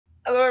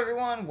Hello,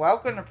 everyone.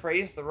 Welcome to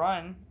Praise the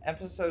Run,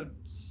 episode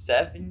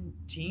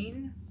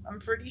 17. I'm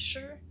pretty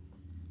sure.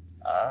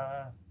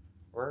 Uh,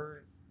 we're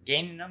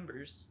gaining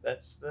numbers.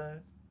 That's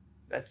the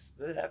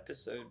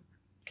episode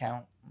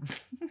count.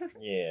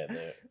 Yeah,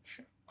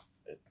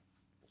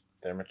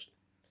 they're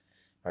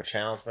our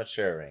channel's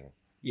maturing.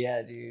 Yeah,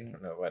 I dude.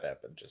 don't know what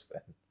happened just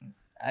then.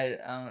 I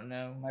don't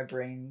know. My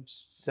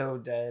brain's so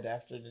dead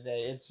after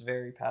today. It's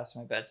very past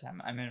my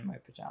bedtime. I'm in my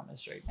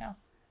pajamas right now.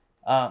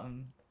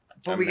 Um,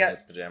 but I'm we in got.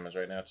 his pajamas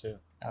right now too.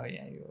 Oh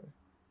yeah, you are.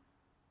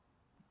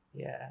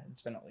 Yeah,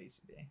 it's been a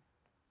lazy day,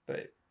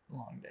 but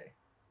long day.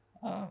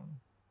 Um,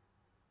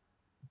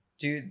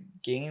 Dude,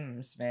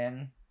 games,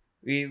 man.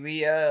 We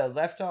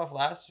left off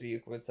last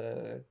week with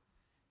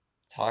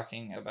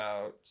talking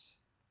about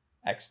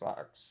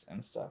Xbox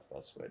and stuff.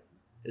 That's what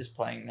is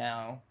playing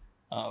now.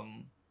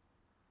 Um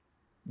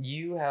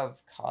you have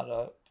caught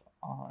up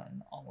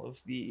on all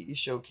of the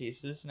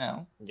showcases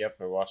now. Yep,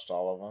 I watched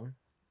all of them,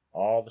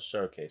 all the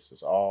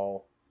showcases,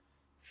 all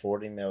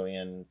 40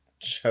 million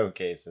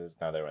showcases.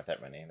 No, there weren't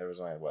that many. There was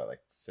only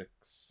like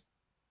six.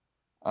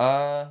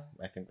 Uh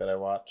I think that I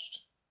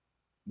watched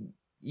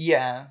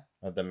yeah.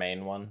 of the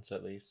main ones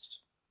at least.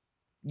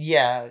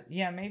 Yeah,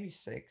 maybe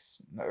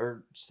 6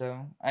 or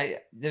so.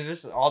 There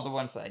was all the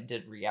ones that I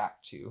did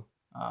react to.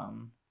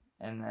 And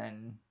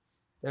then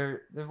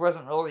there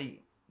wasn't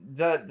really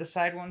the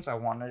side ones I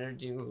wanted to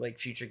do, like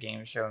Future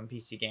Game Show and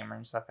PC Gamer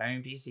and stuff. I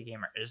mean, PC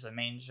Gamer is the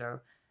main show,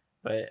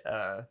 but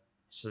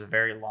this is a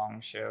very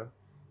long show.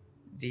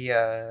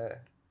 The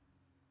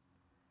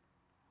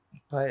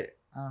But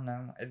I don't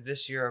know.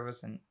 This year I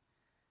wasn't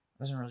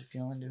really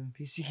feeling doing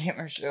PC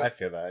Gamer Show. I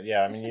feel that.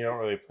 Yeah, I mean, you don't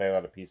really play a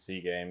lot of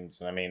PC games,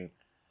 and I mean,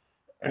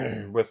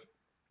 with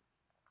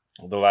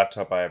the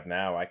laptop I have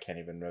now, I can't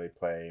even really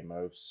play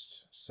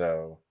most.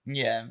 So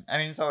Yeah, I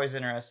mean, it's always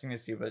interesting to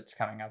see what's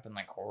coming up in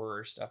like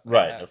horror stuff like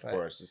right, that. of But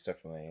course, it's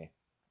definitely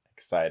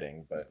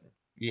exciting, but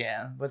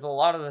yeah, with a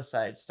lot of the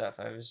side stuff,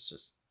 I was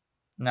just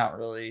not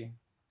really.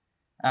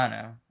 I don't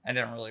know. I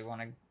didn't really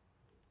want to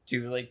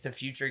do like the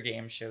future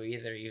game show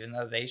either, even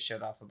though they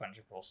showed off a bunch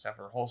of cool stuff.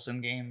 Or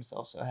wholesome games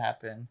also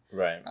happened.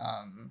 right.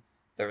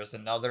 There was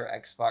another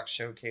Xbox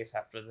showcase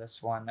after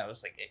this one that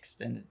was like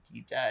extended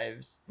deep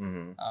dives.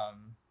 Mm-hmm.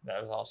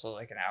 That was also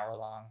like an hour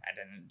long. I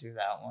didn't do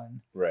that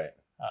one. Right.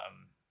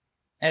 Um,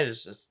 it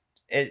is just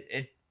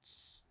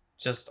it's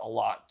just a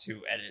lot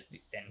to edit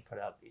and put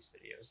out these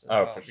videos.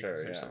 Oh, for sure,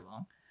 because they're yeah. so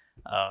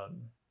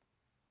long.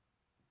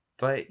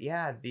 But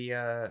yeah,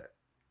 the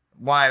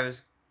why I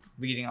was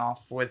leading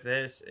off with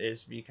this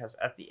is because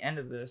at the end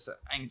of this,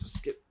 I can just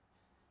skip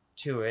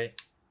to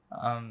it.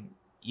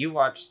 You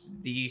watched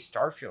the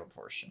Starfield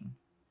portion.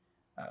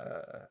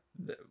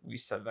 We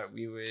said that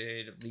we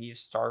would leave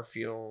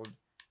Starfield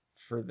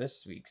for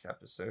this week's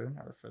episode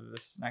or for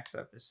this next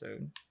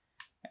episode,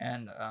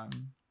 and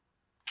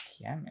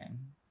yeah, man,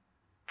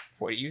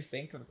 what do you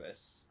think of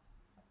this?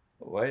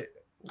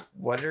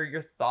 What are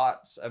your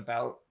thoughts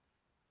about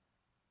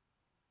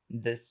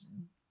this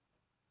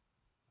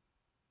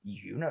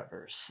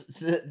universe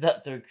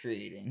that they're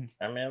creating?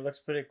 I mean, it looks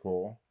pretty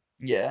cool.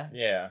 Yeah.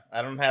 Yeah,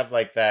 I don't have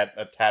like that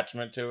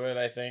attachment to it,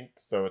 I think,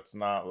 so it's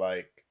not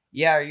like.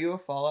 Yeah, are you a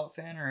Fallout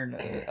fan or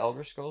an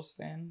Elder Scrolls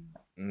fan?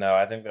 No,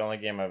 I think the only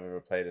game I've ever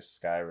played is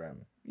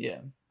Skyrim.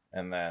 Yeah.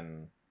 And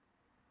then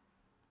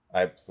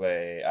I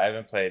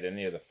haven't played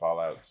any of the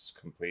Fallouts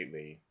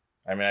completely.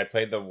 I mean, I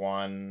played the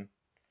one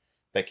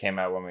that came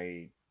out when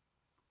we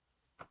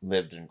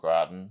lived in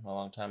Groton a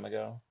long time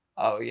ago.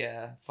 Oh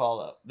yeah,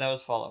 Fallout. That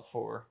was Fallout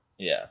 4.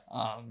 Yeah.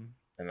 Um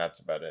And that's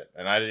about it.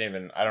 And I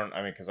don't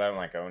because I don't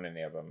like own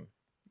any of them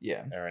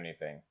yeah. or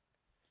anything.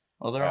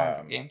 Well, they're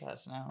on Game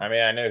Pass now. I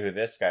mean, I know who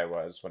this guy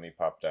was when he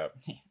popped up,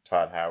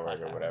 Todd Howard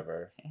Todd or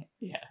whatever.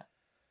 Yeah.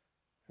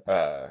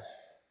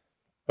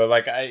 But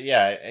like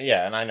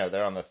yeah, and I know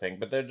they're on the thing,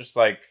 but they're just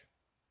like,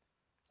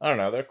 I don't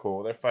know, they're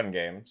cool, they're fun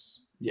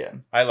games. Yeah.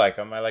 I like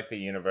them. I like the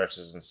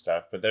universes and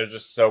stuff, but there's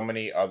just so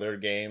many other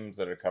games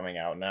that are coming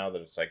out now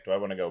that it's like, do I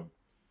want to go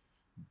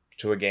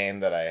to a game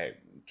do I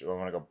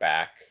want to go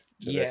back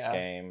to this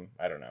game?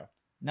 I don't know.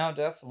 No,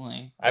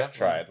 definitely. I've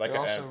tried. Like, they're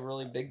also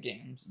really big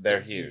games.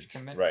 They're huge,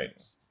 right?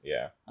 Commitments.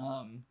 Yeah.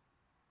 And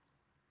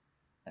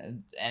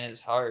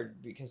it's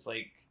hard because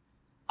like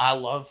I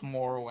love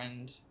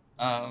Morrowind,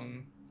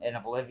 and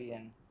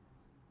Oblivion.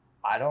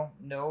 I don't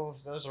know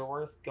if those are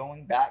worth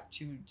going back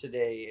to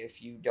today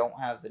if you don't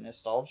have the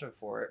nostalgia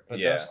for it. But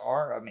those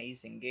are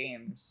amazing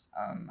games.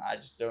 I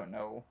just don't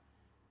know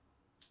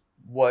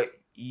what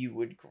you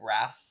would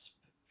grasp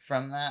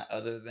from that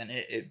other than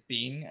it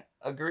being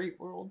a great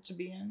world to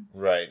be in.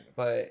 Right.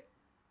 But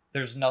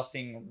there's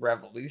nothing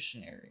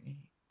revolutionary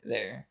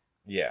there.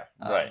 Yeah,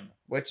 right.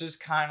 Which is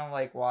kind of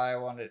like why I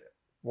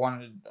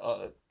wanted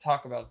to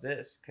talk about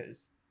this,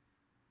 because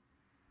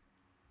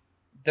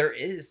there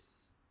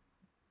is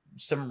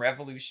some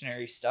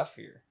revolutionary stuff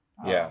here.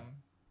 Yeah.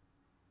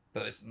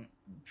 Both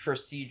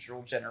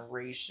procedural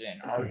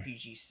generation,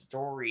 RPG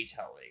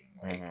storytelling,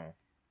 like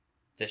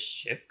the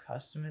ship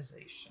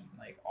customization,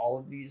 like all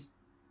of these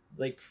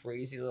like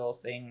crazy little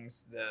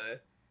things.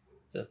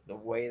 the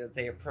way that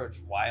they approach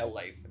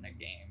wildlife in a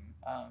game.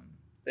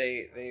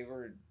 They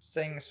were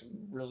saying some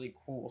really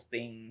cool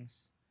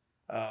things.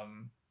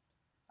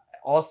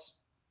 Also,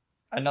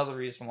 another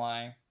reason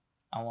why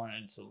I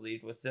wanted to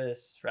lead with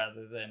this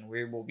rather than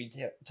we will be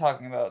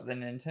talking about the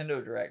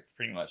Nintendo Direct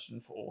pretty much in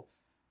full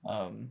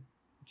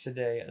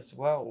today as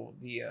well.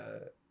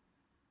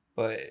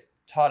 But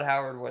Todd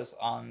Howard was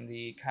on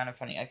the Kind of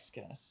Funny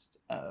Xcast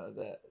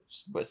that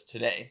was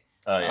today.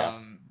 Oh yeah.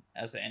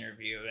 As an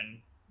interview,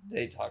 and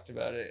they talked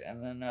about it,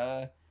 and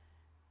then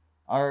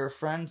our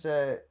friends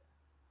at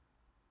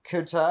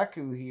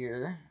Kotaku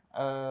here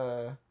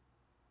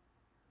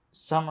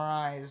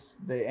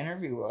summarized the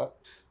interview up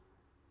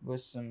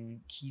with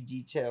some key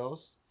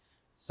details.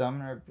 So I'm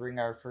going to bring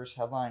our first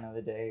headline of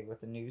the day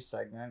with a news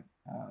segment.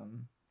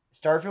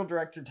 Starfield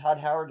director Todd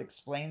Howard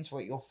explains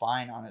what you'll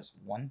find on its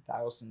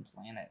 1,000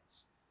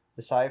 planets.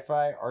 The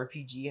sci-fi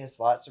RPG has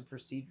lots of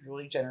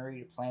procedurally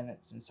generated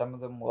planets, and some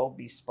of them will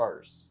be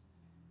sparse.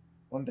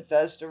 When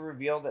Bethesda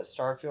revealed that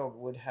Starfield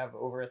would have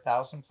over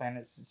 1,000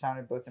 planets, it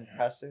sounded both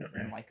impressive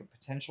and like a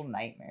potential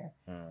nightmare.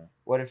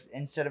 What if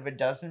instead of a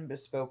dozen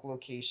bespoke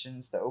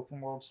locations, the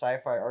open-world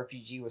sci-fi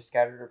RPG was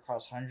scattered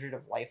across hundreds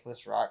of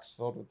lifeless rocks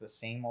filled with the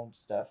same old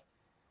stuff?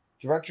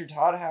 Director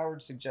Todd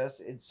Howard suggests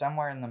it's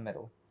somewhere in the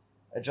middle.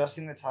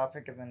 Addressing the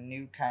topic of the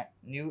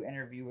new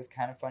interview with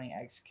Kind of Funny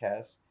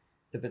Xcast,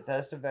 the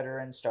Bethesda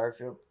veteran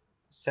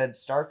said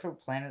Starfield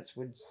planets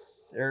would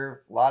serve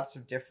lots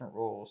of different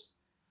roles.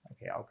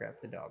 Okay, I'll grab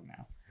the dog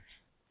now.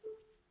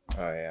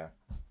 Oh yeah.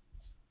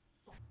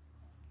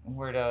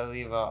 Where did I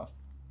leave off?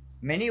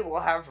 Many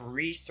will have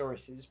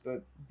resources,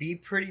 but be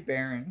pretty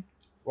barren,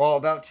 while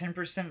about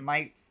 10%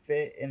 might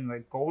fit in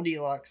the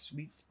Goldilocks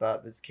sweet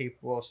spot that's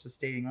capable of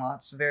sustaining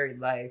lots of varied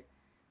life.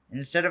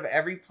 Instead of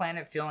every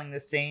planet feeling the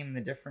same,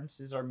 the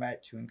differences are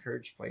met to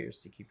encourage players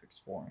to keep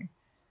exploring.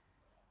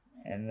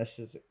 And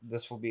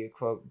this will be a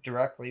quote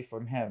directly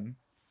from him.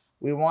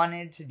 We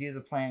wanted to do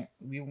the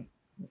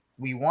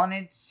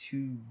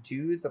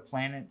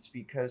planets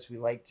because we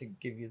like to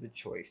give you the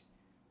choice.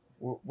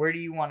 Where do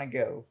you want to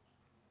go?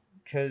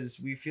 Because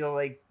we feel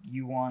like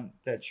you want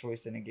that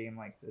choice in a game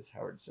like this,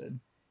 Howard said.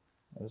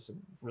 That was a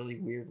really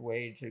weird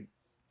way to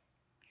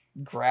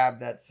grab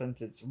that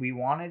sentence. We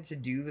wanted to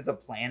do the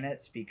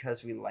planets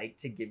because we like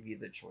to give you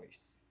the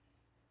choice.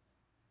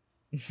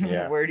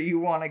 Yeah. Where do you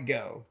want to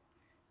go?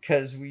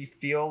 Because we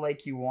feel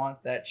like you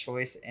want that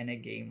choice in a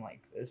game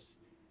like this,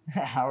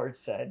 Howard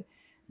said,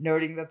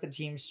 noting that the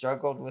team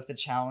struggled with the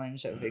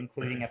challenge of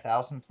including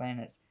 1,000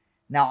 planets.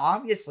 Now,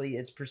 obviously,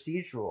 it's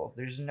procedural.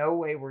 There's no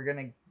way we're going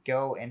to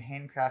go and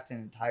handcraft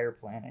an entire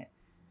planet.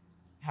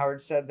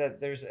 Howard said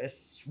that there's a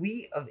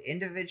suite of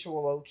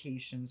individual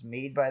locations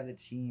made by the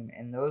team,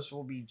 and those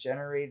will be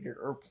generated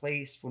or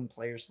placed when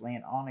players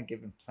land on a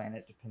given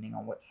planet, depending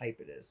on what type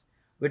it is,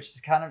 which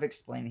is kind of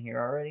explained here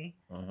already.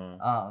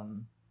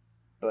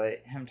 But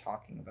him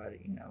talking about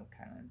it,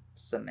 kind of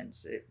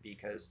cements it,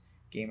 because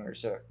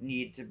gamers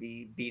need to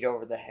be beat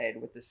over the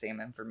head with the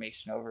same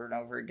information over and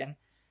over again.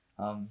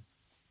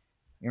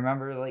 You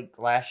remember, like,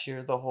 last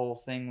year, the whole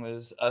thing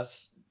was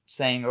us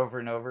saying over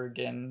and over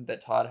again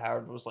that Todd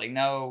Howard was like,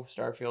 no,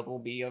 Starfield will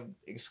be a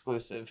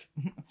exclusive.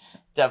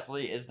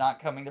 Definitely is not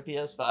coming to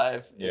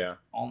PS5. Yeah. It's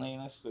only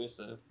an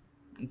exclusive.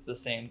 It's the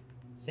same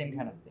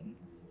kind of thing.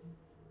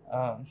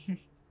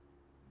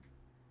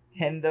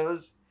 And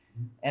those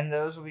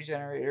will be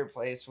generated or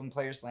placed when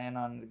players land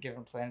on the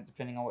given planet,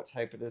 depending on what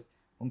type it is.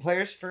 When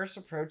players first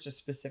approach a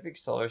specific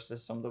solar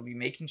system, they'll be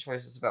making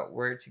choices about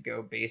where to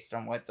go based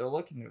on what they're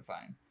looking to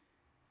find.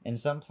 And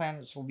some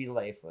planets will be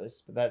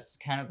lifeless, but that's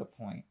kind of the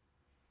point.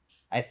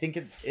 I think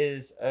it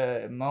is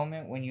a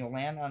moment when you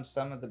land on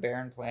some of the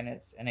barren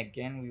planets, and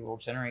again, we will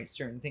generate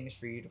certain things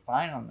for you to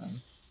find on them.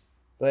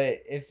 But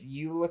if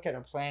you look at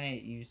a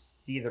planet, you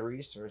see the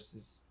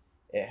resources.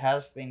 It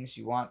has things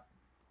you want.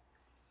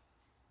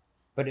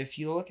 But if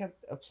you look at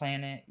a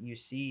planet, you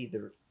see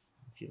the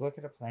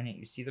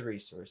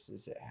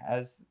resources. It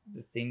has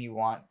the thing you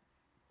want.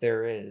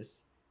 There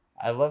is.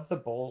 I love the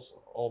Buzz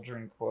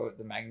Aldrin quote,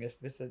 the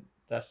magnificent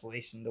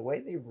desolation. The way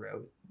they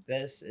wrote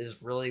this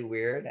is really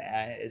weird,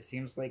 and it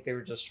seems like they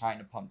were just trying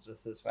to pump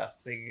this as fast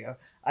as they could go.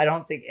 I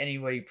don't think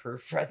anybody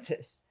proofread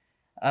this.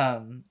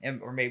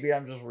 Or maybe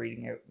I'm just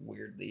reading it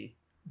weirdly,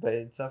 but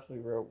it's definitely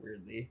wrote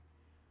weirdly.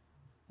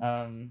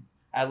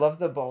 I love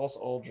the Buzz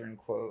Aldrin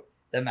quote,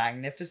 the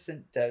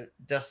magnificent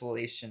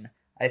desolation.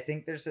 I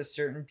think there's a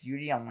certain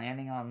beauty on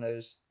landing on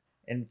those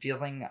and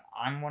feeling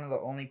I'm one of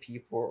the only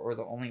people or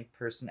the only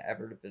person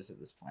ever to visit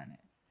this planet.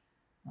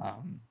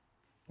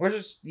 Which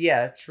is,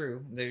 yeah,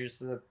 true. There's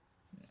the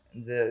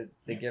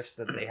gifts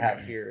that they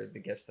have here, the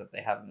gifts that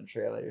they have in the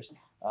trailers,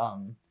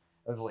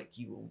 of like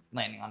you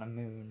landing on a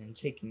moon and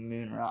taking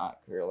moon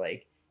rock, or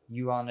like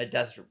you on a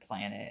desert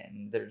planet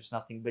and there's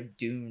nothing but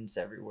dunes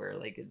everywhere,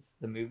 like it's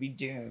the movie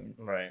Dune,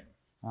 right?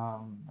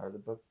 Or the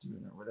book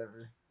Dune or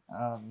whatever,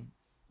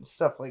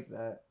 stuff like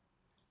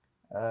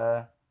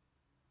that.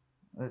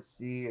 Let's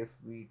see if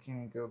we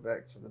can go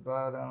back to the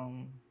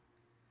bottom.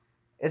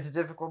 It's a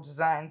difficult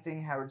design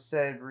thing, Howard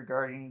said,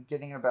 regarding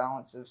getting a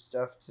balance of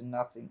stuff to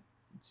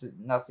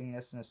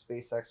nothingness in a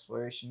space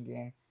exploration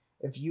game.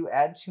 If you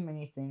add too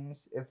many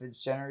things, if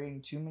it's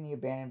generating too many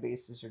abandoned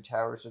bases or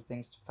towers or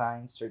things to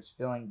find, starts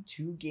feeling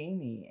too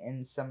gamey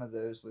in some of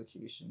those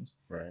locations.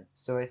 Right.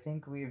 So I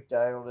think we've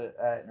dialed it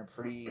at in a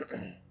pretty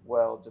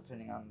well,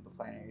 depending on the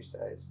planetary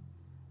size.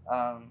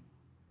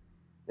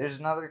 There's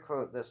another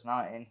quote that's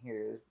not in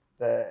here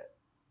that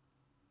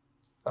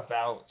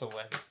about the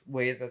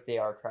way that they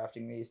are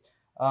crafting these.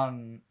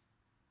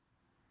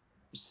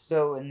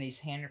 So in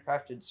these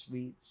handcrafted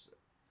suites,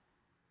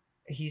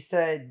 he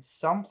said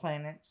some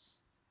planets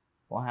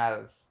will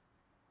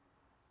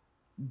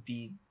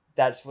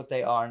that's what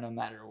they are no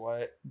matter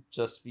what,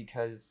 just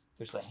because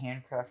there's a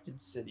handcrafted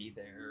city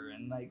there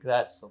and like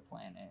that's the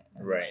planet.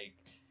 And, right.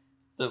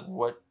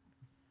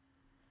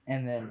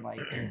 And then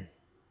like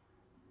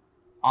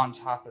on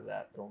top of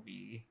that there'll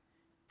be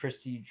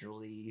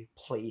procedurally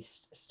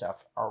placed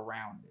stuff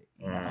around it,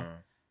 you know?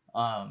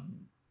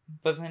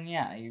 But then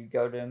yeah, you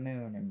go to a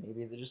moon and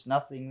maybe there's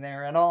nothing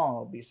there at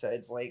all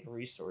besides like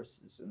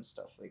resources and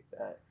stuff like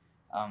that.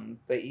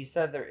 But he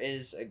said there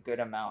is a good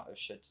amount of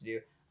shit to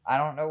do. I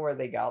don't know where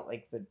they got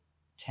like the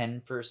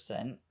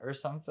 10% or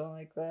something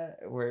like that,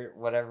 where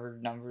whatever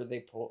number they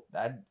pulled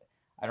that.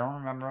 I don't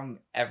remember them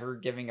ever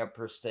giving a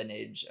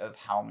percentage of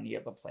how many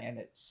of the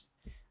planets.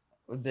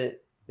 The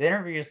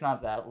interview is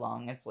not that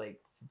long. It's like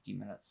 50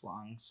 minutes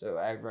long, so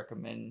I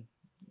recommend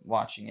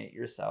watching it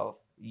yourself,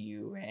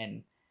 you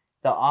and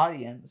the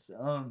audience,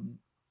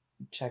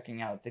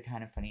 checking out the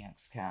Kind of Funny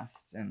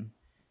Xcast. And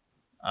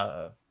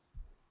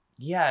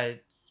yeah,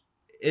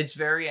 it's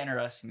very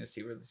interesting to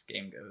see where this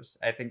game goes.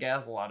 I think it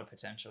has a lot of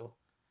potential,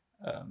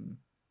 and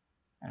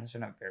it's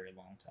been a very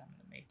long time in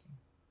the making.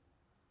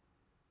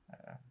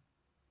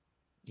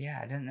 Yeah,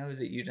 I didn't know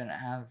that you didn't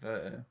have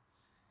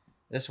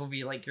this will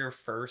be like your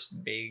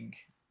first big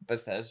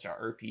Bethesda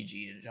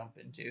RPG to jump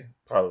into.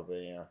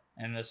 Probably, yeah.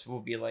 And this will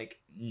be like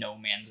No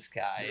Man's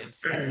Sky and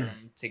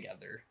Skyrim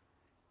together.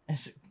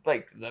 It's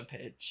like the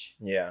pitch.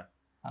 Yeah.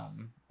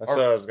 That's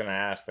what I was gonna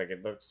ask. Like,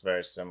 it looks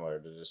very similar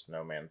to just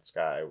No Man's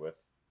Sky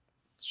with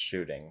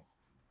shooting,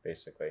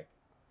 basically.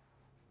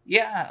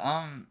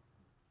 Yeah,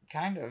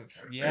 kind of.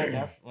 Yeah,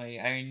 definitely.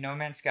 I mean, No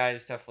Man's Sky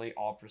is definitely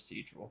all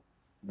procedural.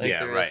 Like, yeah,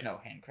 there right. is no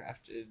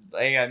handcrafted.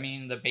 Like, I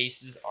mean, the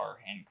bases are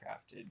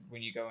handcrafted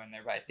when you go in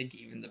there, but I think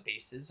even the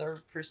bases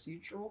are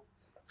procedural.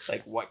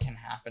 Like, what can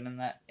happen in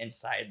that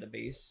inside the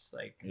base,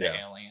 like the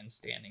alien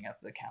standing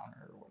at the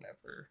counter or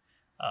whatever.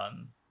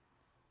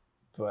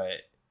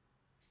 But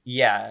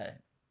yeah,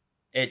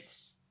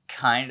 it's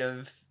kind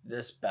of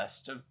this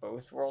best of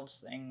both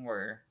worlds thing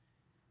where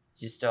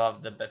you still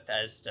have the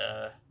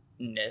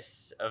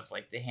Bethesda-ness of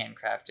like the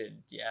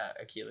handcrafted,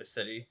 Aquila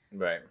City.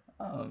 Right.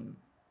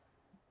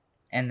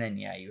 And then,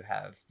 you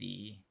have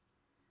the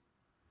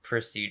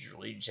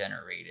procedurally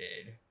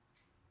generated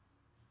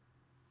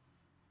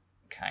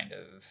kind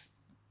of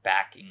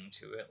backing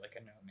to it, like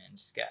a No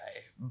Man's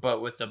Sky,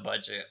 but with the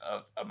budget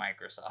of a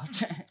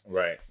Microsoft.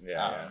 Right.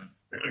 Yeah.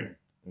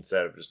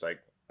 Instead of just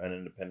like an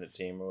independent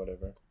team or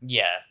whatever.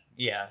 Yeah.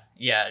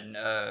 And,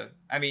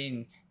 I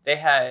mean, they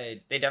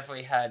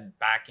definitely had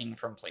backing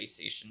from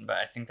PlayStation, but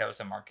I think that was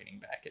a marketing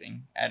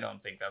backing. I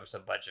don't think that was a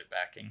budget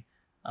backing.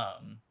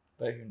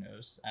 But who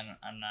knows?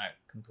 I'm not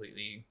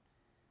completely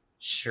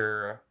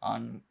sure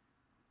on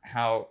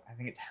how. I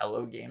think it's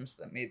Hello Games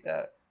that made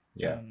that.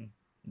 Yeah.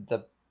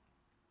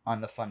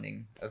 On the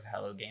funding of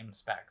Hello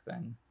Games back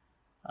then.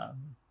 But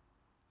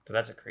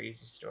that's a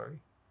crazy story.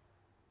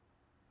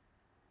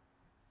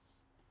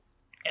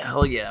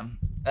 Hell yeah.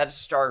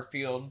 That's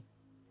Starfield.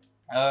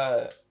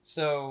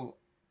 So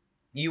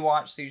you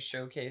watch these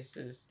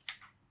showcases.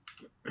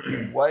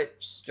 What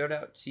stood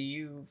out to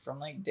you from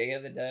like Day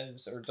of the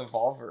Devs or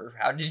Devolver?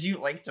 How did you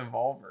like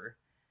Devolver?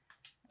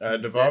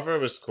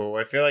 Devolver was cool.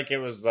 I feel like it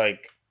was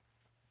like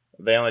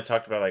they only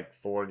talked about like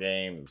 4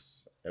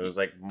 games. It was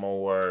like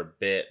more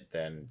bit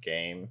than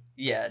game.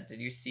 Yeah, did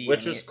you see?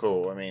 Which was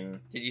cool. I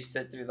mean, did you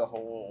sit through the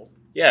whole?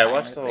 Yeah, I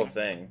watched the whole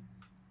thing.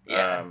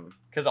 Yeah,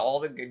 because all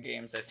the good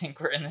games I think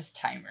were in this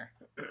timer.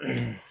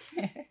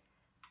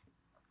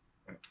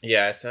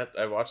 Yeah,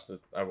 I watched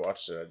it. I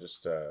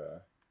just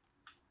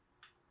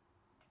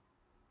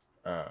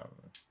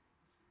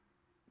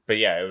but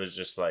yeah, it was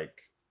just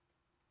like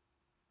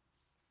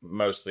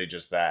mostly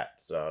just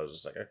that. So I was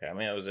just like, okay. I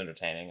mean, it was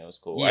entertaining. It was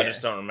cool. Yeah. I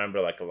just don't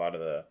remember like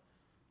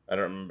I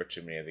don't remember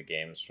too many of the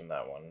games from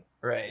that one.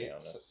 Right. To be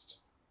honest.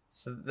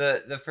 So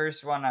the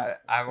first one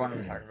I want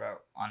to talk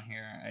about on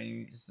here,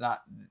 it's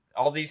not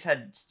all these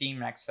had Steam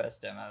Next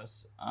Fest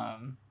demos.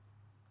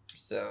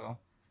 So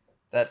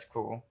that's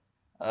cool.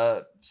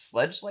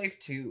 Sledge Life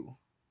 2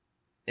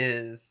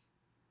 is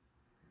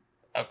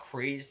a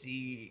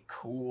crazy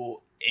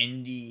cool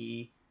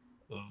indie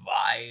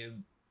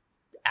vibe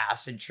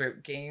acid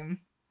trip game.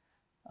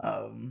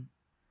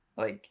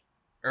 Like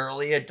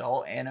early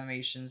adult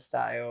animation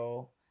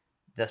style.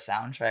 The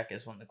soundtrack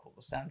is one of the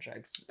coolest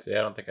soundtracks. See,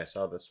 I don't think I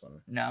saw this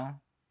one. No?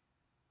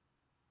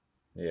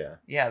 Yeah.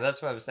 Yeah,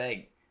 that's what I was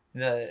saying.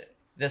 The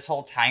this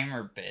whole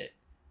timer bit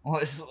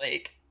was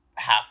like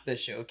half the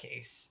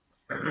showcase.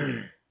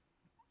 I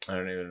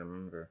don't even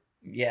remember.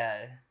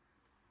 Yeah.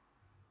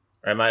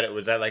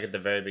 Was that like at the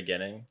very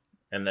beginning?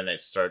 And then it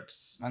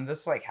starts. And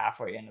this is like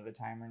halfway into the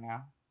timer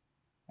now.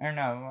 Or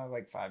no,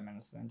 like 5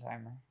 minutes in the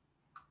timer.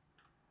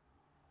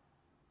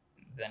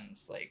 Then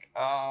it's like,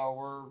 oh,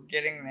 we're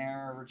getting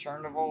there,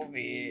 Return to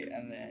Volby,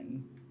 and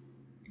then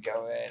we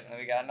go in, and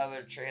we got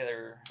another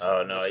trailer.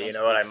 Oh no, you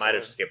know what? I might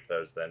have skipped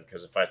those then,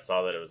 because if I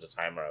saw that it was a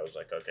timer, I was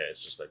like, okay,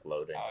 it's just like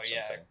loading or something.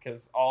 Yeah,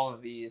 because all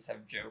of these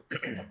have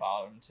jokes at the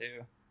bottom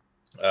too.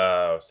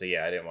 Oh, so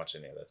yeah, I didn't watch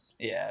any of this.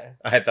 Yeah.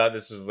 I thought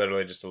this was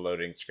literally just a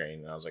loading screen,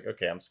 and I was like,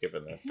 okay, I'm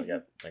skipping this. I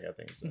got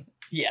things to...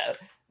 Yeah,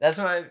 that's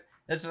what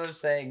I'm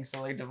saying.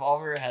 So like,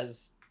 Devolver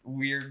has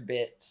weird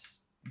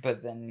bits,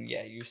 but then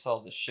yeah, you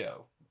saw the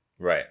show,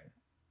 right?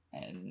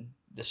 And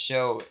the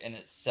show in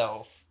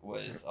itself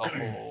was a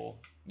whole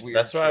weird.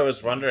 That's why I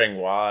was wondering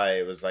why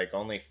it was like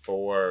only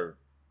 4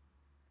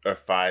 or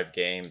 5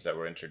 games that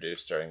were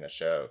introduced during the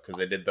show, because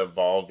they did the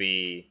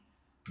Volby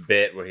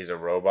bit where he's a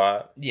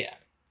robot. Yeah.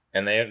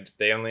 And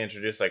they only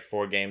introduced like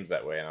 4 games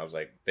that way, and I was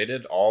like, they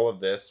did all of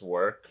this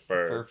work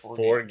for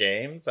 4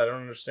 games? I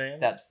don't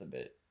understand. That's the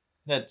bit.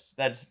 That's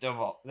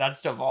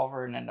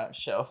Devolver in a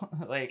nutshell.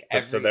 Like,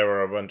 so there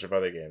were a bunch of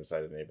other games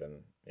I didn't even.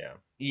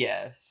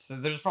 Yeah. So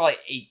there's probably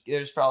 8.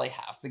 There's probably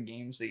half the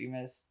games that you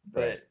missed,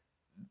 but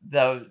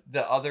right.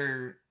 the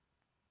other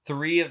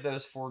 3 of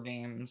those 4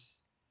 games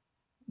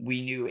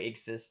we knew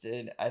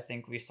existed. I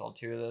think we saw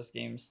 2 of those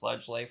games.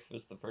 Sledge Life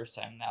was the first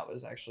time that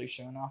was actually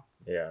shown off.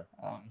 Yeah.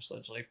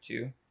 Sledge Life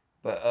 2.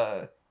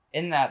 But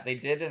in that, they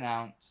did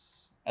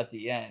announce at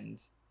the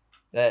end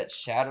that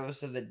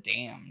Shadows of the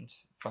Damned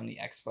from the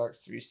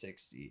Xbox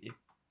 360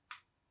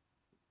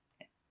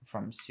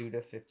 from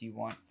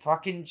Suda51.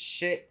 Fucking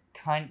shit,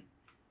 cunt.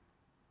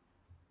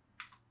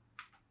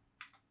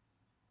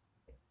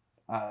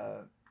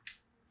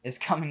 Is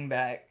coming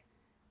back.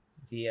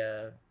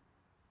 Did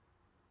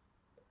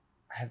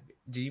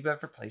you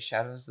ever play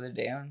Shadows of the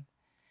Damned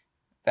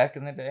back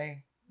in the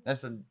day?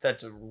 That's a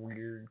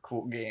weird,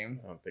 cool game.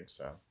 I don't think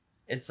so.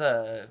 It's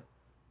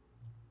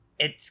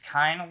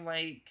kind of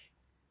like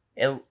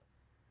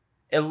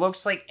it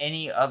looks like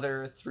any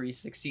other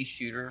 360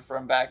 shooter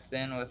from back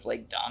then, with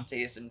like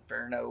Dante's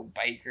Inferno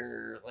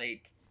biker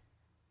like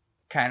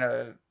kind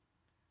of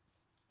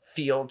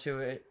feel to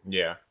it.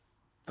 Yeah.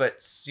 But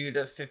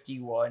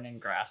Suda51 and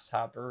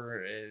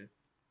Grasshopper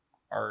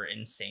are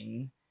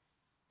insane.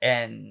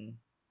 And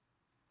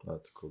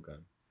that's a cool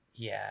gun.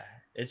 Yeah,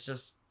 it's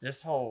just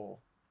this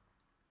whole.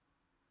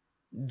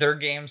 Their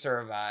games are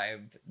a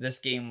vibe. This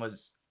game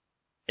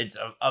it's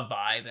a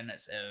vibe in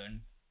its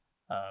own.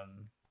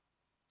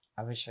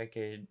 I wish I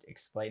could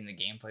explain the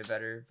gameplay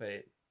better,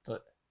 but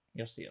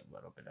you'll see a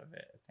little bit of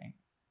it, I think.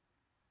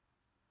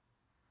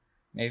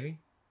 Maybe?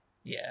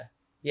 Yeah.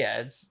 Yeah,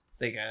 it's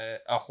like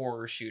a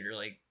horror shooter,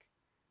 like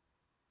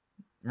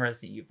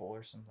Resident Evil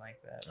or something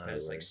like that. But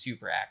it's like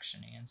super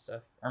actiony and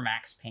stuff. Or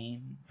Max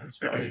Payne. That's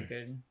probably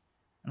good.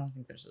 I don't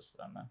think there's this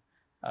demo.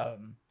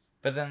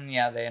 But then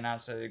yeah, they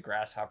announced a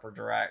Grasshopper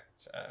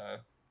Direct.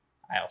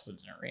 I also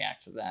didn't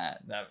react to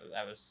that. That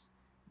was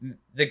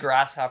the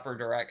Grasshopper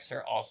Directs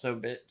are also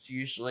bits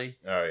usually.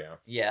 Oh yeah.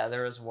 Yeah,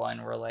 there was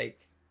one where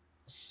like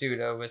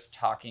Pseudo was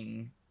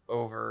talking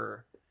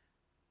over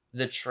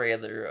the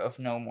trailer of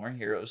No More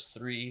Heroes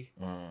 3,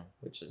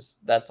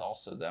 that's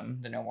also them,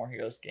 the No More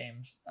Heroes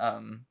games.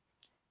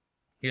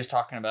 He was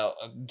talking about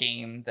a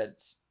game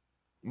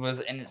was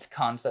in its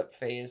concept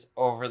phase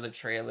over the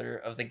trailer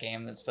of the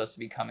game that's supposed to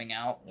be coming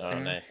out soon.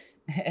 Oh, nice.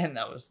 And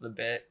that was the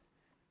bit.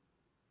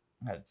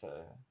 That's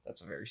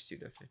a very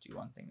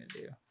Suda51 thing to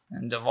do.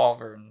 And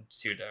Devolver and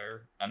Suda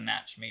are a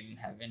match made in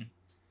heaven.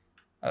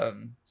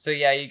 So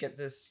yeah, you get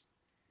this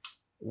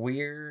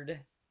weird,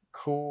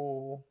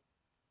 cool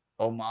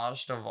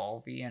homage to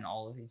Volby and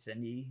all of these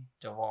indie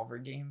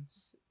Devolver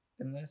games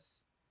in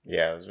this.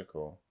 Yeah, those are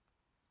cool.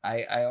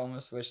 I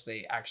almost wish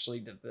they actually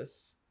did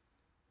this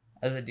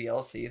as a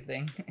DLC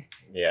thing.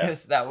 Yeah.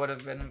 Because that would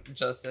have been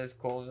just as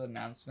cool of an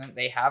announcement.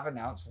 They have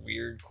announced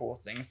weird, cool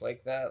things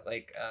like that.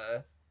 Like,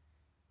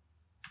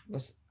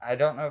 I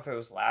don't know if it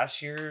was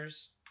last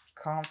year's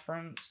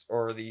conference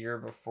or the year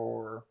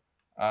before.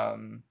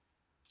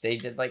 They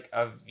did like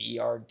a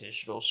VR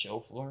digital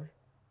show floor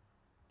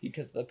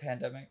because of the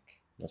pandemic.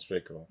 That's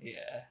pretty cool.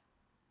 Yeah.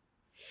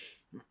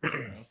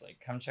 I was like,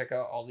 come check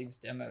out all these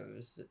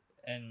demos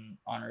and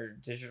on our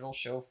digital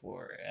show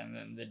floor. And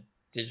then the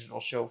digital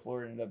show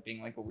floor ended up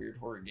being like a weird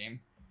horror game.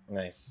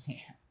 Nice. Yeah.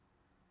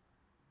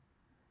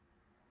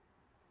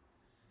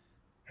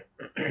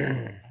 I don't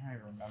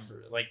even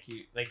remember. Like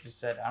you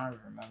said, I don't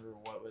even remember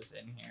what was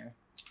in here.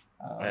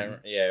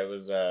 Yeah, it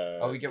was.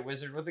 We get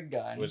Wizard with a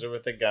Gun. Wizard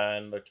with a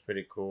Gun looked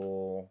pretty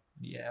cool.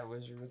 Yeah,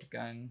 Wizard with a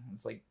Gun.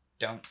 It's like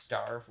Don't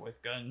Starve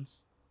with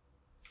Guns.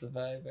 It's the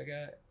vibe I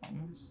got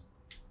almost.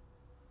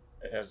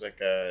 It has like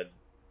a.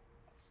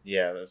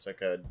 Yeah, that's like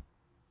a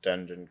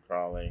dungeon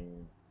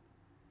crawling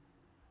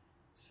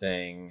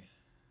thing.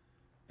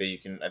 But you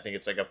can. I think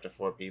it's like up to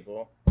 4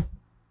 people.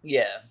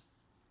 Yeah.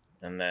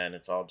 and then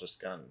it's all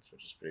just guns,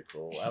 which is pretty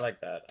cool. I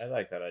like that. I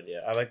like that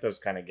idea. I like those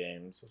kind of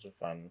games. Those are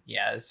fun.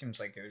 Yeah, it seems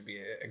like it would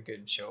be a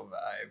good chill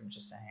vibe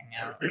just to hang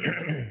out.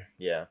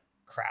 Yeah.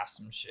 Craft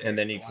some shit. And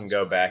then you can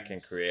go back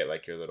and create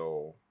like your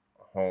little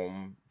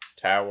home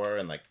tower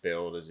and like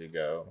build as you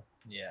go.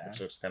 Yeah. Which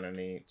looks kind of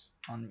neat.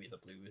 I want to be the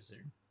blue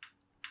wizard.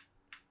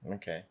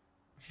 Okay.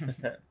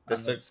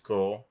 This looks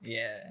cool.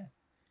 Yeah.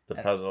 The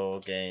puzzle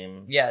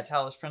game. Yeah,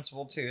 Talos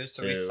Principle 2.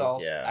 So we saw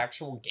yeah.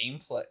 actual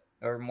gameplay,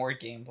 or more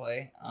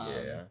gameplay.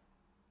 Yeah.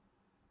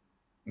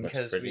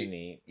 Because looks pretty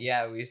neat.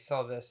 Yeah, we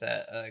saw this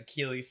at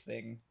Keely's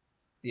thing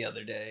the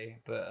other day,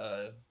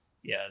 but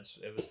yeah,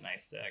 it was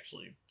nice to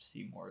actually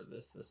see more of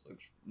this.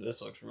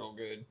 This looks real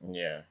good.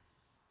 Yeah.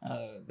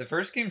 The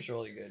first game's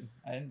really good.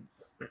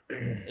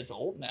 It's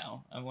old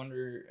now. I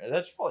wonder,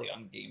 that's probably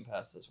on Game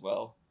Pass as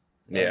well.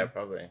 Yeah,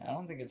 probably. I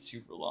don't think it's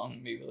super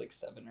long. Maybe like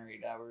 7 or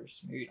 8 hours.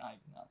 Maybe not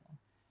even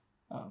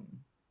that long.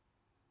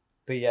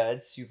 But yeah,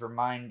 it's super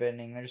mind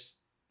bending. There's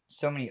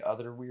so many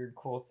other weird,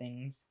 cool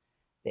things.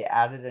 They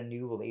added a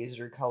new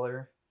laser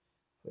color,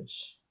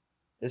 which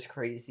is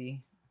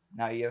crazy.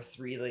 Now you have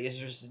 3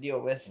 lasers to deal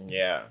with.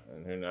 Yeah,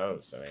 and who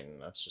knows? I mean,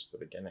 that's just the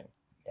beginning.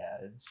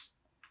 Yeah,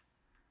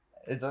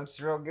 it looks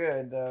real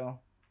good though.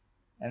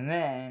 And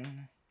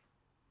then,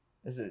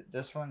 is it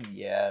this one?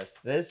 Yes,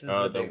 this is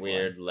the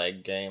weird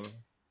leg game.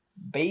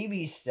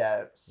 Baby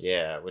Steps.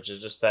 Yeah, which is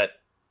just that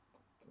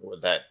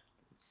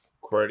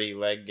QWERTY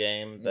leg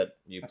game that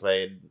you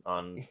played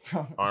on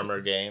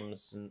Armor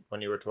Games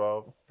when you were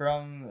 12.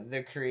 From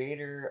the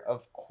creator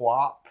of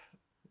QWOP.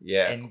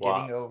 Yeah, and QWOP.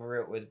 Getting Over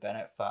It with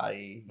Bennett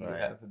Foddy. You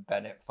have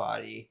Bennett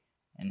Foddy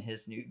and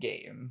his new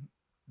game,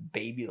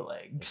 Baby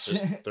Legs. It's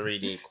just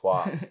 3D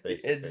QWOP,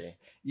 basically.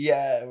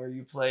 Where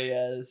you play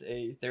as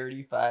a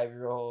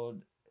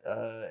 35-year-old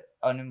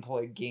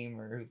unemployed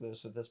gamer who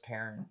lives with his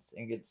parents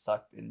and gets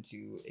sucked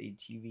into a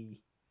TV.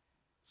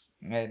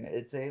 And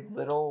it's a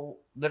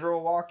literal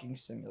walking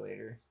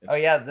simulator.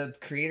 The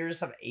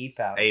creators of Ape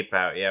Out. Ape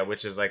Out, yeah,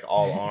 which is like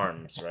all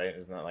arms, right?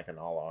 Isn't that like an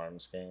all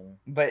arms game?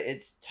 But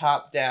it's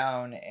top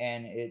down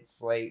and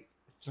it's like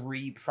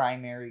 3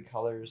 primary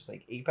colors.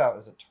 Like Ape Out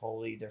is a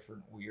totally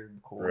different, weird,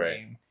 cool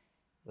game.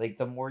 Like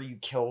the more you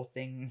kill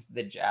things,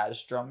 the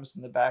jazz drums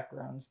in the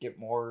backgrounds get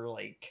more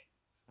like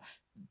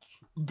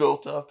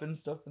built up and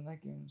stuff in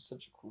that game. It's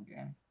such a cool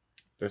game.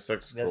 This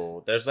looks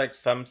cool. There's like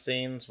some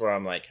scenes where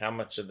I'm like, how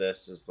much of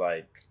this is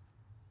like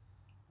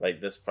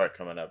this part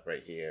coming up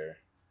right here?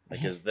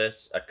 Like, is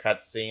this a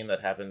cutscene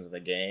that happens in the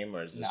game,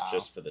 or is this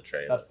just for the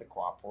trailer? That's the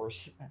QWOP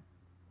horse.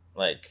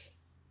 Like,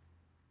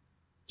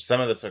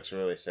 some of this looks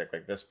really sick.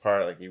 Like this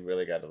part, like you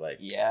really got to like.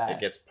 Yeah. It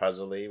gets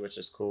puzzly, which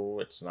is cool.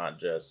 It's not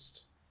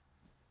just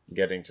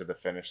getting to the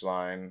finish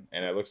line,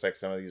 and it looks like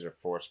some of these are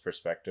forced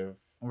perspective.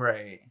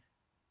 Right.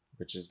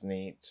 Which is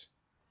neat.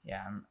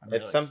 Yeah, I'm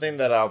it's something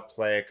that I'll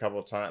play a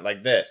couple times.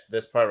 Like this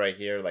part right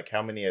here. Like,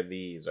 how many of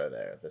these are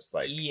there? This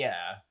like.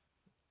 Yeah,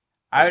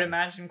 I would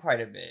imagine quite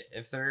a bit.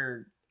 If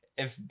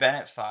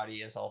Bennett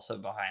Foddy is also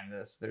behind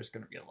this, there's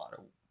going to be a lot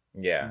of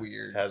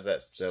weird. It has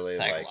that silly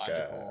like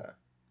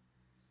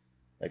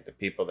the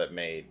people that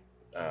made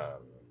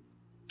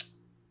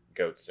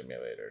Goat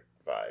Simulator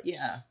vibes.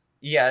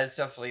 Yeah, it's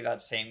definitely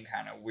that same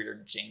kind of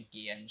weird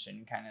janky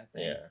engine kind of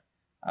thing.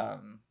 Yeah.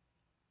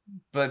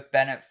 But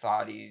Bennett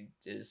Foddy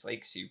is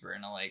like super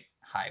into like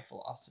high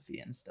philosophy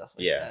and stuff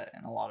like that,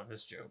 and a lot of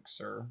his jokes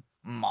are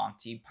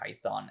Monty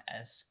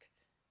Python-esque.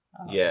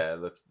 It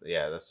looks.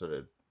 Yeah, that's sort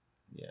of.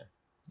 Yeah.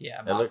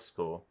 Yeah. It looks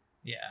cool.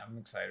 Yeah, I'm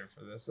excited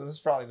for this. This is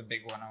probably the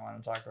big one I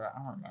want to talk about.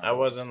 I don't remember. I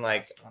wasn't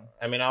like.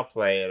 I mean, I'll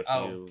play it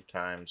a few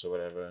times or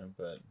whatever,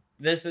 but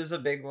this is a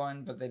big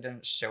one, but they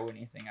didn't show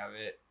anything of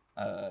it.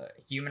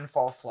 Human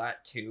Fall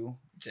Flat 2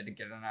 didn't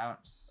get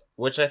announced.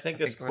 Which I think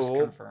is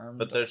cool,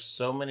 but there's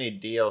so many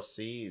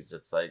DLCs.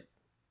 It's like,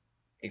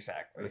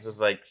 exactly. This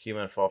is like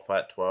Human Fall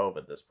Flat 12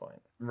 at this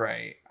point,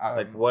 right?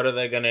 Like, what are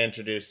they going to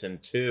introduce in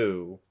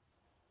 2?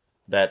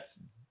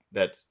 That's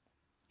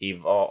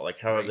evolved. Like,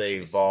 how have they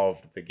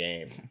evolved the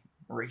game?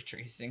 Ray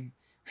tracing.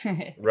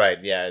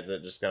 Right? Yeah. Is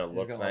it just going to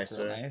look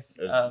nicer? Nice.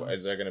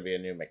 Is there going to be a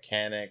new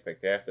mechanic?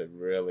 Like, they have to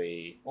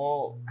really.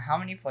 Well, how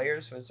many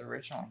players was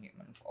original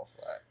Human Fall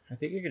Flat? I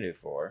think you can do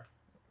 4.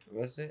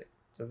 Was it?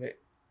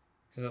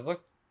 Because it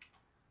looked,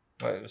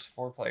 it was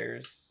 4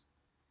 players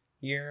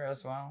here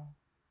as well?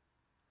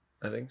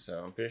 I think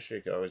so. I'm pretty sure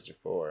you could always do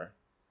 4.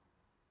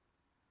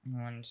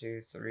 1,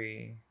 2,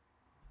 3.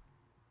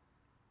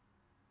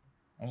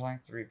 There's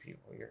like 3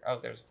 people here. Oh,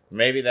 there's 4.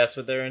 Maybe that's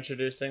what they're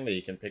introducing, that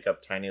you can pick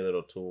up tiny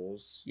little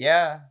tools.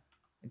 Yeah.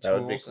 That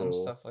would be cool. And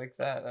stuff like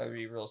that. That would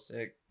be real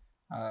sick.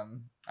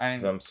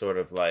 Some sort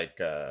of like,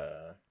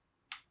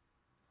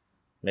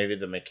 maybe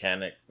the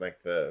mechanic,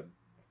 like the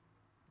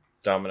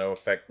domino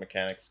effect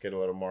mechanics get a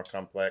little more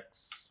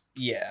complex.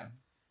 Yeah.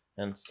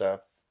 And stuff.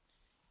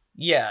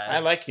 Yeah. I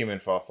like Human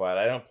Fall Flat.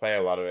 I don't play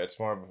a lot of it. It's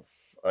more of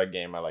a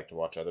game I like to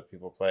watch other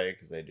people play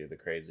because they do the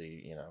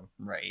crazy,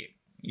 Right.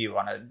 You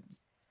want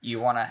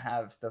to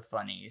have the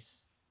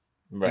funnies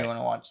Right. You want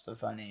to watch the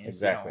funniest.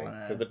 Exactly.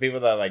 Because the people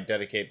that like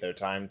dedicate their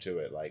time to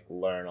it like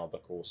learn all the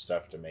cool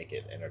stuff to make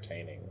it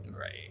entertaining.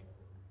 Right.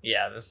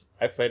 Yeah.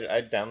 I played it.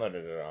 I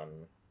downloaded it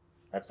on.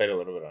 I played a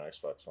little bit on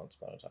Xbox once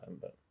upon a time,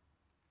 but.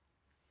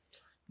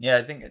 Yeah,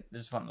 I think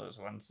it's one of those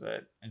ones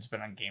that it's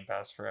been on Game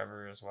Pass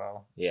forever as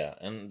well. Yeah,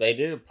 and they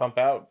do pump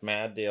out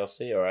mad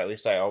DLC, or at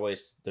least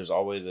there's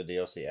always a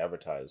DLC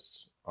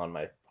advertised on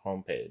my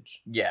homepage.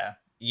 Yeah,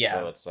 yeah.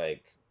 So it's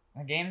like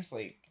the game's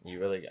like you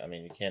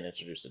you can't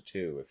introduce a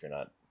 2 if you're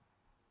not.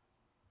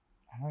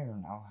 I don't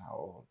even know how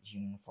old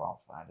Human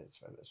Fall Flat is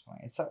by this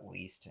point. It's at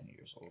least 10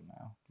 years old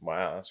now.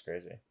 Wow, that's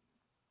crazy.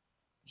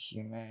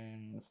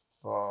 Human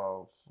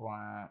Fall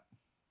Flat.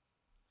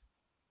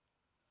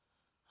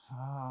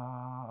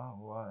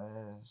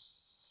 Was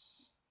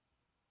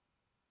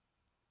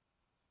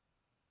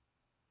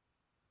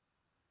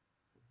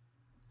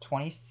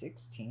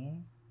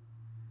 2016,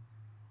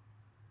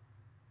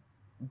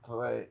 but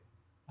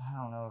I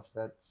don't know if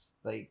that's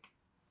like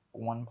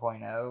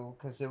 1.0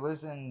 because it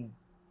was in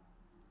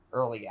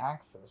early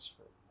access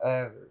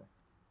forever.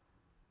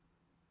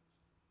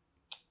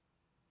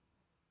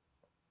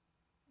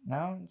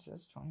 No, it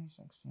says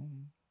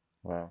 2016.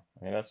 Wow,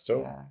 I mean that's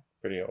still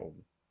pretty old.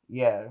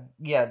 Yeah,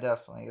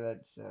 definitely.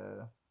 That's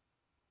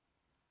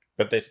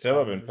But they still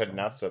have been putting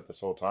out stuff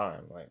this whole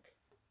time, like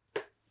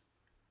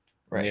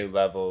new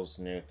levels,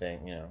 new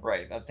thing,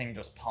 Right, that thing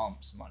just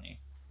pumps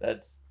money.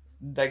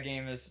 That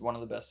game is one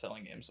of the best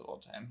selling games of all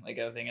time. Like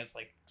I think it's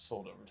like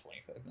sold over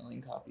 25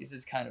 million copies.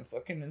 It's kind of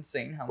fucking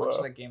insane how much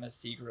that game has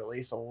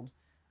secretly sold.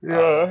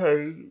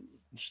 Yeah,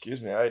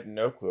 excuse me, I had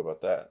no clue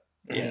about that.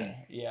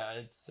 Yeah,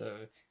 it's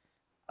a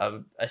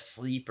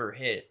sleeper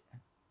hit.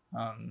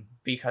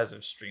 Because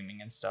of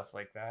streaming and stuff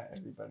like that,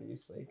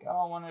 everybody's like,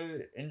 "Oh, I want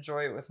to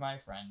enjoy it with my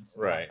friends."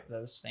 Right.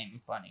 Those same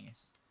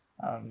funnies.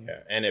 Yeah,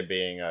 and it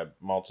being a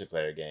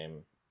multiplayer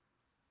game.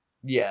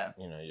 Yeah.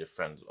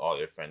 All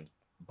your friends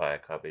buy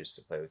copies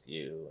to play with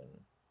you,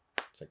 and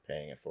it's like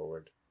paying it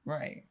forward.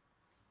 Right.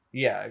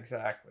 Yeah,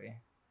 exactly.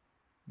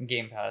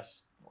 Game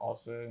Pass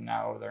also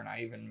now they're not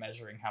even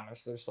measuring how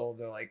much they're sold.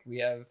 They're like, we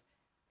have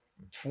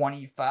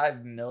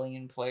 25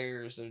 million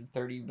players or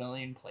 30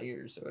 million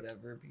players or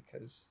whatever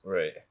because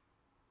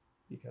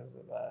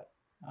of that.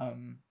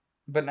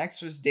 But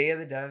next was Day of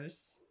the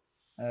Devs.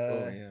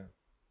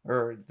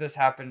 Or this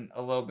happened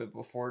a little bit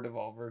before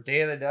Devolver.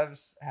 Day of the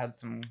Devs had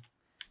some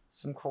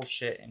cool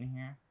shit in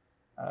here.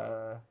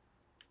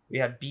 We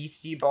had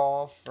BC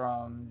Ball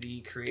from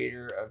the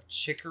creator of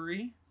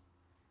Chicory.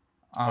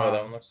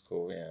 That one looks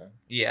cool.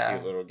 Yeah.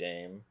 Cute little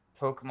game.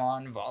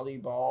 Pokemon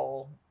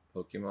Volleyball,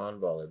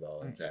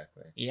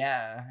 exactly.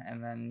 Yeah,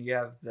 and then you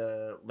have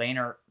the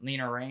Lena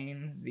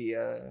Rain,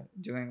 the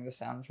doing the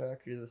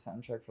soundtrack. Who did the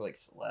soundtrack for like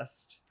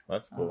Celeste?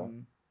 That's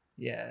cool.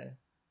 Yeah,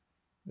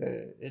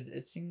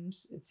 it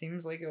seems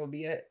like it will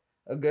be a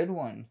good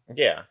one.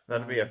 Yeah,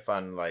 that'd be a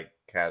fun like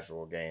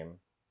casual game.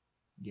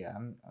 Yeah,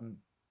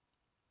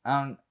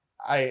 I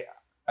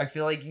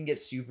feel like you can get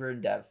super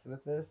in depth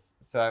with this,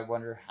 so I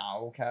wonder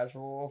how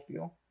casual will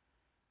feel.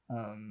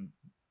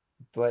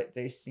 But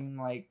they seem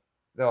like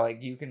they're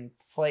like you can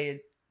play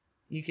it,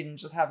 you can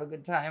just have a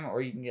good time, or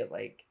you can get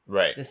like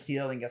the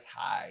ceiling gets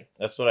high.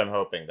 That's what I'm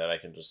hoping, that I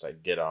can just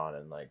like get on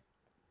and like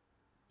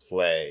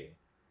play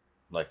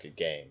like a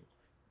game.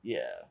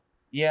 Yeah.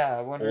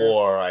 I wonder.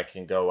 Or I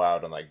can go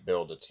out and like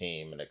build a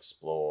team and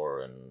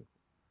explore and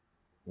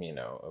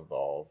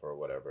evolve or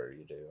whatever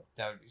you do.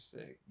 That would be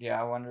sick.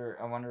 Yeah, I wonder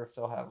if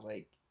they'll have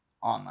like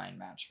online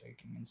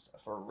matchmaking and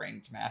stuff or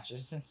ranked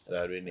matches and stuff.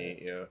 That'd be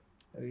neat. Yeah.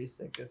 That'd be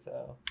sick as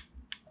hell.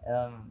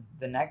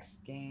 The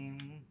next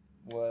game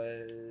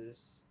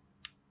was,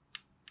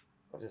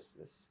 what is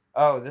this?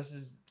 Oh, this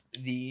is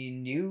the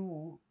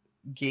new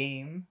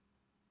game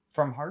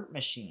from Heart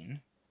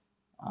Machine.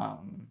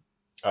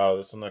 Oh,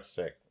 this one looks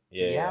sick.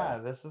 Yeah,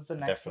 this is the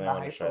next in the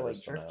Hyper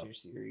Light Drifter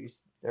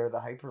series. They're the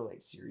Hyper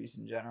Light series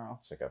in general.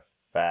 It's like a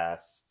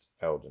fast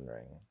Elden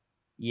Ring.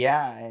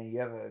 Yeah, and you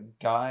have a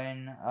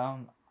gun.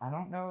 I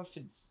don't know if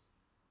it's.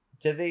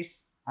 I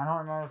don't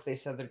remember if they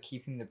said they're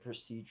keeping the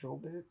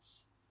procedural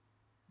bits.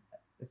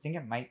 I think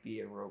it might be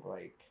a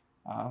roguelike.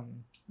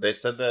 They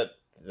said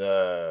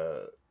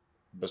that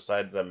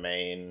besides the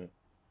main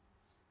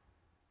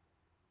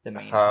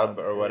hub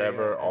or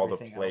whatever, all the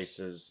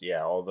places,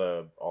 all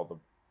the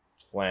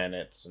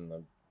planets and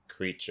the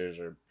creatures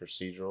are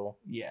procedural.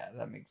 Yeah,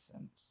 that makes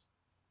sense.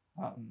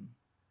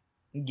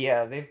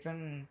 Yeah, they've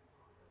been.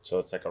 So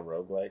it's like a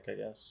roguelike, I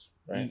guess,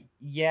 right?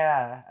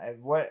 Yeah,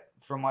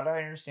 from what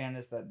I understand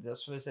is that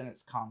this was in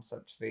its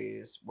concept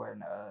phase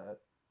when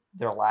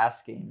their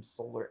last game,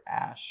 Solar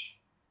Ash,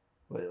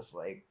 was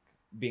like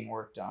being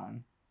worked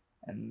on,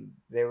 and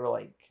they were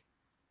like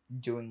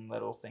doing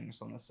little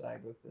things on the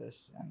side with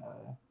this, and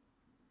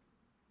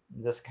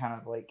this kind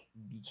of like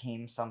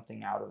became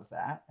something out of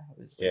that. It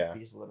was like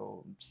these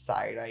little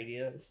side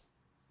ideas.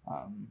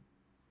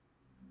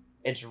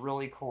 It's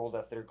really cool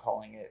that they're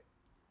calling it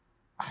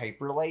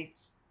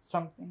Hyperlights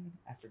something.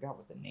 I forgot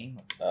what the name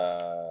of it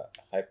is.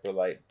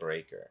 Hyperlight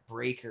Breaker.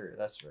 Breaker,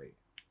 that's right.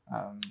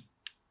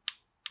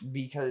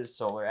 because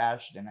Solar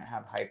Ash didn't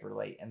have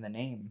Hyperlight in the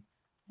name.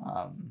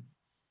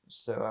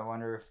 So I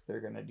wonder if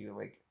they're gonna do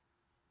like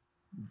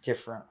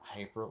different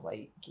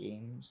Hyperlight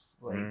games.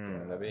 Like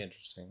that'd be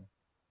interesting.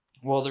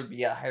 will there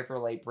be a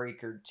Hyperlight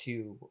Breaker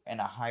 2 and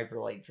a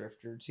Hyperlight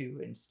Drifter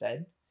 2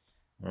 instead?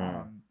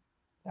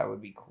 That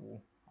would be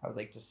cool. I would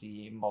like to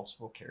see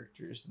multiple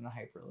characters in the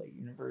Hyperlight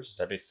universe.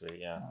 That'd be sweet,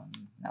 yeah.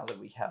 Now that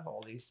we have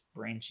all these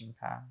branching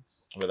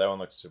paths. But that one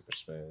looks super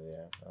smooth,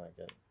 yeah. I like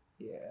it.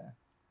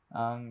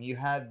 Yeah. You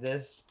had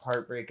this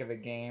heartbreak of a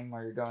game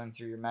where you're going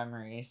through your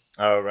memories.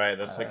 Oh, right.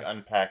 That's like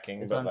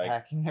unpacking. It's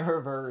unpacking the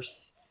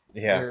reverse.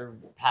 Yeah. You're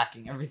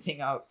packing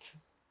everything up.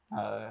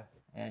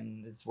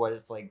 And it's what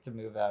it's like to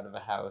move out of a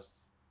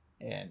house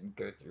and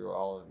go through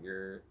all of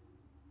your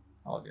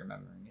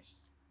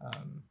memories.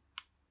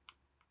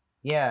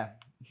 Yeah.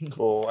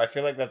 Cool. I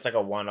feel like that's like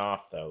a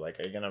one-off though. Like,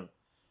 are you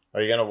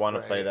gonna want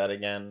to play that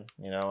again?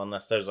 You know,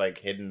 unless there's like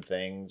hidden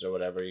things or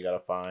whatever you gotta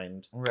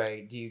find.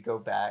 Right. Do you go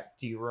back?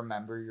 Do you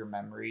remember your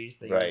memories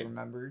that you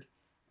remembered,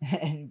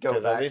 and go back?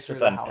 Because at least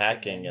with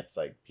unpacking, it's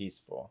like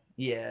peaceful.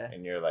 Yeah.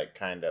 And you're like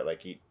kind of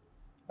like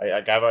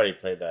I've already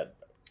played that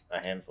a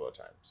handful of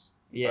times.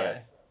 Yeah.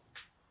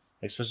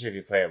 But especially if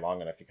you play it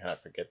long enough, you kind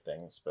of forget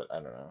things. But I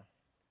don't know.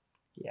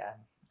 Yeah.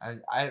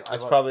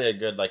 It's probably a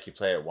good, like, you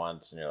play it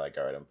once and you're like,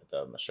 all right, I'm put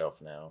that on the shelf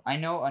now. I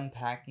know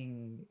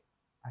unpacking.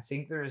 I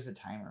think there is a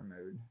timer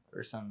mode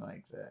or something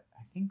like that.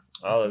 I think.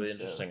 That'd be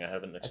interesting. I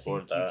haven't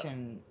explored that. You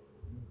can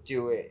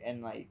do it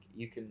and like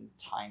you can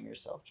time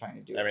yourself trying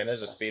to do it. I mean,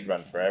 there's a speed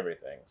run for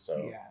everything,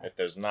 so yeah. If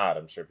there's not,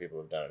 I'm sure people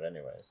have done it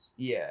anyways.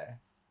 Yeah.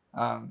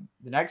 The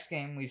next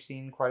game we've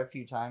seen quite a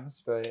few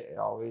times, but it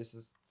always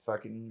is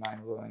fucking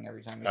mind blowing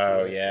every time we see it.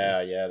 Oh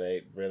yeah,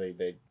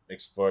 they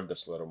explored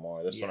this a little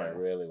more. This one I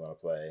really want to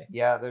play.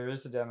 Yeah, there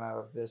is a demo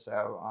of this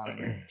out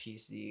on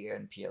PC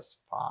and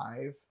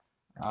PS5.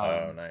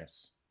 Oh,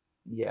 nice.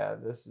 Yeah,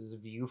 this is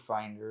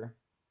Viewfinder.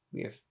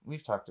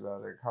 We've talked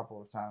about it a couple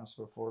of times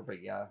before,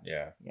 but yeah,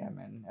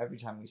 man. Every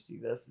time we see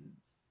this,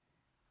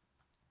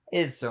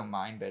 it's so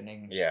mind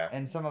bending. Yeah,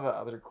 and some of the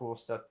other cool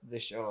stuff they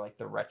show, like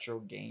the retro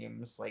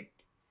games, like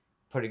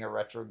putting a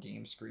retro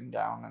game screen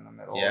down in the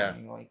middle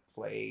and you like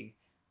play,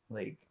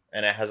 like.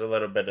 And it has a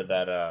little bit of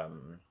that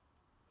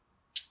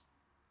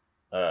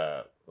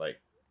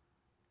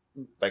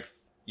like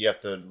you have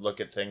to look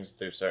at things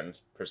through certain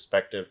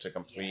perspective to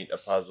complete a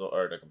puzzle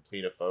or to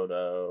complete a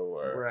photo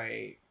or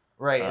right.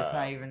 It's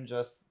not even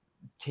just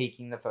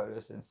taking the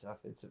photos and stuff.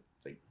 It's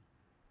like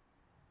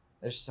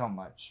there's so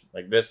much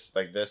like this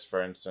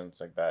for instance,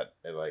 like that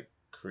it like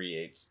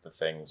creates the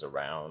things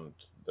around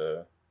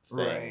the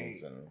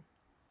things and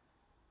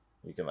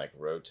you can like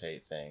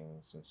rotate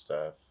things and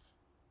stuff.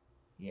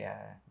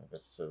 Yeah.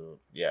 That's so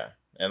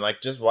and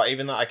like just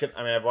even though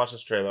I've watched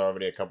this trailer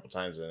already a couple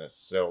times and it's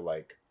still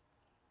like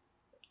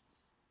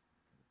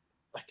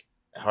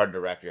hard to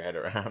wrap your head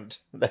around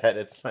that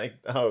it's like,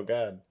 oh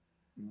god.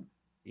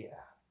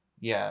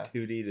 Yeah.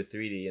 2D to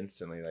 3D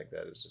instantly like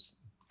that is just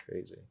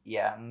crazy.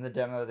 Yeah, in the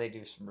demo they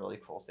do some really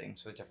cool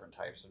things with different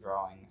types of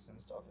drawings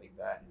and stuff like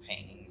that and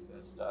paintings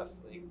and stuff.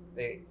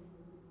 Like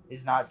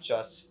it's not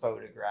just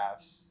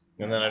photographs.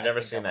 And then I've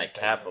never seen that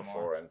cat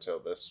before until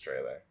this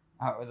trailer.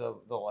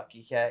 Oh, the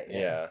lucky cat?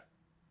 Yeah.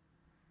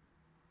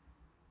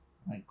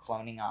 Like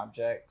cloning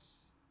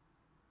objects.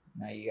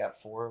 Now you got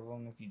 4 of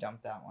them if you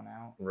dump that one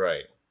out.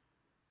 Right.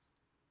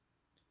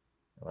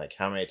 Like,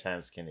 how many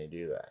times can you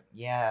do that?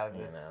 Yeah.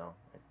 You know?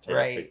 Like, take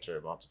a picture,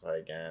 multiply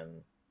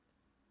again.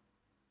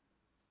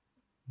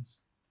 It's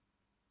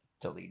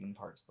deleting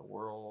parts of the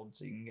world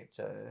so you can get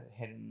to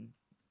hidden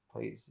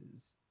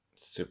places.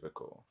 Super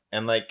cool.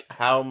 And, like,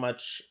 how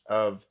much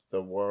of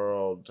the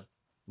world...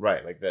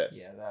 Right, like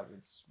this. Yeah, that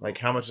was... Like,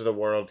 how much of the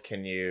world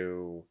can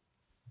you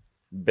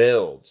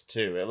build,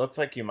 too? It looks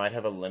like you might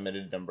have a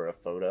limited number of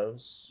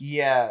photos.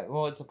 Yeah,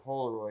 well, it's a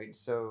Polaroid,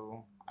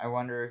 so I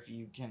wonder if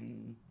you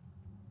can...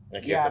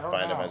 Like, you have to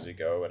find them as you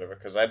go or whatever.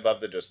 Because I'd love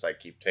to just, like,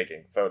 keep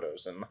taking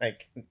photos and,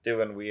 like,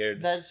 doing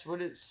weird... That's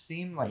what it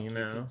seemed like you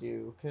could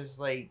do. Because,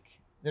 like,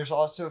 there's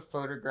also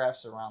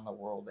photographs around the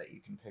world that you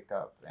can pick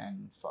up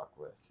and fuck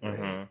with, right?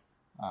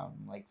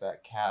 Mm-hmm. Like,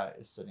 that cat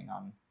is sitting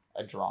on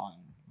a drawing,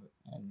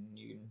 and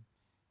you can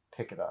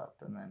pick it up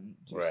and then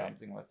do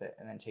something with it,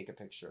 and then take a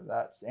picture of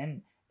that.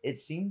 And it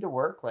seemed to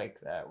work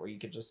like that, where you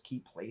could just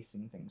keep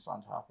placing things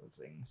on top of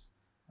things.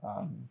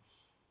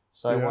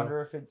 So I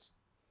wonder if it's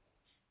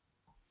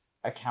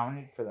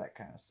accounted for that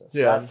kind of stuff.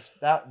 Yeah.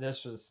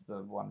 This was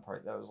the one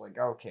part that was like,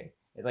 okay,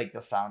 like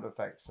the sound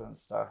effects and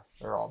stuff,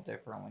 they're all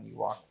different when you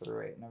walk through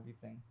it and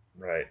everything.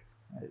 Right.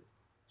 It's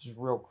just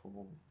real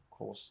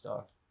cool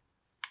stuff.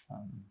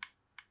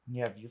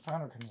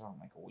 Viewfinder comes out in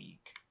like a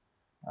week.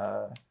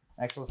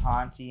 Next was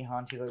Haunty.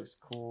 Haunty looks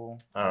cool.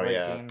 Oh,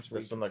 games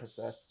where this one looks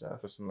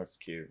stuff. This one looks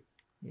cute.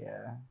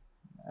 Yeah.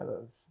 I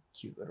love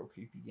cute little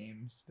creepy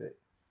games, but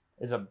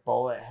it's a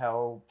bullet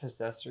hell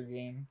possessor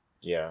game.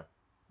 Yeah.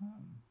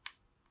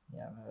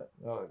 Yeah, that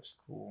looks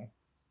cool.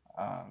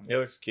 It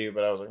looks cute,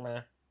 but I was like,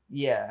 meh.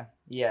 Yeah.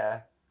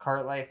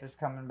 Cart Life is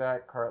coming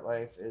back. Cart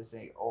Life is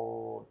a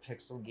old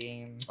pixel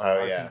game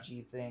Oh, yeah.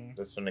 RPG thing.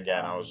 This one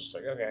again, I was just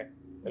like, okay,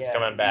 it's yeah.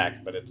 coming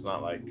back, but it's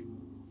not like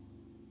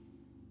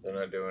they're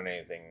not doing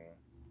anything.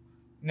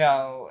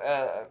 No,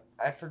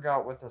 I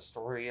forgot what the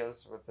story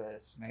is with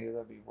this. Maybe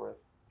that'd be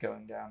worth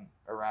going down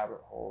a rabbit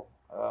hole.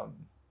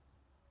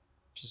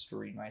 Just to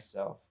read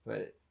myself.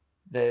 But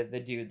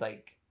the dude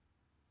like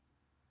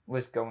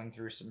was going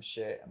through some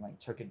shit and like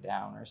took it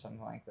down or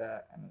something like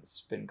that, and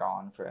it's been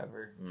gone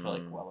forever for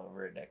like well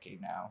over a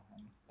decade now,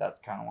 and that's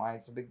kind of why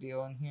it's a big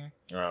deal in here.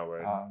 Oh,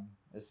 right.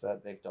 Is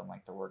that they've done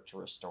like the work to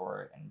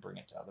restore it and bring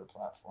it to other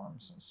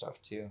platforms and stuff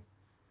too.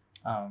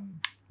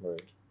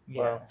 Right.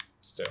 Yeah. Well,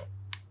 still.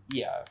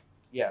 Yeah.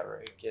 Yeah.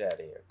 Right. Get out of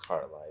here,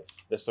 Cart Life.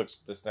 This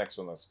next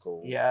one looks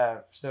cool. Yeah.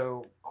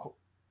 So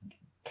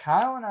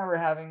Kyle and I were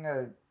having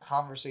a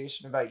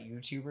conversation about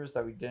YouTubers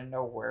that we didn't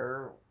know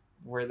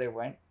where they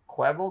went.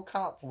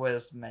 Quebblecop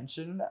was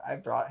mentioned. I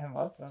brought him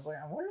up and I was like,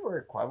 I wonder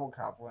where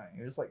Quebblecop went.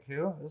 He was like,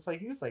 who? It was like,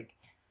 he was like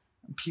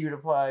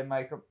PewDiePie,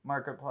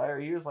 Markiplier.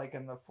 He was like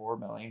in the 4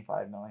 million,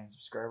 5 million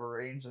subscriber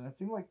range, and it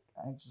seemed like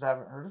I just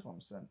haven't heard of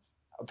him since.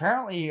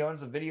 Apparently, he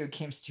owns a video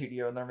game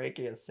studio and they're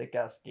making a sick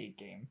ass skate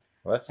game.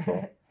 Well, that's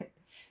cool.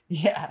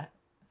 Yeah,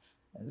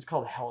 it's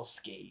called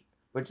Hellskate,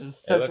 which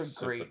is such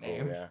a great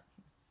name. Cool, yeah,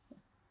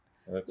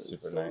 it looks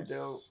super so nice.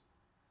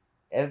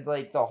 Dope. And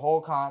like the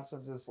whole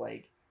concept is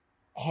like,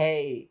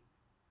 hey,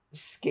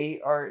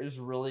 skate art is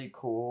really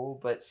cool,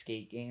 but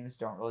skate games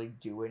don't really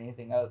do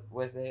anything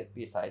with it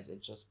besides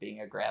it just being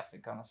a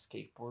graphic on a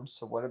skateboard.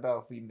 So what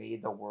about if we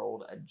made the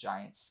world a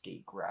giant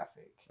skate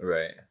graphic?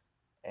 Right.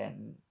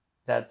 And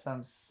that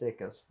sounds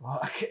sick as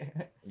fuck.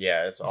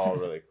 Yeah, it's all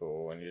really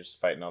cool, and you're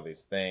just fighting all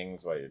these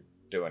things while you're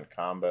doing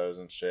combos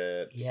and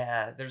shit.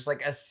 Yeah, there's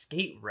like a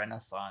skate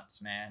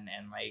renaissance, man,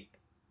 and like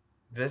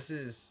this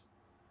is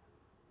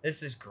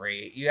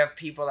great. You have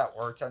people that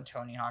worked on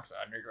Tony Hawk's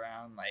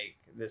Underground, like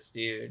this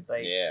dude,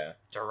 like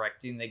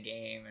directing the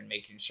game and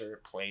making sure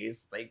it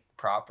plays like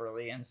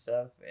properly and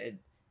stuff.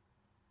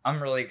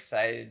 I'm really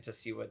excited to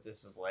see what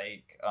this is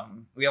like.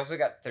 We also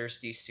got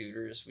Thirsty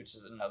Suitors, which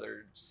is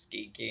another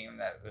skate game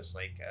that was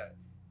like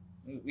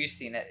we've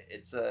seen it.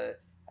 It's a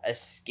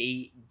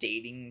skate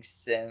dating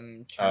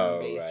sim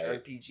turn-based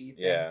RPG thing.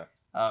 Yeah.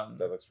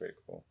 That looks pretty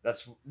cool.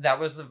 That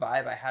was the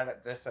vibe I had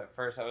at this at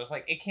first. I was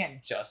like, it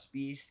can't just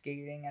be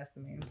skating as the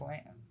main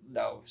point.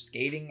 No,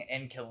 skating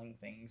and killing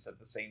things at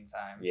the same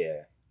time.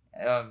 Yeah.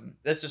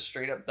 This is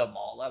straight up the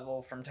mall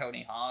level from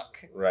Tony Hawk.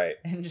 Right.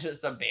 And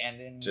just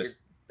abandoned. Just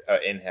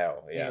in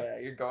hell. Yeah. Yeah,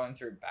 you're going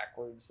through it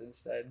backwards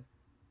instead.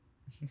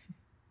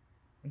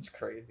 It's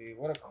crazy.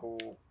 What a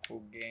cool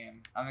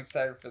game. I'm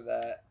excited for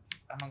that.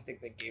 I don't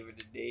think they gave it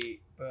a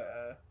date,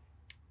 but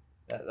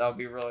that'll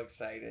be real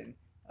excited.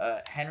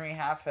 Henry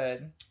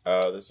Halfhead.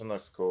 Oh, this one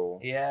looks cool.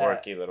 Yeah.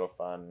 Quirky little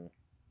fun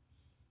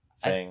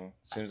thing.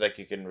 Seems like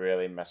you can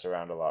really mess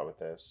around a lot with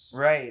this.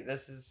 Right.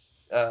 This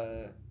is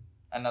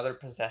another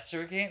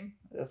possessor game.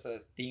 That's a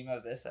theme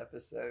of this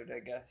episode, I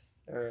guess.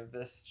 Or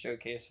this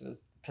showcase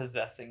was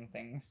possessing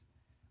things.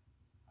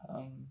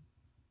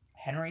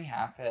 Henry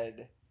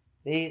Halfhead.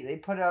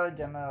 They put out a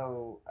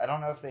demo. I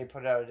don't know if they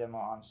put out a demo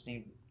on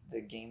Steam,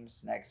 the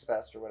Games Next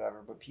Fest or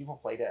whatever, but people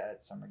played it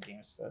at Summer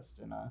Games Fest,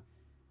 and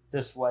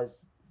this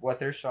was what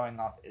they're showing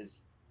off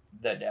is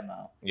the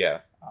demo. Yeah.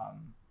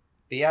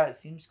 But yeah, it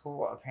seems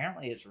cool.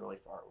 Apparently, it's really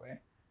far away.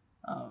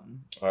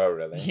 Oh,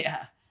 really?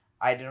 Yeah,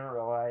 I didn't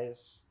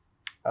realize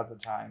at the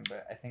time,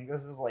 but I think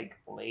this is like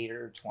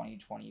later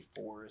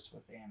 2024 is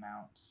what they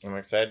announced. I'm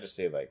excited to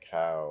see like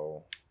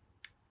how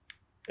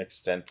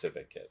extensive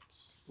it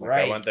gets. Like,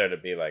 right. I want there to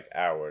be like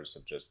hours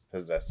of just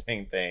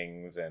possessing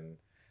things and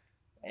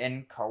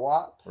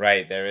co-op.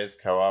 Right, there is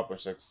co-op,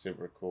 which looks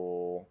super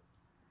cool.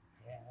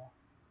 Yeah.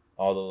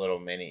 All the little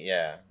mini,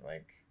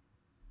 like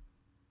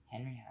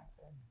Henry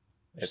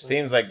Halfhead. It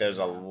seems like there's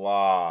a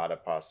lot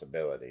of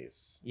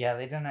possibilities. Yeah,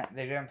 they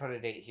didn't put a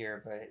date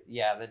here, but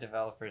yeah, the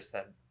developers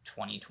said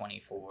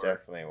 2024.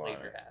 Definitely want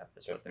later half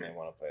is what they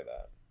want to play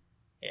that.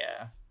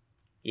 Yeah.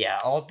 Yeah,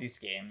 all of these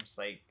games,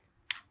 like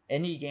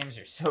indie games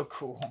are so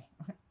cool.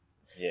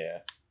 Yeah.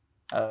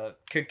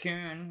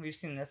 Cocoon, we've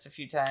seen this a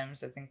few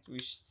times. I think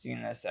we've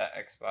seen this at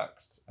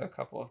Xbox a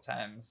couple of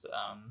times.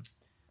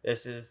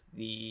 This is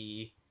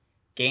the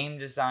game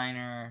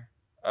designer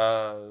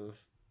of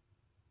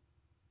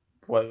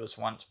what was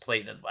once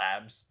Plated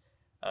Labs,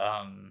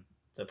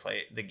 the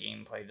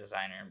gameplay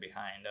designer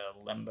behind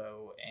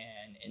Limbo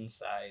and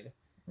Inside,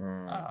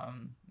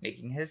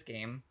 making his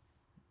game.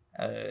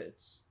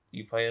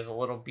 You play as a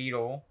little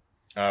beetle.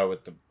 Oh,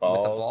 with the balls.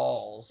 With the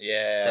balls.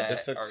 Yeah,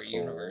 this looks are cool.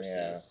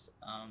 Universes.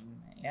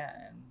 Yeah.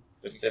 And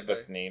this did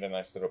look neat. A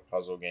nice little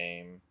puzzle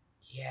game.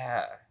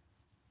 Yeah.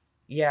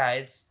 Yeah,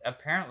 it's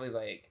apparently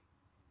like,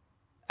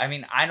 I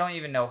mean, I don't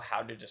even know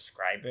how to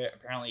describe it.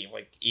 Apparently,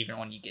 like, even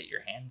when you get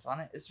your hands on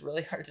it, it's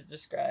really hard to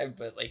describe.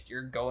 But, like,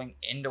 you're going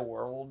into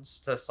worlds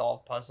to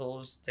solve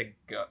puzzles to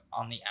go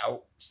on the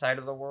outside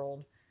of the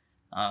world.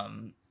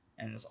 And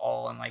it's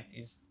all in, like,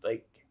 these,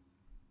 like,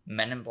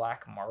 Men in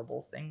Black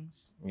marble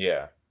things.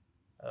 Yeah.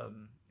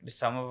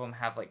 some of them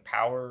have like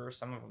power,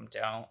 some of them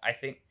don't. I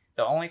think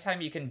the only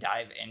time you can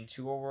dive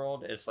into a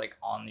world is like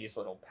on these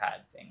little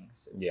pad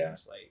things. It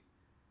seems like,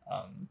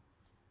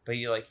 but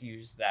you like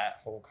use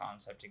that whole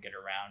concept to get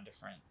around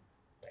different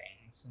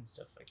things and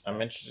stuff like that.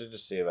 I'm interested to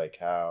see like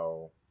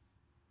how,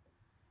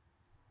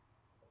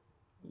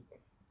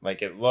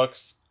 like it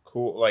looks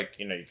cool. Like,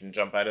 you know, you can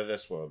jump out of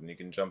this world and you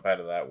can jump out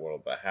of that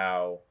world, but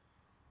how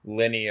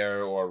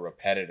linear or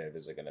repetitive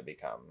is it going to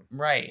become?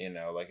 Right. You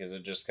know, like, is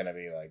it just going to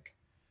be like,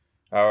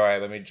 all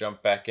right, let me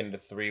jump back into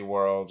 3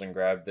 worlds and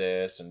grab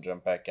this and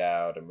jump back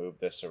out and move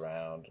this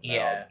around. And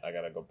now I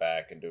got to go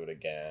back and do it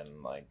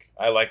again. Like,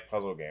 I like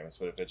puzzle games,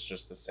 but if it's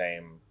just the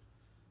same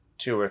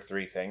 2 or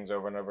 3 things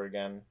over and over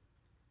again.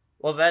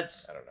 Well,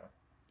 that's, I don't know.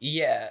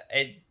 Yeah.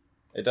 It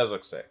does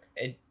look sick.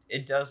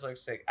 It does look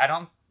sick. I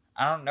don't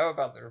know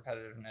about the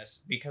repetitiveness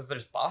because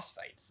there's boss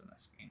fights in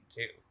this game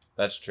too.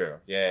 That's true.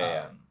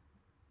 Yeah.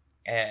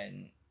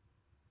 And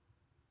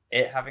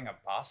it having a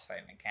boss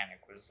fight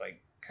mechanic was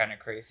like kind of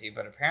crazy,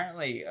 but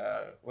apparently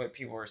what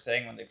people were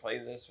saying when they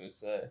played this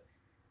was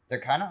they're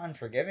kind of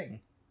unforgiving.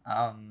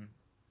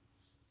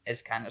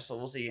 It's kind of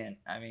soulsy, and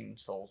I mean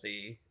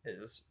soulsy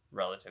is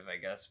relative, I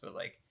guess, but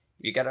like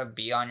you gotta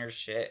be on your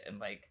shit and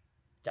like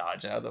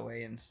dodge out of the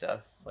way and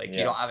stuff. Like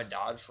you don't have a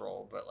dodge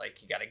roll, but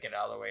like you gotta get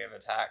out of the way of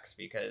attacks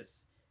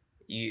because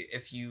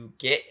if you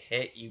get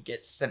hit, you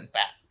get sent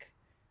back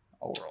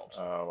a world.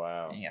 Oh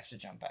wow! And you have to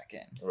jump back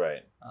in.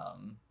 Right.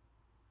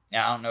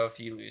 Yeah, I don't know if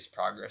you lose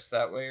progress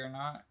that way or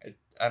not.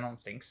 I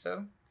don't think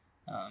so.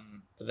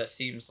 But that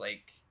seems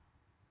like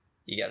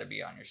you got to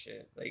be on your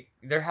shit. Like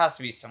there has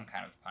to be some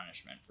kind of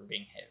punishment for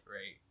being hit,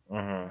 right?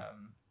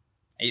 Mm-hmm.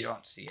 You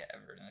don't see it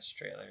ever in this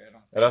trailer. I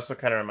don't. It also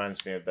kind of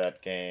reminds me of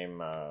that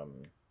game,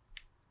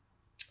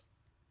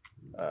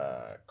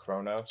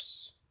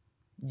 Chronos.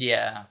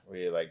 Yeah. Where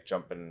you're like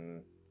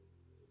jumping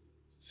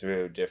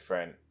through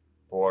different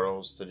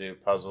portals to do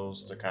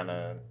puzzles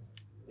to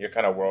you're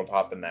kind of world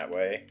hopping that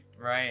way.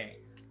 Right.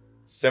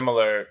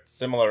 Similar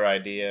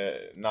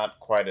idea, not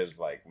quite as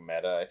like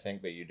meta, I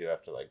think, but you do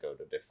have to like go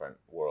to different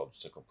worlds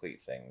to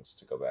complete things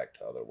to go back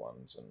to other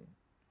ones,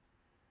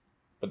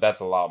 but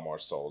that's a lot more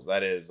Souls.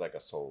 That is like a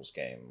Souls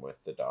game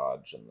with the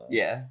dodge and the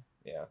yeah.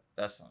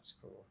 That sounds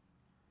cool.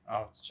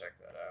 I'll have to check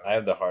that out. I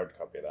have the hard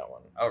copy of that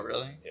one. Oh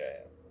really?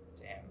 Yeah.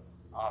 Damn,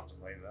 I'll have to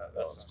play that.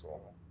 That one's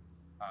cool.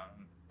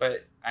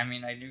 But I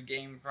mean, a new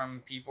game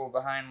from people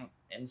behind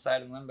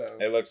Inside and Limbo.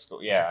 It looks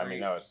cool. Yeah, I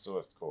mean, no, it still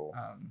looks cool.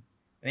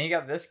 Then you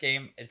got this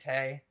game,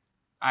 Ite.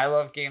 I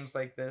love games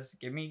like this.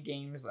 Give me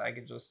games that I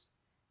could just.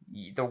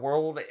 The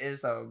world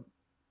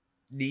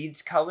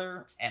needs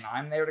color, and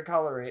I'm there to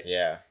color it.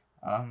 Yeah.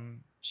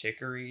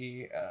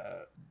 Chicory,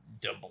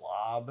 the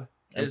Blob.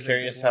 I'm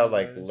curious how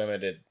like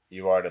limited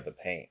you are to the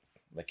paint.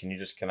 Like, can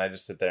I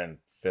just sit there and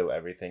fill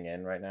everything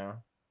in right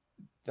now?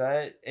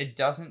 That it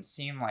doesn't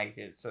seem like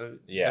it. So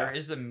there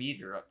is a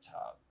meter up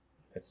top.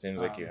 It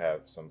seems like you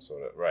have some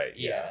sort of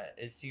Yeah,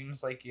 it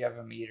seems like you have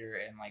a meter,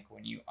 and like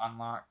when you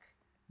unlock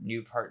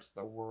new parts of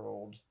the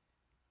world,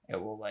 it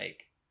will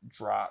like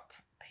drop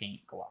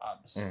paint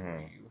globs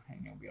for you,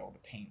 and you'll be able to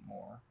paint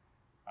more.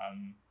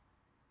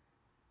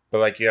 But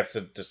like you have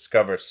to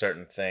discover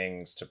certain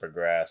things to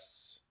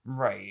progress,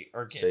 right?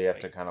 Or so you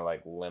have to kind of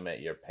like limit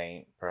your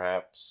paint,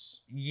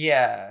 perhaps.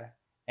 Yeah,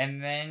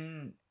 and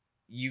then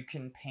you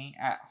can paint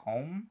at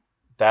home.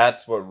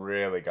 That's what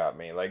really got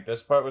me. Like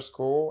this part was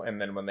cool,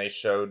 and then when they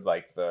showed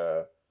like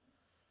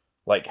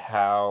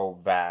how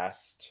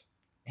vast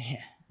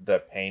the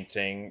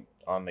painting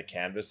on the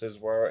canvases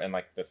were, and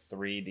like the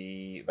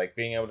 3D, like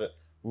being able to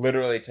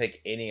literally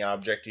take any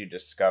object you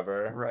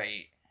discover,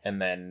 right,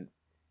 and then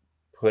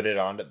put it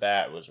onto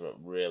that was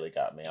what really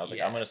got me. I was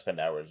like, I'm gonna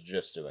spend hours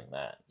just doing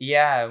that.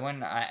 Yeah,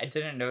 when I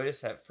didn't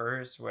notice at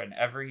first,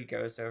 whenever he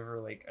goes over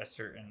like a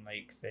certain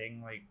like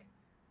thing, like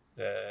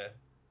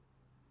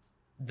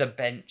the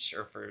bench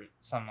or for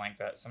something like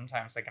that,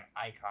 sometimes like an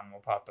icon will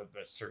pop up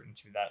that's certain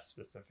to that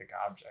specific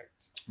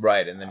object.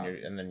 Right, and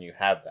then you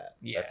have that.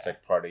 Yeah. That's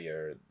like part of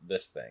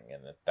this thing,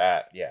 and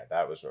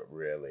that was what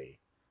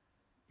really.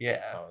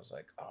 Yeah. I was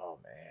like, oh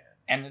man.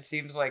 And it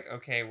seems like,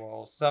 okay,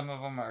 well, some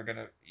of them are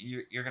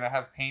you're gonna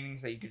have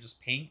paintings that you could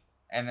just paint,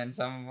 and then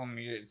some of them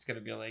it's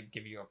gonna be like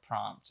give you a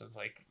prompt of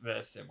like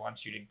this. It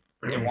wants you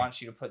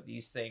to put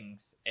these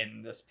things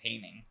in this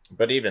painting.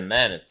 But even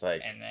then, it's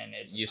like, and then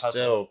it's you puzzle,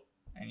 still,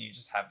 and you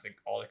just have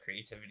all the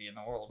creativity in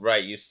the world.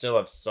 Right, you still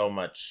have so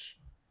much,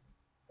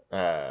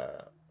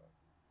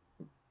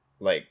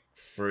 like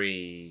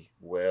free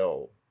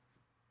will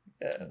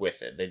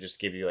with it. They just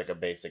give you like a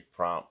basic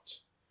prompt,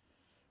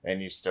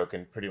 and you still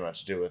can pretty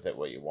much do with it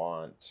what you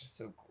want.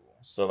 So cool.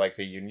 So like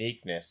the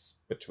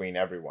uniqueness between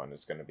everyone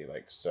is going to be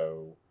like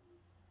so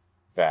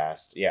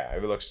vast. Yeah,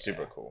 it looks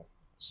super cool.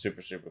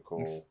 Super, super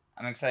cool.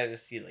 I'm excited to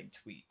see like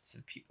tweets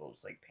of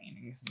people's like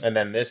paintings. And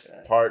then this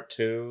part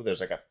too, there's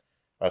like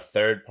a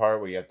third part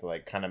where you have to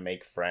like kind of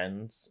make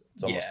friends.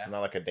 It's almost not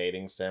like a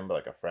dating sim, but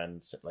like a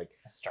friend sim. Like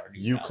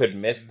you could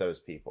miss those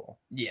people.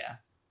 Yeah.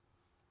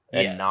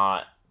 And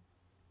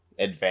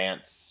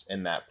advance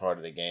in that part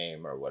of the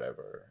game or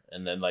whatever.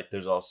 And then like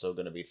there's also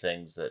going to be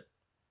things that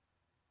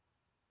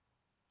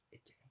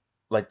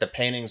like the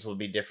paintings will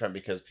be different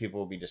because people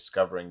will be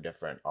discovering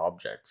different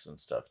objects and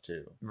stuff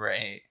too.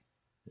 Right.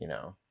 You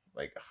know,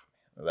 like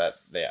that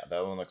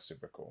one looks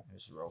super cool.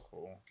 It's real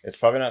cool. It's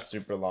probably not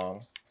super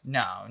long.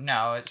 No,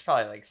 it's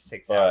probably like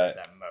 6 hours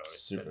at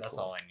most. But that's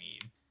cool. all I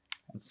need.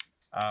 It's,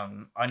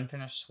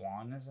 Unfinished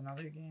Swan is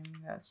another game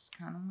that's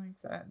kind of like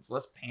that. It's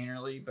less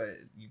painterly, but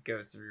you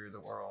go through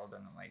the world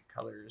and like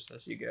colors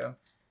as you go.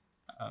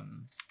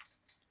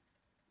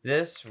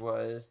 This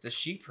was the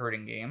sheep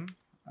herding game.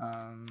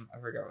 I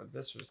forgot what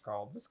this was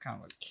called. This kind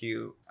of looked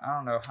cute. I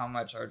don't know how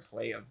much I'd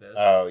play of this.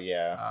 Oh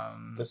yeah.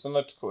 This one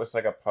looked cool. It's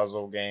like a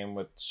puzzle game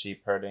with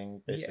sheep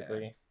herding,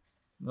 basically.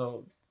 Yeah.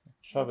 Little.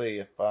 It's probably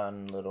a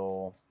fun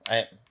little.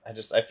 I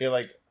feel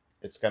like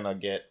it's gonna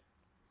get.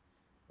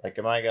 Like,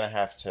 am I gonna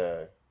have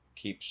to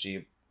keep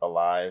sheep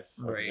alive?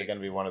 Like, right. Is it gonna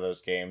be one of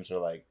those games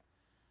where like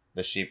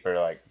the sheep are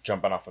like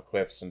jumping off of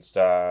cliffs and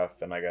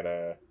stuff, and I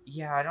gotta?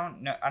 Yeah, I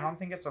don't know. I don't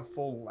think it's a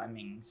full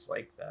Lemmings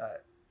like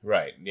that.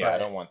 Right. Yeah, but I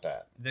don't want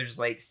that. There's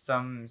like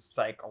some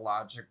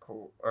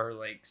psychological or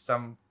like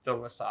some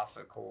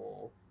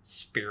philosophical,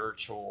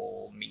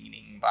 spiritual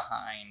meaning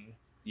behind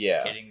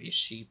getting these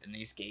sheep in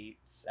these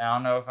gates. I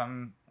don't know if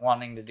I'm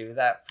wanting to do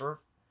that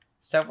for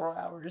several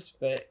hours,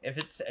 but if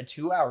it's a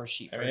 2-hour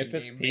sheep, I mean, if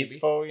it's game,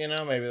 peaceful,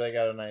 maybe. Maybe they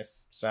got a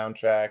nice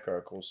soundtrack or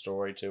a cool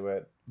story to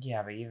it.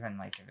 Yeah, but even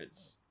like if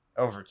it's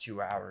over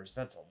 2 hours,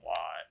 that's a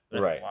lot.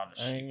 That's right. A lot of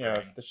sheep. I mean,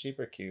 if the sheep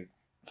are cute,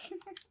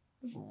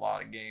 it's a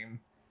lot of game.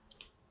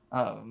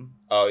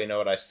 Oh, you know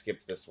what? I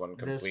skipped this one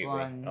completely. This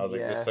one, I was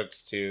like, this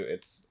looks too.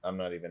 I'm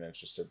not even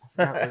interested.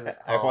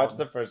 I watched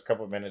the first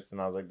couple minutes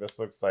and I was like, this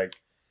looks like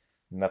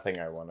nothing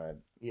I want to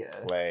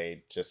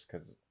play. Just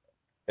because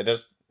it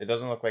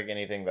doesn't look like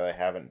anything that I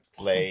haven't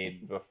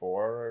played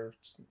before.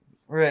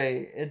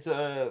 Right. It's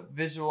a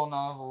visual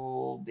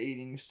novel,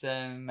 dating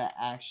sim,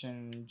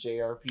 action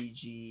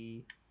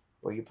JRPG,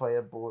 where you play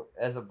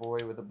as a boy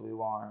with a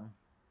blue arm,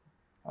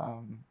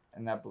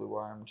 and that blue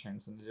arm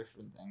turns into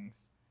different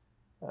things.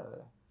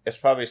 It's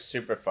probably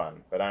super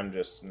fun, but I'm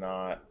just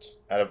not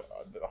out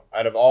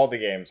of all the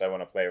games I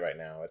want to play right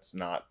now. It's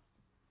not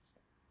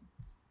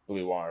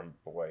Blue Arm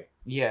Boy.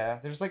 Yeah,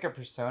 there's like a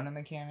Persona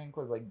mechanic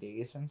with like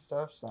days and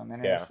stuff, so I'm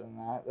interested in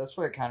that. That's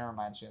what it kind of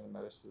reminds me of the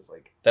most. Is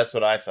like that's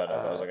what I thought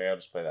of. I was like, I gotta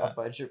just play that. A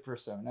budget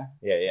Persona.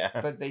 Yeah.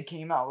 But they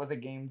came out with a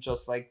game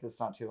just like this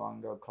not too long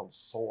ago called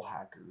Soul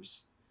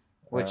Hackers,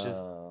 which is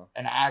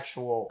an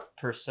actual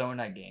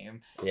Persona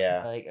game.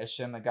 Yeah, like a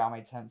Shin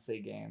Megami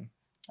Tensei game.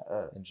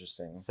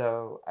 Interesting.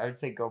 So I would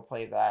say go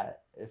play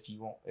that if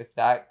you want. If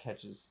that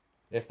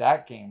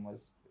game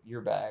was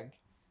your bag.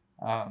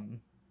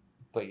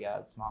 But yeah,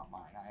 it's not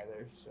mine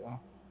either. So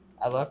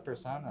I love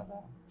Persona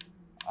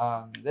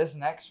though. This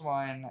next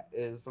one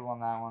is the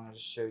one that I wanted to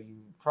show you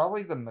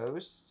probably the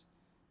most,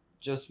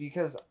 just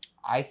because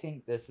I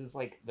think this is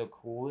like the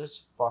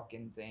coolest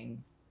fucking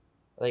thing.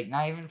 Like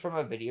not even from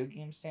a video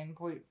game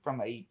standpoint,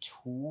 from a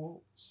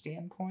tool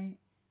standpoint.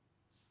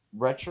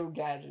 Retro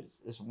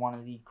gadgets is one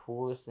of the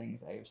coolest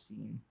things I have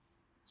seen.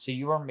 So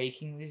you are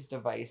making these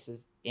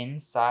devices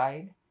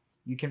inside.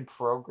 You can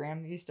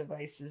program these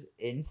devices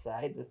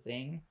inside the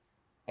thing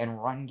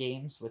and run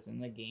games within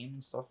the game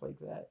and stuff like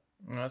that.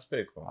 That's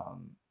pretty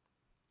cool.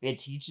 It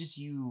teaches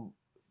you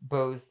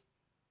both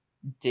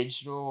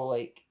digital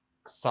like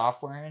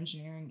software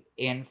engineering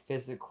and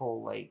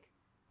physical like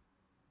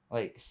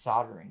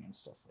soldering and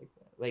stuff like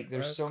that. Like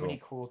there's so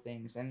many cool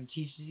things, and it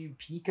teaches you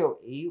Pico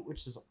 8,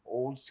 which is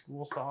old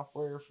school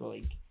software for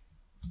like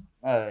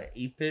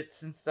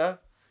 8-bits and stuff.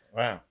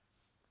 Wow.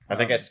 I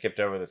think I skipped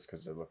over this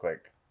because it looked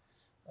like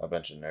a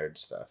bunch of nerd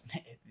stuff.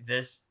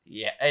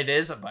 It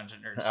is a bunch of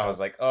nerd stuff. I was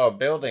like, oh,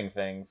 building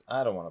things.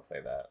 I don't want to play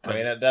that. I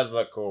mean, it does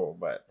look cool,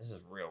 but this is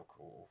real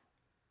cool.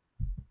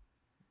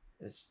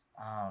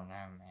 I don't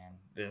know, man.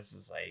 This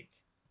is like,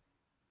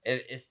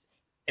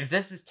 if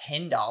this is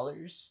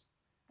 $10,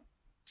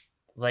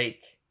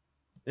 like,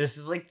 this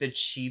is like the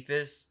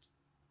cheapest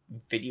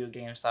video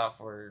game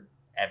software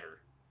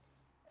ever.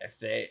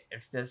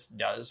 If this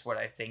does what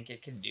I think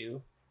it can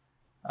do,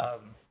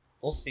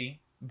 we'll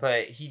see.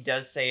 But he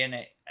does say in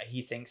it,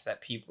 he thinks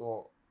that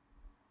people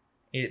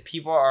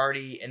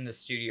already in the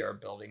studio are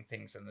building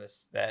things in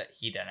this that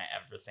he didn't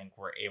ever think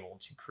were able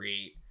to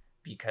create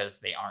because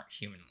they aren't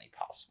humanly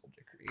possible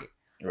to create.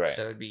 Right.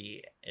 So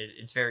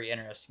it's very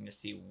interesting to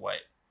see what.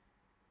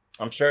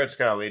 I'm sure it's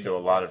going to lead to a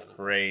lot of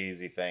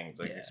crazy things,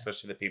 like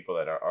especially the people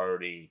that are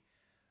already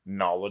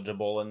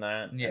knowledgeable in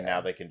that, and now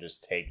they can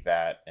just take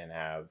that and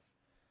have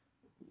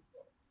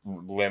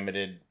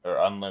limited or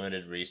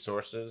unlimited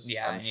resources.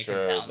 Yeah, and you can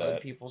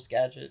download people's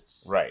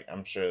gadgets. Right,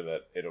 I'm sure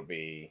that it'll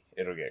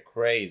get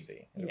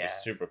crazy. It'll be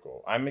super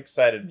cool. I'm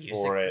excited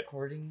for it.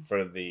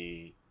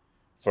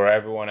 For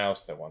everyone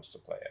else that wants to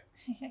play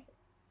it.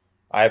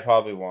 I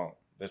probably won't.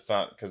 It's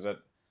not because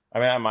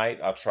I might.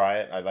 I'll try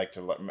it.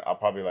 I'll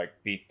probably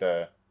beat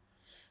the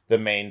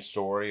main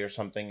story or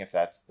something if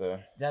that's the.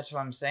 That's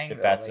what I'm saying.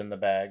 If that's in the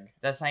bag.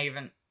 That's not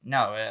even.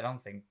 No, I don't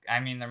think. I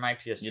mean, there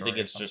might be a story. You think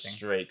it's just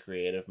straight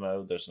creative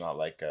mode? There's not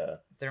like a.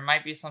 There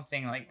might be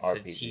something like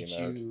RPG to teach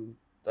mode. you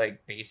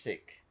like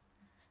basic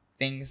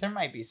things. There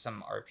might be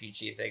some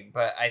RPG thing,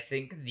 but I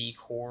think the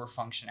core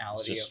functionality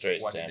It's just of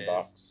straight what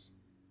sandbox. it is,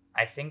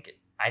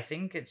 I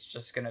think it's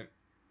just gonna,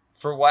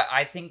 for what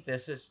I think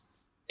this is,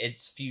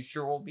 its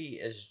future will be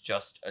is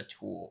just a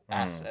tool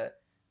asset,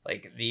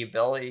 like the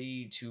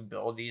ability to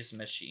build these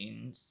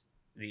machines,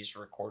 these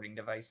recording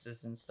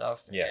devices and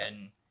stuff,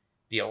 and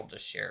be able to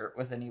share it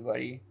with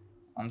anybody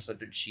on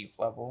such a cheap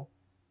level,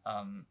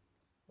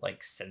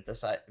 like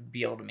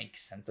be able to make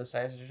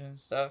synthesizers and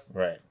stuff,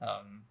 right?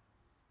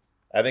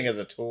 I think as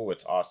a tool,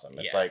 it's awesome.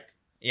 It's like,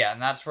 yeah,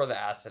 and that's where the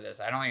asset is.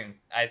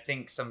 I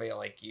think somebody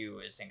like you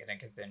isn't gonna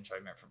get the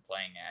enjoyment from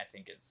playing it. I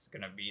think it's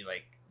gonna be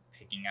like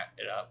picking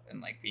it up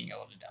and like being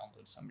able to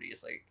download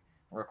somebody's like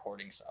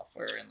recording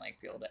software and like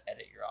be able to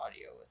edit your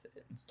audio with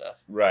it and stuff.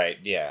 Right.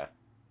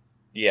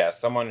 Yeah.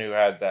 Someone who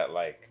has that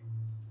like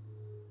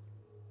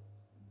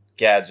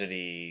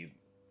gadgety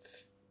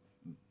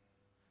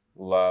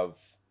love.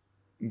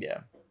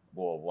 Yeah.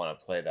 Will want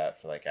to play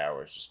that for like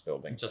hours, just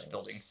building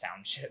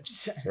sound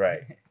chips.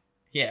 Right.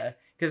 Yeah,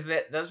 because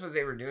that's what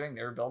they were doing.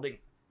 They were building.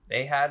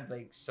 They had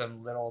like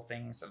some little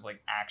things of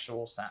like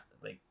actual sound,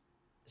 like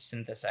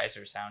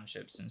synthesizer sound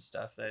chips and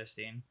stuff that I've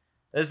seen.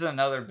 This is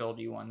another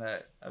buildy one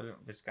that I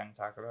was going to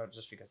talk about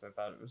just because I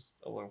thought it was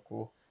a little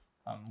cool.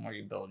 Where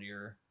you build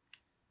your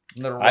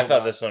little robots. I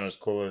thought this one was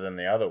cooler than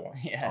the other one.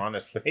 Yeah.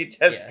 Honestly,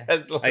 just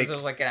because like it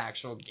was like an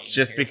actual game.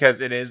 Just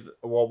because it is,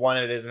 well, one,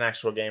 it is an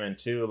actual game, and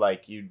two,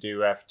 like you do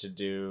have to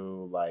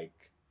do like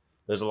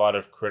there's a lot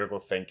of critical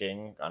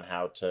thinking on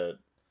how to.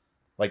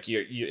 Like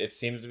you it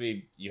seems to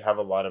be you have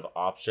a lot of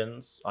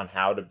options on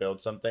how to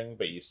build something,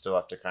 but you still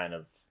have to kind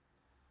of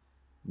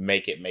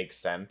make it make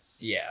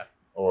sense. Yeah.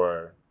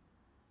 Or,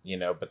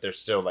 but there's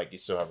still like you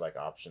still have like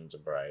options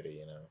and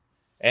variety,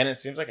 And it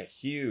seems like a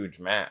huge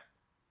map.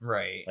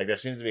 Right. Like there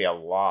seems to be a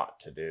lot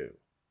to do,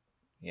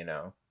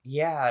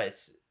 Yeah,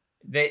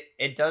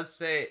 it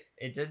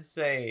did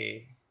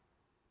say.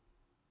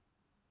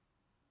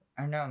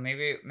 I don't know,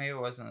 maybe it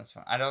wasn't this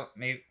one.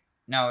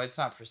 No, it's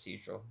not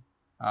procedural.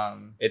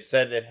 It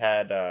said it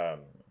had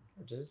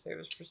did it say it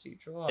was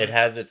procedural? It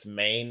has its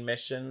main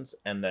missions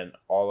and then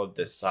all of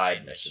the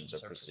side missions are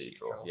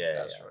procedural. Yeah,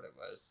 that's what it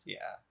was. Yeah.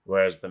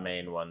 Whereas the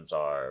main ones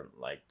are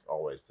like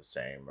always the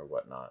same or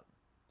whatnot.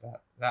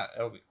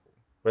 That'll be cool.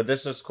 But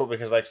this is cool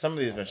because like some of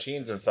these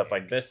machines and stuff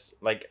like this,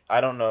 like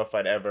I don't know if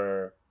I'd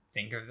ever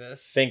think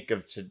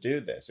of to do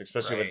this,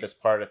 especially with this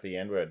part at the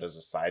end where it does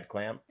a side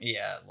clamp.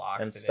 Yeah,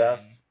 locks and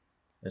stuff.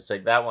 It's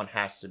like that one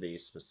has to be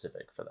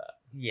specific for that.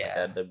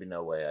 Yeah, like, there'd be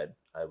no way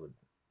I would.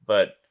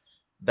 But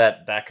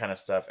that kind of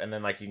stuff, and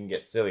then like you can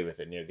get silly with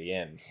it near the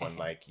end when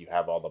like you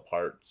have all the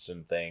parts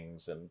and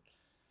things, and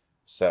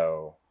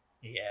so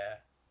yeah.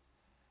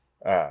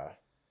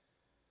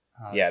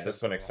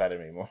 This one excited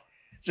me more,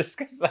 just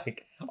because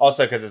like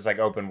also because it's like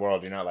open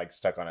world. You're not like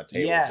stuck on a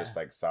table just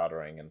like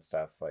soldering and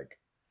stuff like.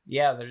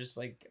 Yeah, there's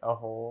like a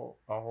whole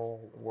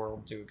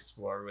world to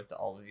explore with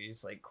all of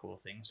these like cool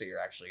things that you're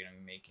actually gonna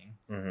be making.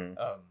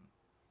 Mm-hmm.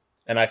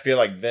 And I feel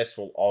like this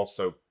will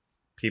also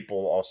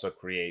people also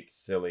create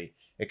silly.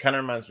 It kind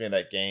of reminds me of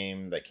that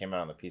game that came out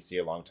on the PC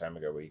a long time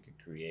ago where you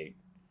could create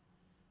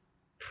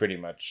pretty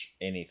much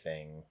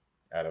anything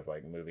out of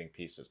like moving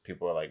pieces.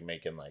 People are like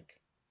making like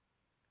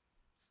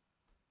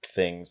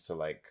things to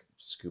like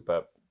scoop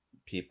up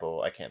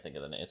people. I can't think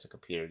of the name. It's a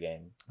computer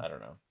game. I don't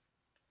know.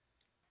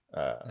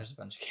 There's a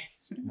bunch of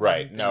games.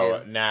 Right.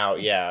 No, now,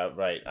 yeah,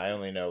 right. I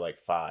only know like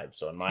 5.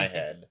 So in my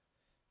head,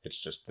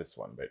 it's just this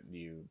one, but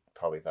you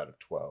probably thought of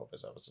 12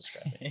 as I was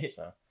describing it.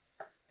 So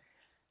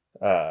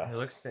it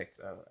looks sick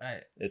though.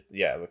 It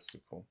looks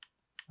super cool.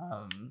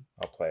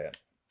 I'll play it.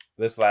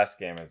 This last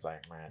game is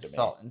like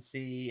Salt and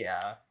Sea,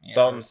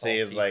 Salt and Sea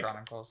is like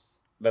Chronicles.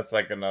 That's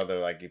like another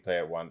like you play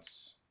it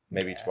once,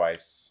 maybe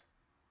twice.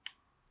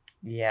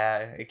 Yeah,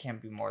 it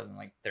can't be more than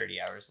like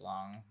 30 hours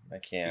long. I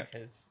can't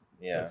because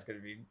it's gonna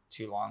be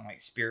too long. Like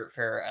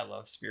Spiritfarer, I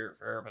love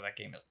Spiritfarer, but that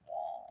game is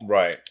long.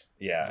 Right.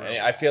 Yeah, really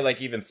I feel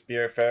like even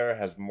Spiritfarer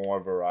has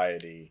more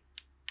variety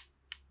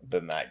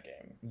than that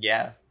game.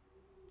 Yeah,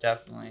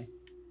 definitely.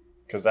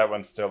 Because that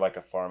one's still like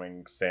a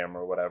farming sim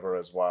or whatever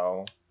as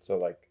well. So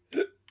like,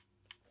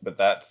 but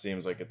that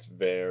seems like it's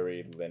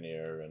very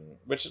linear, and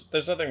which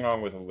there's nothing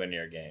wrong with a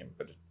linear game,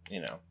 but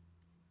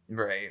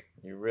right.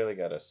 You really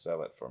got to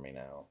sell it for me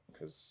now,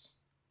 because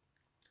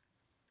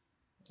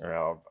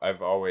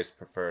I've always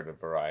preferred a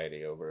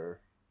variety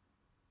over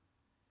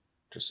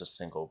just a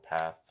single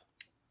path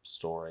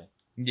story.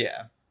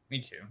 Yeah,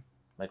 me too.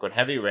 Like when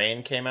Heavy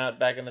Rain came out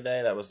back in the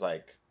day, that was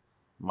like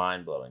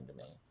mind-blowing to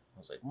me. I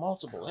was like,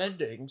 multiple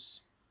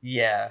endings.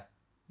 Yeah,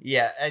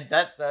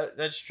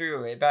 that's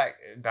true.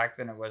 Back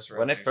then it was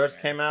when it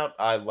first came out.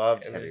 I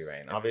loved Heavy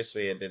Rain.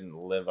 Obviously, it didn't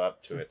live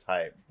up to its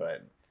hype,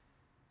 but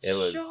it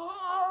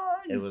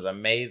was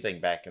amazing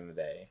back in the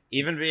day.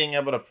 Even being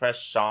able to press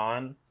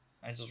Sean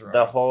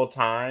the whole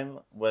time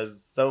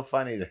was so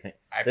funny to me.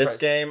 This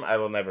game I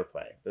will never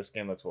play. This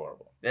game looks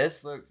horrible.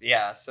 This looks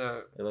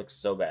so it looks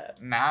so bad.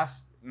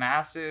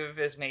 Massive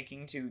is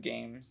making 2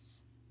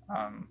 games.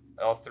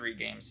 All 3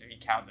 games if you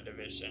count the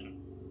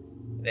division.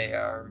 They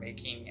are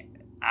making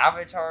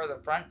Avatar: The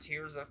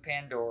Frontiers of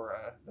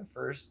Pandora.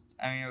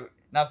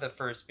 Not the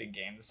first big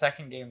game. The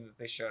second game that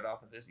they showed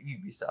off at this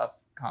Ubisoft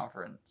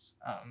conference.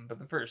 But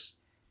the first.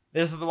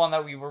 This is the one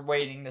that we were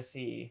waiting to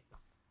see.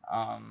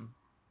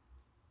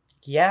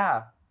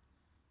 Yeah.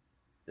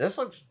 This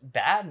looks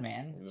bad,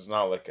 man. It does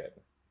not look good.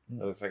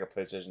 It looks like a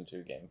PlayStation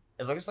 2 game.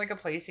 It looks like a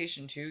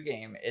PlayStation 2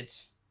 game.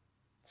 It's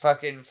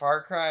fucking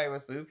Far Cry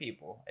with blue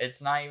people.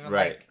 It's not even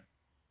like...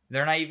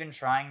 They're not even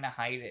trying to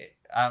hide it.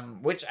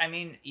 Which, I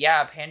mean,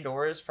 yeah,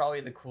 Pandora is probably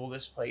the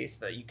coolest place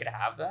that you could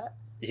have that.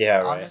 Yeah,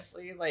 right.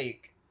 Honestly,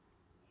 like,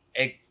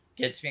 it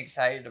gets me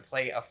excited to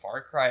play a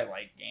Far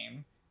Cry-like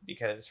game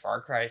because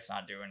Far Cry's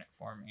not doing it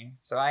for me.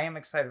 So I am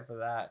excited for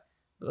that.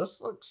 But this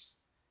looks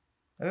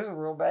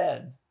real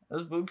bad.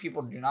 Those blue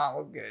people do not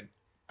look good.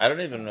 I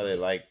don't even really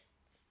like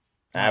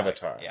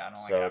Avatar. Yeah, I don't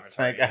like so Avatar. It's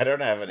like, I don't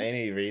have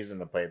any reason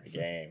to play the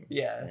game.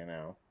 Yeah. You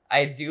know?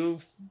 I do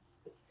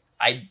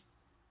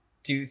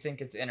think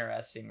it's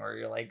interesting where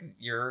you're like,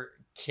 you were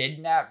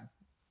kidnapped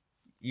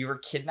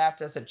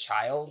as a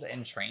child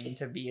and trained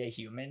to be a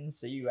human,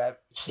 so you have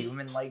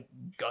human like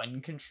gun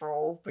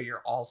control, but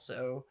you're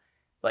also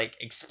like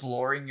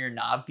exploring your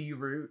Na'vi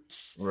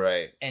roots.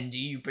 Right. And do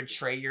you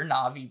betray your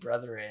Na'vi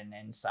brethren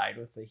and side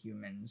with the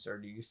humans, or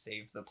do you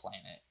save the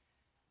planet?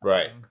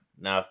 Right.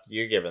 Now, if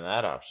you're given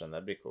that option,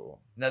 that'd be cool.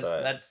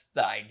 That's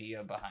the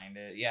idea behind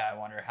it. Yeah, I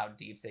wonder how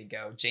deep they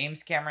go.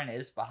 James Cameron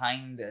is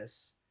behind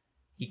this.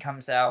 He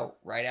comes out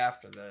right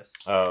after this.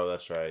 Oh,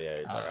 that's right. Yeah,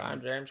 he's like,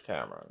 I'm James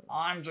Cameron.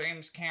 I'm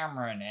James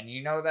Cameron, and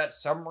you know that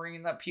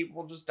submarine that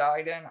people just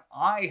died in?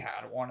 I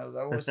had one of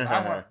those, and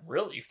I went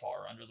really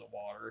far under the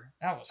water.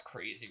 That was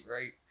crazy,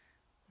 right?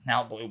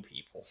 Now blue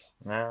people.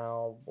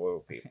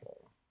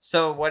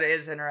 So what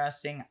is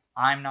interesting,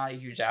 I'm not a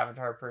huge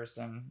Avatar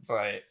person,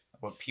 but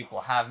what people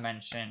have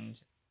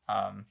mentioned,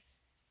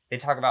 they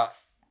talk about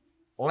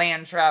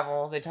land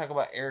travel, they talk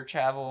about air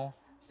travel.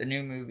 The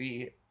new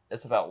movie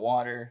is about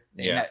water.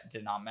 They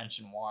did not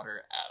mention water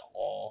at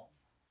all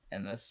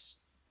in this.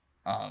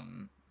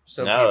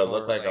 So no, it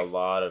looked like a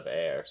lot of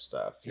air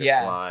stuff.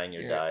 You're flying,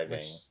 you're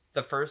diving.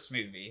 The first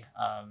movie.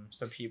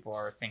 So people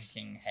are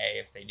thinking,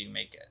 hey, if they do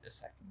make it a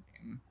second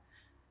game,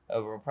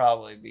 it will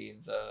probably be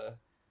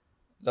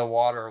the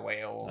water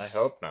whales. I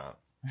hope not.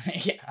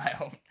 Yeah, I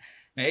hope.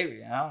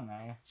 Maybe, I don't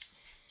know.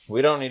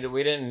 We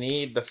didn't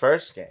need the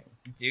first game.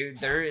 Dude,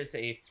 there is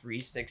a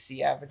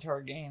 360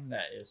 Avatar game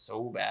that is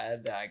so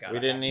bad that I got. We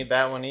didn't need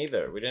that one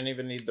either. We didn't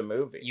even need the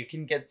movie. You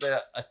can get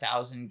the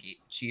 1,000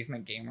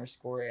 achievement gamer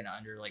score in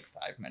under like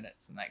 5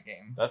 minutes in that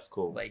game. That's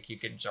cool. Like you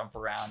can jump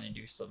around and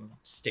do some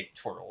stick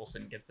twirls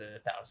and get the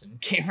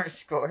 1,000 gamer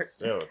score.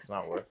 Still, it's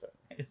not worth it.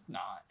 It's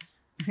not.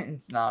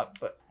 It's not.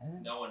 But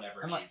no one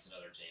ever needs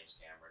another James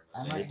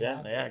Cameron. You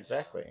didn't. Yeah,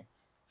 exactly.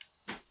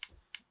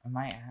 I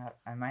might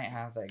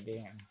have that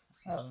game.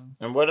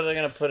 And what are they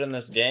going to put in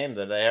this game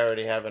that I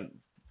already haven't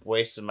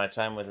wasted my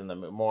time with in the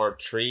more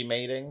tree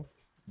mating?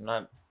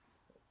 Not.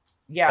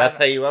 Yeah. That's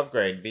how you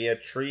upgrade via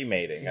tree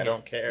mating. I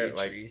don't care.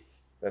 Like trees.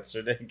 That's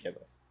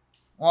ridiculous.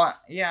 Well,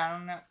 yeah, I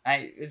don't know.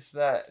 It's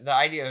the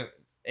idea.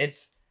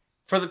 It's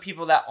for the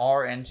people that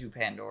are into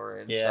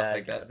Pandora and stuff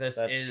like that. This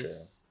is true.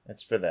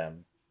 It's for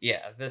them.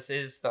 Yeah, this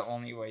is the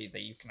only way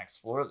that you can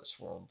explore this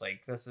world.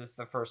 Like this is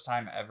the first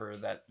time ever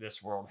that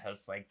this world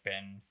has like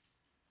been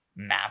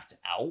mapped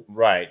out.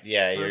 Right,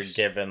 yeah, you're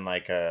given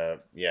like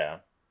a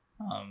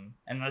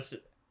and this,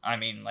 I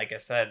mean, like I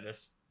said,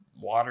 this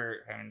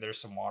water, I mean there's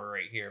some water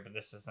right here, but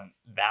this isn't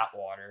that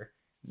water.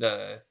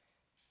 The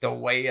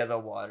way of the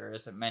water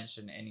isn't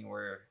mentioned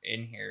anywhere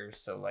in here,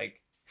 so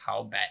like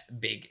how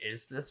big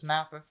is this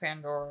map of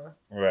Pandora?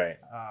 Right.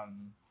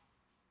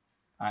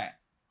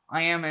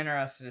 I am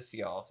interested to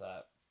see all of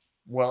that.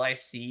 Will I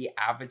see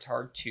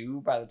Avatar 2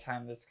 by the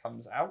time this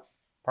comes out?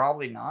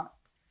 Probably not.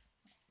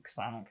 Because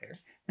I don't care.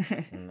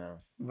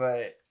 No.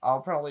 But I'll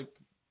probably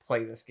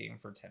play this game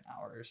for 10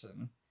 hours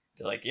and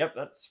be like, yep,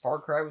 that's Far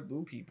Cry with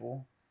blue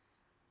people.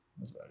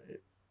 That's about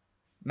it.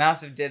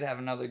 Massive did have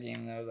another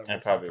game, though, that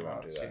we'll probably talk won't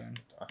about do soon.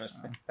 that,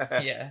 honestly.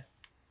 Yeah.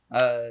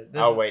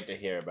 I'll wait to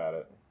hear about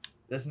it.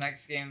 This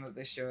next game that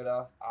they showed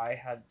off,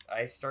 I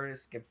started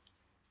to skip.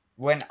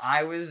 When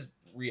I was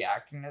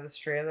reacting to this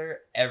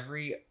trailer,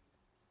 every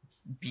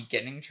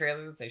beginning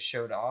trailer that they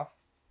showed off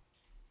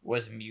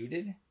was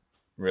muted.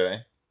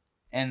 Really?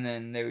 And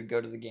then they would go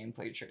to the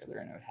gameplay trailer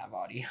and it would have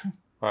audio.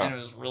 Huh. And it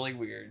was really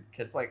weird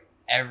because like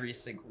every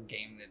single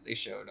game that they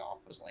showed off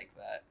was like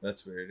that.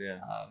 That's weird, yeah.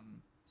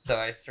 So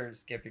I started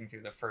skipping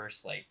through the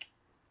first like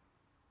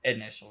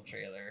initial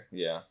trailer.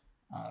 Yeah.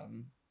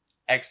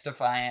 X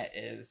Defiant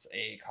is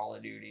a Call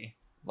of Duty.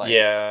 Like,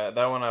 yeah,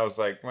 that one I was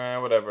like,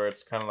 whatever.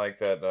 It's kind of like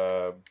that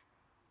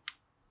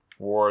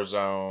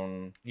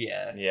Warzone.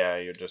 Yeah. Yeah,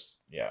 I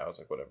was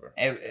like, whatever.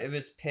 It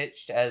was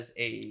pitched as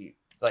a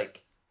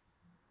like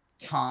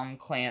Tom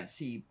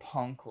Clancy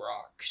punk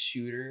rock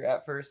shooter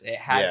at first. It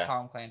had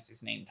Tom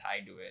Clancy's name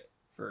tied to it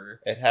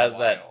for It has a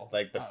that while.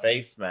 like the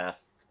face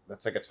mask.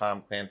 That's like a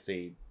Tom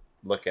Clancy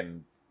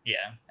looking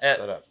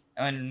setup.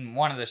 And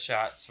one of the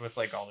shots with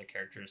like all the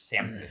characters,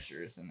 Sam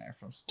Fisher is in there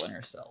from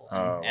Splinter Cell.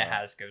 And it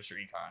has Ghost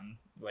Recon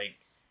like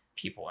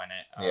people in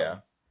it.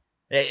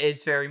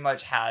 It's very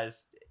much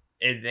has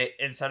it,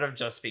 instead of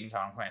just being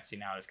Tom Clancy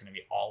now, it's going to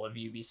be all of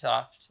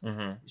Ubisoft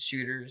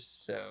shooters.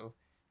 So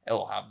it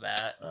will have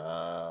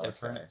that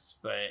difference.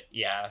 But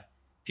yeah,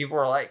 people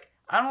are like,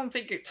 I don't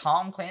think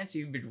Tom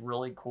Clancy would be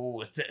really cool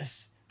with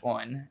this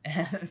one.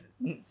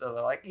 So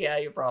they're like, yeah,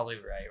 you're probably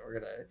right. We're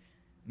gonna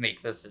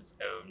make this its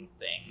own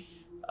thing.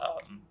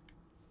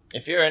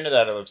 If you're into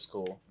that, it looks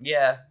cool.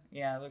 Yeah,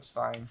 it looks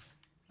fine.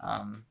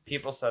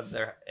 People said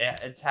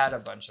it's had a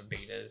bunch of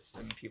betas,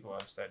 and people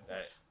have said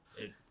that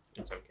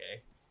it's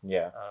okay.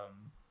 Yeah.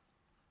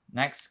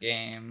 Next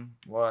game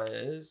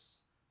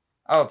was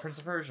Prince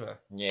of Persia.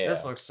 Yeah.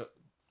 This looks.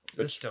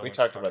 We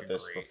talked about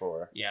this great.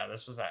 before. Yeah,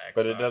 this was at Xbox.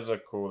 But it does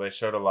look cool. They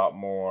showed a lot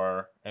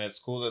more, and it's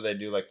cool that they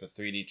do like the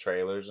 3D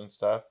trailers and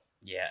stuff.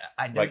 Yeah,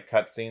 like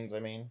cutscenes.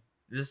 I mean,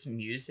 this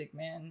music,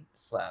 man,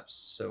 slaps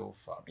so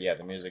fucking. Yeah,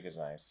 the music is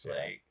nice. Yeah.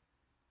 Like,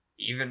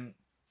 even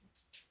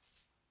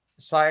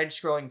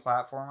side-scrolling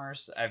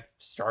platformers, I've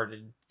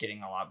started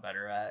getting a lot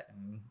better at,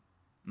 and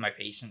my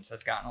patience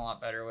has gotten a lot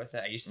better with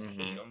it. I used to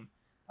hate them.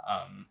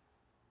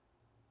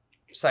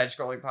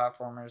 Side-scrolling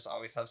platformers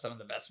always have some of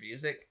the best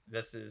music.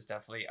 This is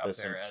definitely up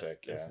there.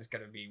 This is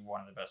going to be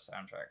one of the best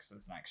soundtracks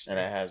this next year.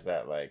 And it has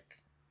that like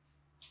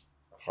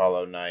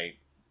Hollow Knight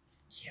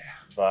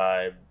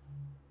vibe.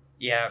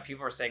 Yeah,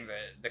 people are saying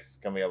that it's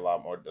gonna be a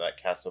lot more like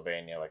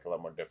Castlevania, like a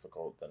lot more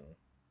difficult than.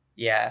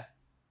 Yeah,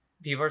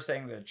 people are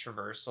saying the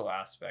traversal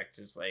aspect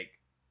is like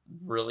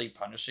really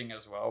punishing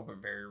as well, but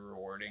very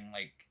rewarding.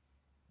 Like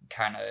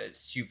kind of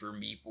Super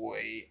Meat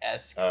Boy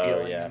esque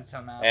feeling in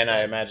some aspects. And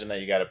I imagine that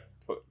you got to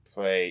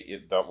play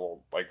it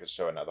double, like the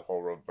show now, the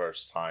whole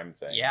reverse time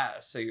thing. Yeah,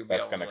 so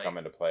that's going to come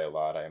into play a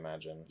lot, I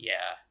imagine.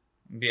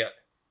 Yeah,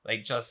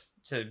 like just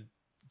to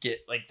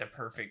get like the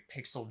perfect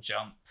pixel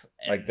jump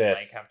and like this,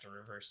 like have to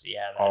reverse.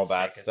 Yeah, all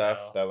that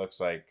stuff. That looks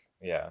like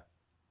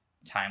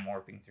time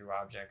warping through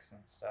objects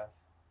and stuff.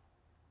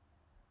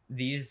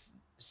 These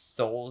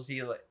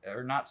soulsy,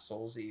 or not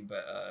soulsy,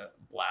 but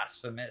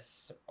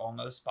blasphemous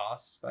almost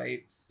boss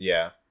fights.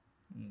 Yeah.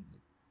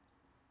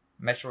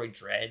 Metroid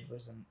Dread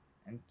wasn't,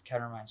 and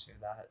kind of reminds me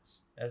of that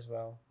as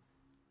well.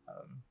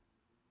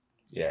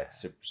 It's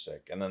super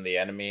sick. And then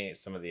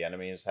some of the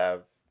enemies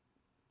have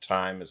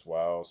time as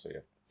well. So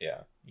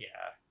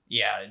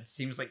it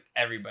seems like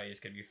everybody's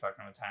gonna be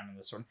fucking with time in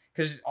this one.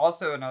 Because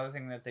also another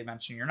thing that they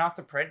mentioned, you're not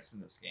the prince in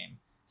this game.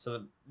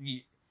 So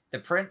the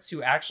prince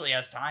who actually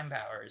has time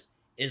powers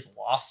is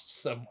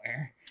lost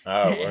somewhere.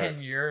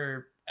 And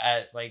you're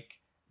at like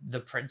the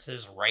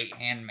prince's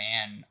right-hand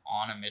man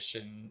on a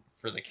mission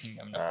for the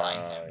kingdom to find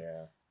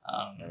him.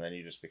 And then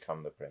you just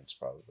become the prince,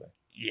 probably.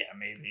 Yeah,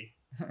 maybe.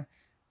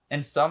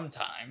 At some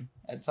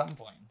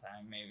point in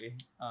time, maybe.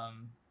 Oh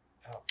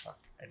fuck!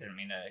 I didn't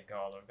mean to go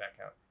all the way back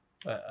out.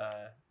 But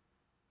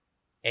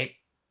it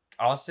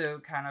also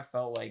kind of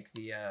felt like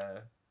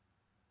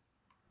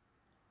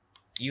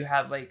you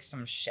had like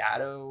some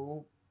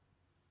Shadow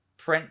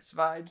Prince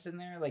vibes in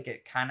there. Like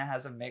it kind of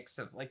has a mix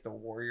of like the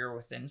Warrior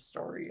Within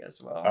story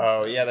as well.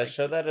 Oh, so, yeah, they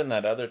showed that in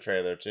that other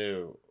trailer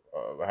too.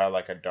 How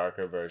like a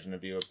darker version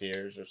of you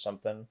appears or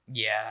something.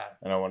 Yeah.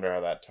 And I wonder how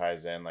that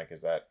ties in. Like,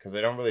 is that because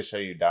they don't really show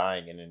you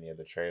dying in any of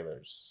the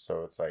trailers?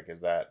 So it's like,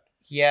 is that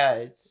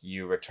it's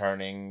you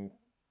returning,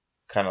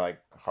 kind of like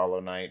Hollow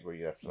Knight, where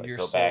you have to like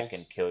go back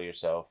and kill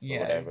yourself or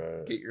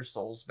whatever, get your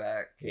souls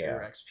back, get your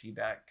XP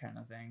back, kind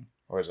of thing.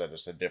 Or is that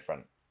just a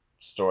different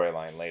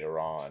storyline later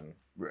on,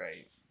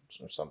 right,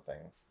 or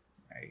something?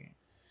 Right.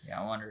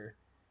 Yeah, I wonder.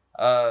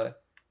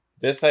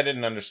 This I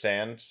didn't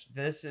understand.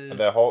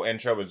 The whole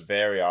intro was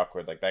very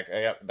awkward. Like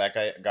that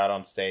guy got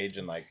on stage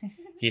and like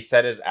he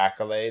said his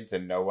accolades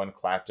and no one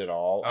clapped at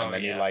all. And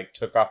then he like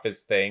took off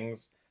his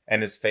things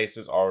and his face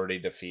was already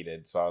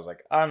defeated. So I was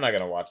like, I'm not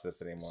gonna watch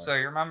this anymore. So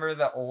you remember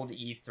the old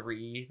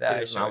E3 that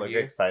I showed you?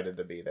 Excited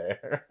to be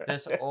there.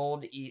 The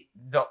old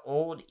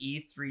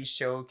E3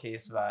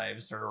 showcase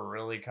vibes are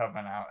really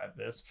coming out at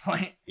this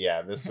point.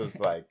 Yeah, this was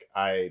like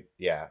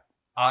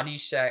Adi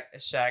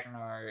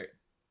Shankar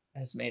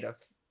has made a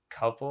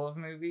couple of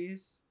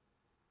movies.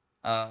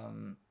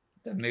 The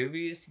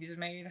movies he's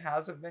made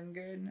hasn't been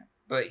good,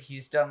 but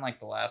he's done like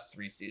the last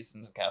 3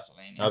 seasons of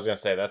Castlevania. I was gonna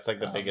say that's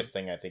like the biggest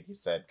thing I think he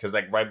said, because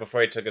like right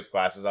before he took his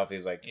glasses off,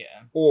 he's like,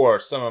 or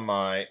some of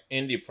my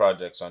indie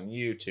projects on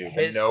YouTube,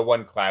 and no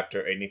one clapped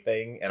or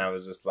anything, and I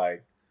was just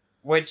like,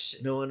 which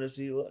no one is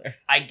you are.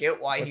 I get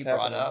why he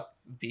brought up,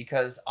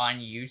 because on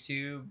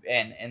YouTube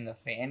and in the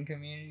fan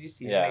communities,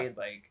 he's made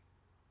like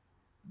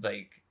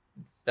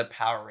the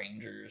Power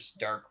Rangers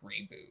Dark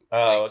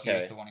reboot. He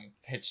was the one who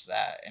pitched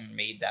that and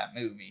made that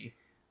movie.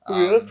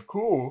 That's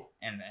cool.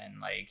 And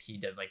then like he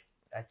did like,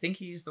 I think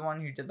he's the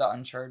one who did the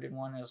Uncharted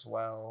one as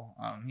well.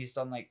 He's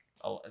done like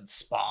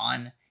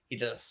Spawn. He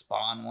did a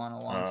Spawn one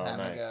a long time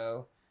nice.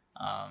 ago.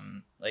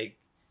 Like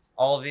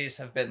all of these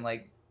have been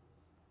like,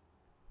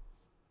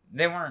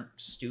 they weren't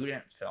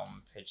student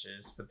film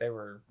pitches, but they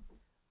were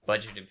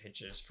budgeted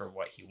pitches for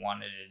what he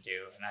wanted to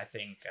do. And I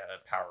think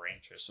Power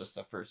Rangers was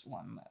the first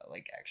one that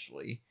like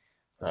actually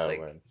was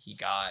he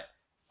got.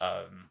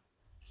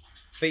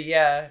 But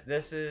yeah,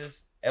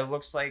 it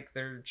looks like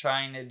they're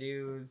trying to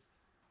do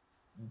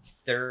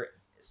their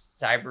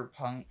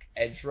Cyberpunk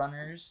Edge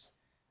Runners.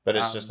 But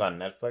it's just on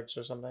Netflix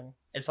or something?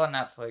 It's on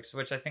Netflix,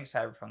 which I think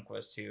Cyberpunk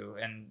was too,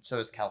 and so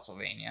is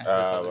Castlevania,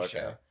 this other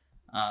show.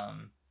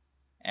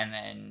 And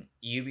then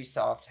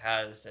Ubisoft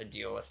has a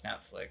deal with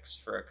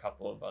Netflix for a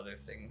couple of other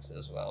things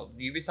as well.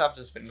 Ubisoft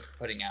has been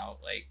putting out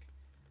like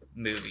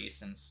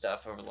movies and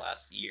stuff over the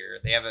last year.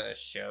 They have a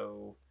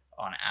show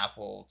on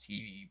Apple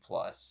TV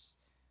Plus.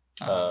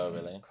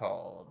 Really?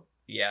 Called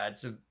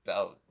it's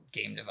about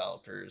game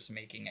developers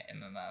making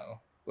an MMO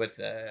with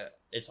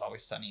It's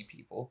Always Sunny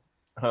people.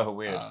 Oh,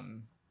 weird. I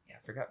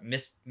forgot.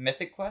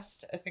 Mythic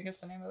Quest, I think is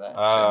the name of that.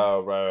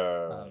 Oh,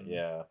 right.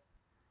 Yeah.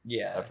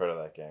 Yeah. I've heard of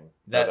that game.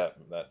 That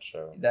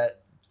show.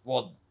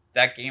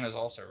 That game is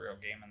also a real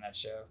game in that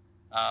show.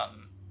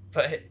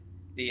 But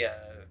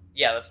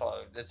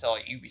that's all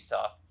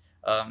Ubisoft.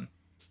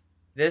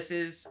 This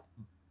is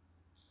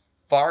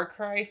Far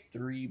Cry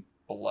 3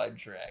 Blood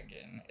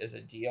Dragon is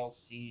a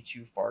DLC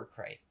to Far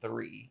Cry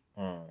 3.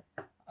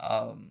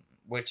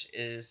 Which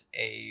is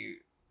a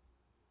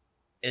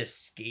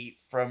escape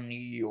from New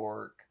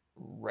York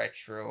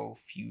retro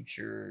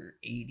future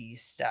 80s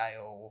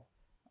style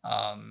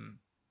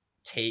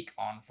take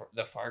on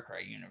the Far Cry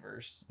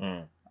universe.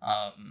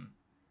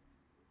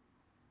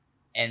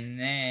 And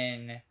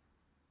then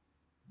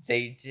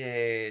they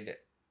did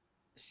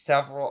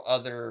several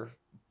other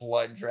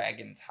Blood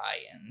Dragon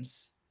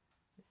tie-ins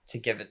to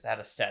give it that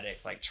aesthetic.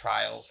 Like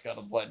Trials got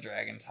a Blood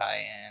Dragon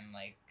tie-in,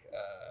 like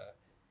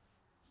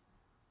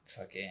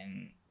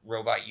fucking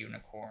Robot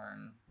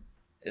Unicorn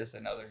is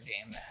another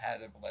game that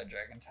had a Blood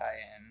Dragon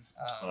tie-in.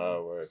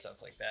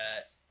 Stuff like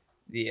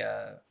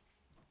that.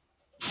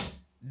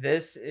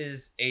 This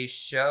is a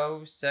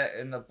show set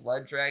in the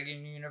Blood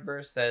Dragon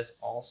universe that is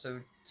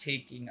also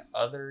taking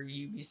other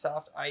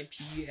Ubisoft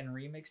IP and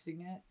remixing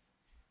it.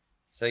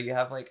 So you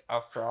have like a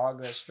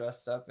frog that's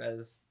dressed up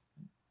as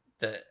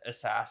the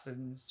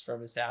assassins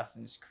from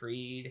Assassin's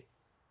Creed.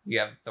 You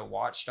have the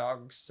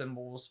Watchdog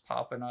symbols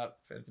popping up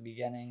at the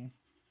beginning.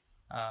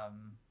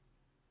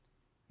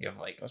 You have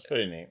like that's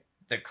pretty neat.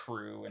 The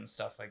crew and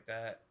stuff like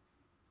that.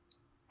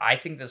 I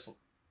think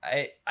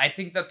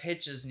the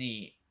pitch is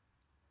neat.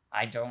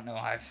 I don't know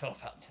how I feel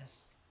about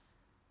this.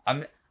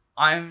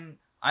 I'm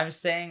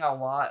saying a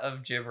lot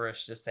of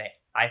gibberish to say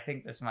I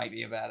think this might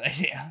be a bad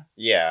idea.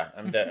 Yeah,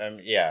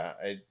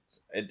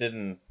 it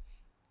didn't.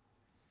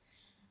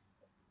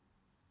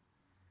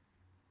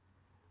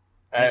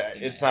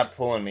 It's not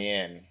pulling me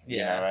in. Yeah.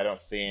 You know, I don't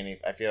see any.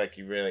 I feel like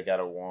you really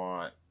gotta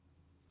want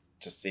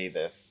to see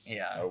this.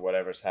 Yeah. Or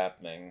whatever's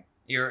happening.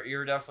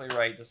 You're definitely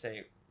right to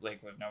say,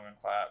 like with No One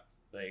Clap,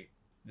 like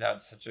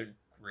that's such a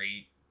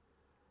great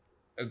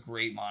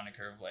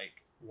moniker of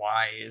like,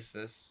 why is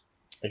this?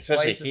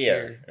 Especially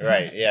here,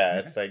 right? Yeah,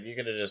 it's like you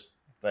could have just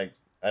like,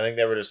 I think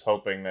they were just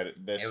hoping that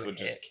this would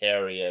just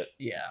carry it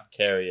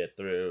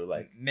through.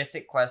 Like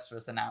Mythic Quest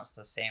was announced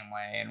the same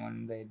way, and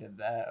when they did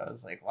that, I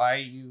was like, why are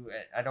you?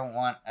 I don't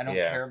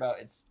care about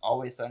It's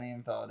Always Sunny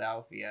in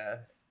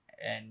Philadelphia,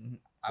 and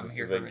this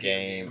here is for a video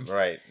games.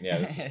 Right? Yeah,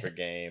 this is for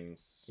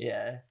games.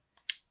 Yeah,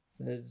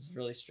 so it's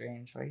really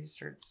strange why he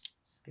starts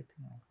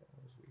skipping like that.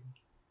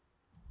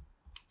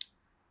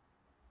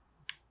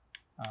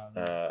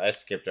 I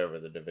skipped over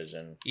the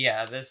Division.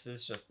 Yeah, this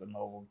is just the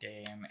mobile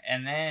game.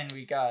 And then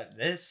we got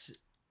this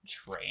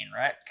train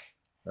wreck.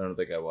 I don't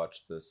think I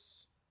watched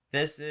this.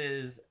 This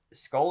is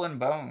Skull and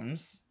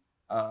Bones.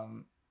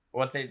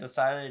 What they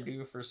decided to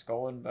do for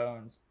Skull and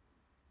Bones.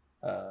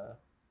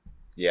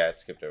 Yeah, I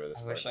skipped over this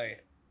I part. wish I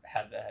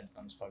had the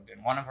headphones plugged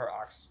in. One of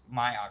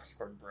my aux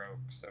cord broke,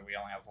 so we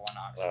only have one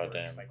aux cord. Oh,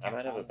 damn. I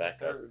might have a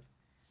backup.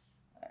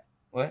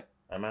 What?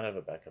 I might have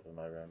a backup in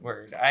my room.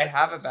 Word. I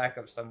have a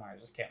backup somewhere. I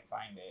just can't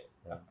find it.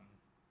 Yeah.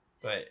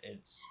 But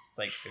it's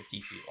like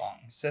 50 feet long.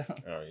 So.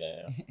 Oh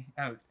yeah.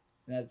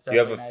 That's you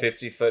have a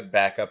 50-foot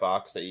backup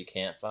aux that you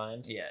can't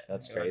find? Yeah.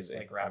 That's crazy. It's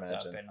like wrapped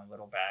up in a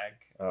little bag.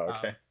 Oh,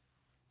 okay.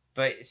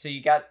 But so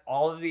you got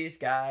all of these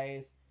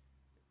guys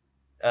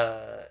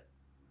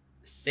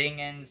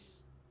singing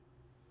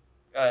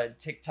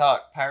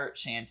TikTok pirate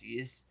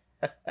shanties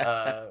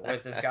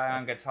with this guy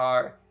on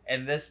guitar.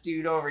 And this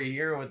dude over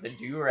here with the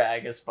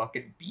do-rag is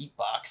fucking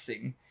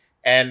beatboxing.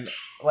 And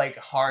like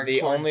hardcore.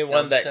 The only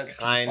one that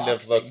kind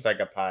of beatboxing. looks like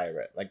a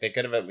pirate. Like they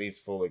could have at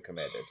least fully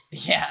committed.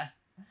 Yeah.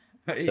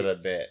 To the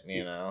bit,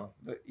 you know?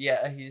 But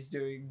yeah, he's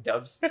doing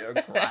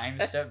dubstep,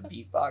 grime stuff,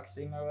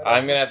 beatboxing or whatever.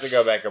 I'm gonna have to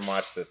go back and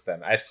watch this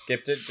then. I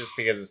skipped it just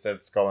because it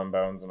said Skull and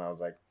Bones, and I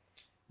was like,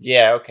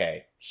 yeah,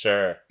 okay,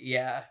 sure.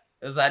 Yeah.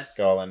 That's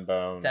Skull and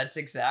Bones. That's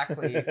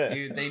exactly,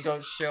 dude. They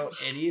don't show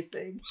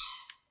anything.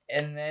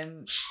 And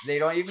then they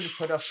don't even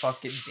put a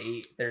fucking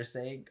date. They're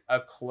saying a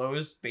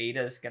closed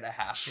beta is gonna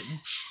happen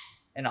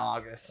in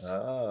August.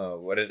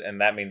 Oh,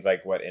 and that means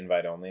like what,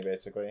 invite only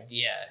basically?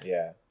 Yeah.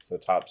 Yeah. So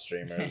top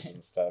streamers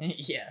and stuff.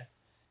 Yeah.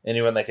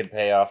 Anyone that can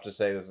pay off to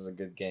say this is a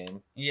good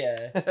game.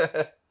 Yeah.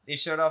 They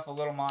showed off a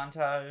little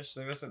montage.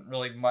 There wasn't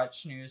really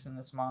much news in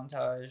this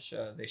montage.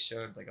 They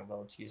showed like a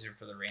little teaser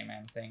for the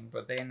Rayman thing,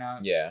 but they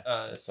announced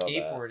I saw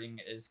skateboarding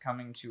is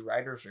coming to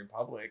Riders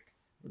Republic,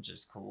 which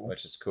is cool.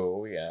 Which is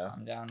cool, yeah.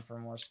 I'm down for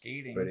more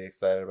skating. Pretty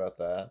excited about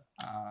that.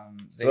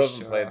 Still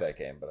haven't played that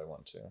game, but I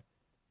want to.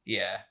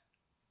 Yeah.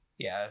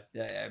 Yeah,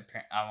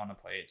 I want to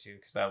play it too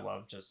because I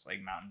love just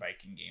like mountain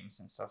biking games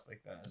and stuff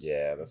like that.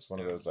 Yeah, that's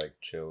one of those like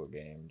chill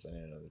games. I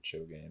need another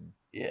chill game.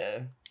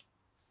 Yeah.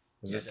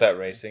 Is this that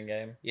racing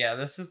game? Yeah,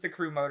 this is the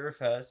Crew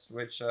Motorfest,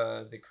 which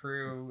the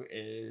Crew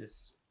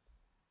is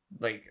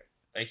like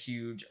a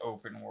huge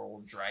open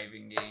world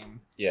driving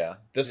game. Yeah,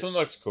 this one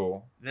looks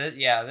cool.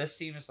 This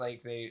seems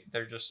like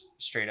they're just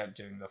straight up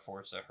doing the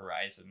Forza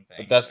Horizon thing.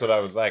 But that's what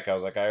I was like. I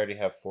already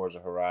have Forza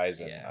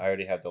Horizon. Yeah. I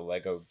already have the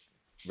Lego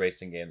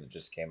racing game that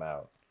just came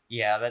out.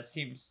 Yeah, that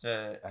seems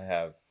to. I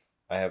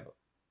have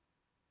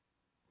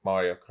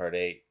Mario Kart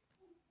 8.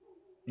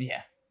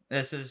 Yeah,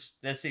 that's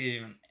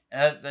even.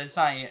 That's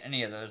not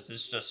any of those.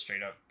 It's just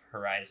straight up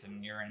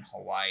Horizon. You're in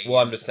Hawaii. Well,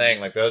 I'm just saying,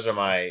 like those are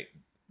my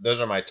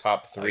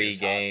top 3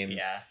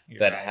 games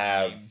that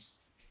have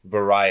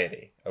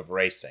variety of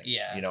racing.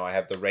 Yeah, you know, I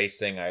have the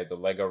racing, I have the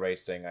Lego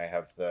racing, I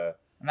have the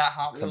and that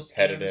Hot Wheels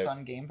game is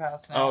on Game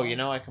Pass now. Oh, you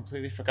know, I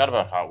completely forgot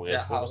about Hot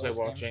Wheels. What was I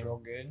watching? Real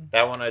good.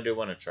 That one I do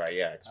want to try.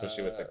 Yeah,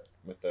 especially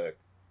with the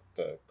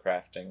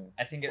crafting.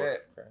 I think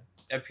it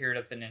appeared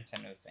at the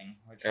Nintendo thing.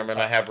 And then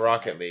I have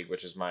Rocket League,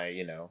 which is my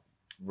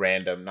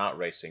random not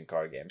racing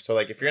car game. So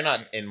like if you're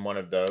not in one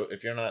of those,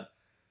 if you're not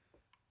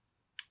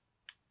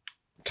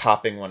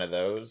topping one of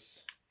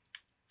those,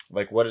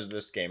 like what does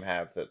this game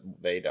have that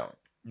they don't?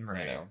 Right.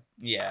 You know?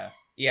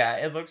 Yeah.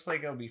 It looks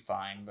like it'll be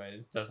fine, but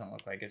it doesn't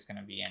look like it's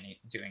gonna be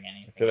doing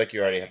anything. I feel like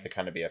you already have to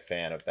kind of be a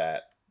fan of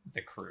that.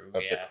 The Crew.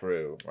 The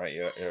Crew, right?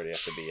 You already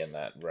have to be in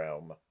that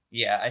realm.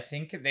 Yeah, I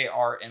think they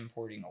are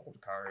importing old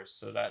cars,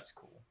 so that's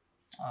cool.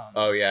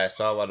 Oh yeah, I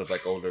saw a lot of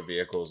like older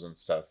vehicles and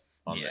stuff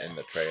in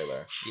the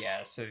trailer.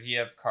 Yeah, so if you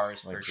have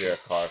cars like purchased, you're a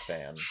car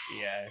fan.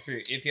 Yeah,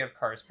 if you have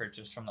cars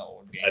purchased from the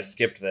old games. I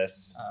skipped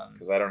this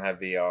because I don't have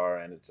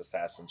VR and it's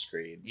Assassin's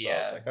Creed. So I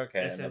was like,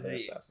 okay, this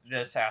is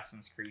the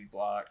Assassin's Creed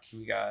block.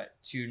 We got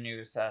 2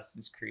 new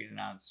Assassin's Creed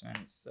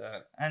announcements,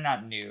 and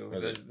not new.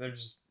 They're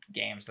just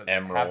games that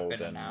Emerald have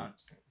been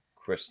announced.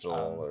 Crystal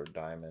or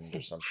Diamond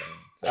or something.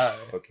 It's like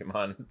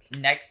Pokemon.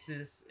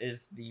 Nexus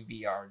is the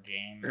VR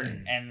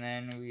game, and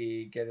then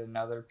we get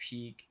another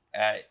peek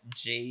at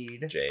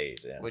Jade,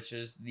 yeah. which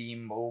is the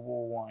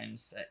mobile one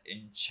set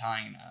in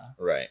China.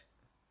 Right.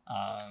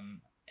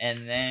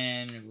 And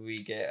then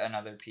we get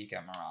another peek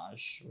at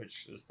Mirage,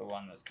 which is the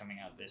one that's coming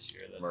out this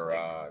year. That's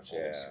Mirage,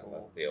 like old school.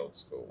 That's the old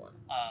school one.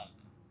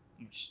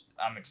 Which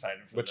I'm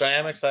excited for. Which I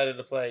am excited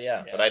to play,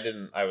 yeah. But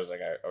I was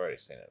like, I already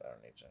seen it. I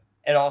don't need to.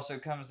 It also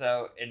comes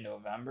out in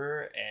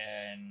November,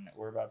 and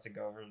we're about to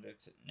go over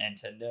to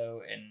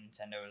Nintendo, and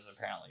Nintendo is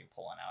apparently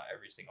pulling out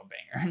every single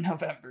banger in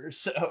November.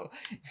 So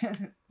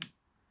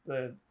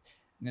the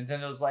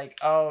Nintendo's like,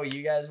 oh,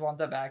 you guys want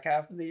the back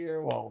half of the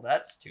year? Well,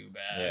 that's too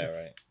bad. Yeah,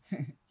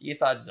 right. You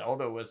thought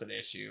Zelda was an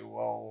issue.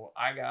 Well,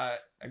 I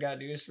got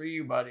news for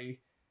you, buddy.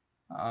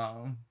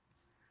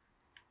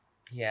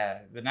 Yeah,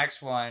 the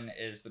next one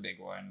is the big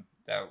one,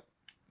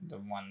 the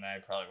one that I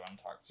probably want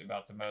to talk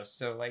about the most.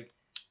 So like,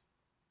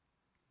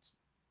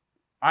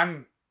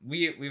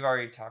 we've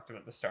already talked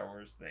about the Star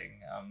Wars thing,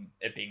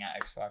 it being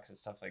at Xbox and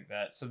stuff like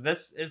that. So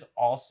this is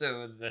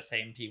also the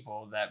same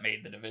people that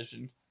made The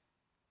Division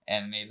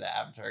and made the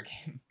Avatar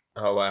game.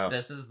 Oh wow!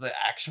 This is the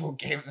actual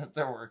game that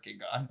they're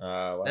working on.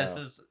 Oh wow!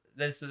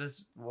 This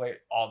is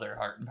what all their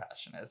heart and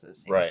passion is. It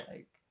seems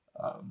like.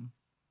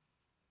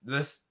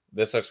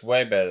 This looks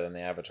way better than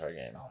the Avatar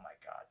game. Oh my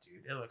god,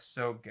 dude! It looks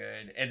so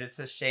good, and it's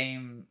a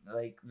shame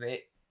like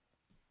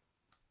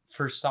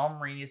for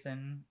some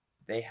reason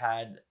they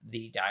had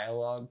the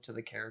dialogue to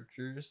the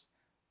characters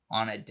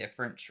on a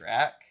different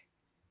track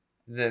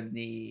than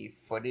the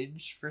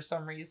footage for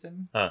some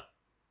reason. Huh.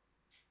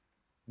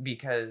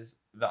 Because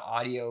the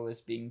audio is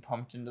being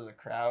pumped into the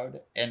crowd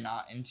and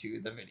not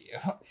into the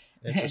video.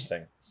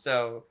 Interesting.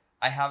 So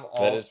I have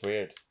all... That is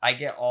weird. I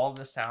get all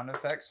the sound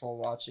effects while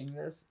watching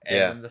this,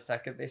 and then the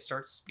second they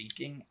start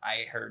speaking,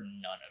 I heard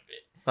none of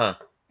it. Huh.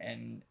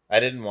 And I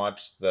didn't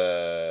watch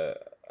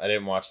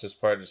this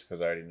part just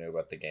because I already knew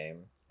about the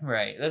game.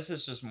 Right. This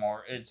is just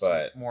more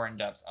more in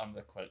depth on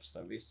the clips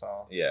that we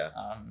saw. Yeah.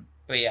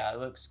 But yeah, it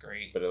looks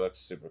great. But it looks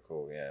super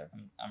cool, yeah.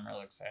 I'm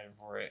really excited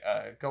for it.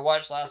 Go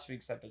watch last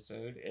week's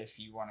episode if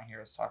you want to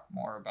hear us talk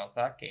more about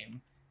that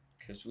game.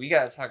 Because we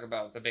got to talk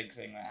about the big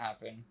thing that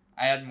happened.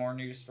 I had more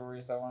news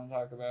stories I want to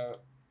talk about.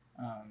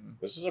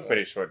 This is a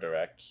pretty short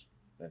direct.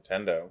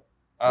 Nintendo. It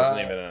wasn't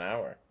even an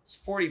hour. It's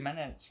 40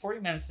 minutes. 40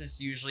 minutes is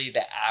usually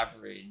the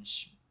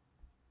average.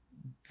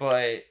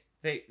 But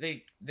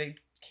they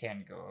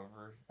can go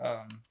over.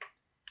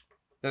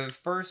 The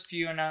first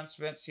few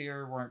announcements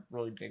here weren't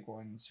really big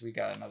ones. We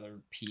got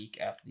another peek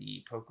at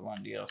the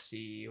Pokemon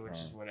DLC, which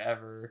is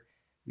whatever.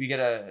 We get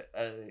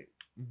a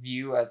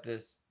view at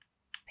this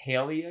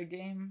Palia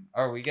game,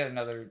 or we get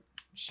another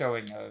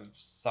showing of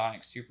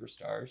Sonic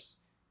Superstars.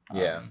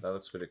 Yeah, that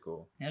looks pretty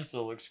cool. And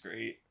so it looks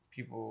great.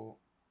 People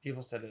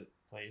said it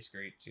plays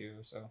great too,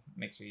 so it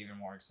makes me even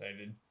more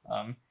excited.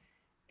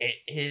 It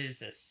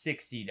is a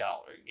 $60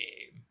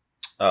 game.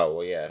 Oh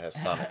well, yeah, it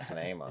has Sonic's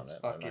name on it.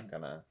 I'm not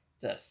gonna.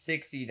 It's a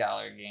 $60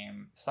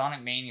 game.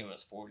 Sonic Mania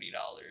was $40.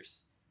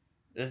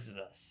 This is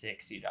a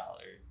 $60.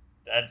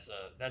 That's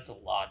a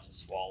lot to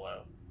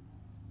swallow.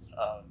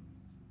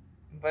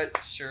 But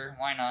sure,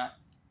 why not?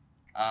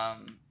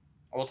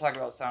 We'll talk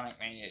about Sonic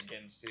Mania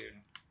again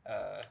soon.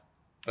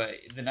 But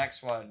the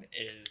next one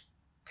is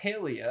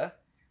Palia,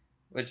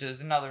 which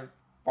is another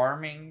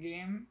farming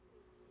game.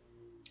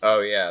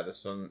 Oh yeah,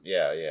 this one.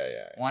 Yeah.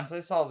 Once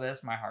I saw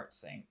this, my heart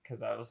sank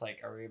because I was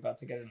like, "Are we about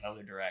to get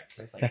another direct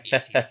with like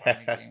 18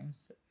 farming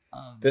games?"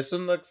 This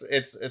one looks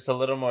it's a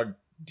little more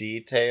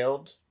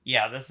detailed.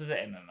 Yeah, this is an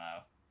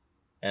MMO.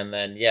 And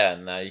then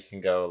now you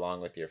can go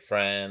along with your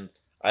friends.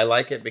 I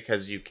like it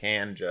because you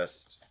can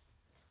just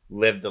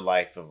live the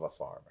life of a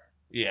farmer.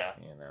 Yeah,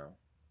 you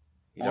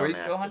don't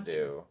have to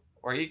do.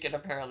 Or you can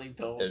apparently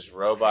build. There's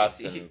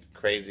robots and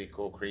crazy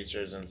cool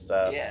creatures and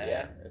stuff.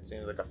 Yeah. It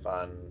seems like a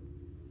fun.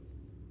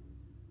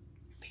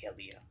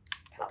 Palia.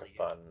 Like a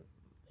fun,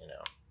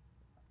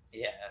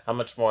 Yeah. How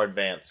much more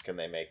advanced can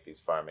they make these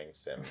farming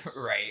sims?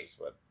 Right. Is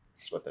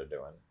what they're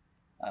doing.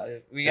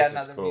 We got This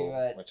another is cool. view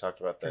at We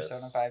talked about this.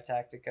 Persona 5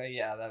 Tactica.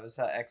 Yeah, that was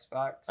at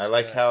Xbox. I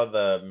like how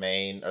the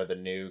main or the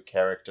new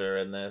character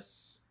in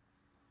this,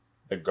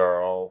 the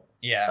girl,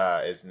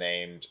 is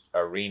named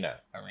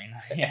Arena.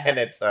 Yeah. And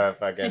it's a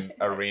fucking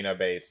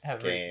arena-based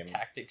game.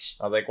 Tactics.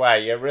 I was like, wow,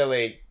 you're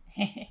really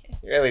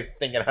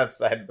thinking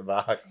outside the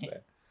box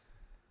there.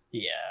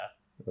 Yeah.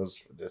 It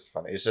was just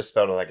funny. It's just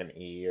spelled with like an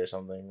E or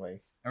something,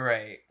 like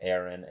right.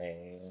 Aaron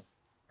A.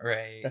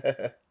 Right.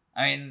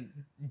 I mean,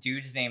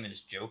 dude's name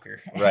is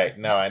Joker. Right.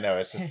 No, I know. It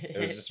was just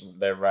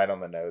they're right on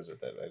the nose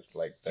with it. It's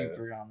like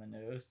super on the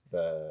nose.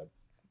 The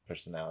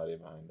personality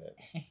behind it.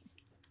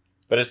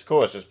 But it's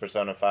cool. It's just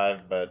Persona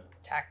 5, but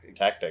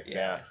tactics.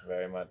 Yeah,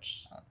 very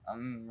much.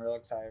 I'm real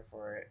excited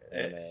for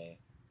it.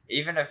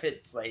 Even if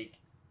it's like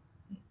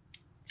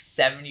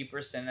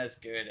 70% as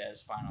good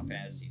as Final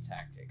Fantasy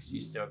Tactics,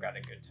 you still got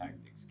a good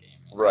tactics game.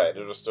 Right.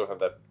 It'll still have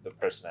the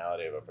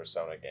personality of a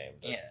Persona game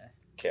to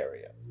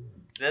carry it.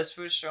 This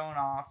was shown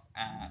off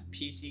at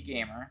PC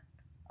Gamer.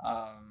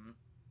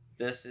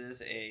 This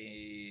is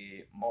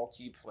a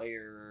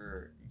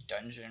multiplayer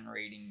dungeon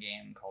raiding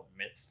game called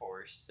Myth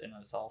Force, and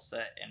it's all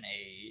set in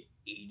a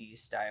 80s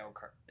style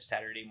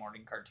Saturday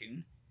morning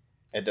cartoon.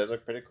 It does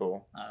look pretty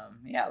cool.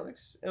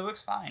 It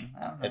looks fine.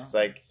 I don't know. It's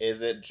like,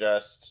 is it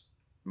just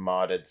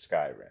modded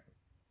Skyrim?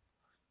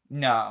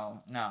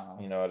 No.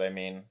 You know what I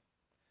mean?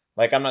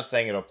 Like, I'm not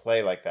saying it'll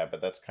play like that,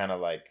 but that's kind of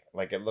like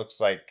it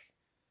looks like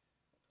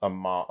a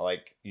mod.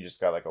 Like you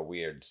just got like a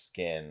weird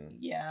skin.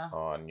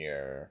 On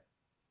your.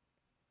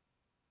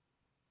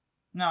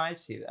 No, I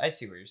see what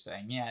you're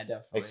saying. Yeah,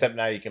 definitely. Except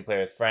now you can play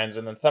with friends,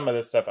 and then some of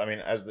this stuff. I mean,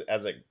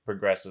 as it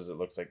progresses, it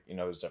looks like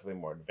there's definitely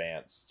more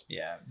advanced.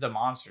 Yeah, the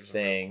monsters.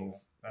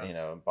 Things,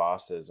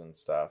 bosses and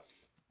stuff.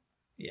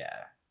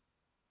 Yeah,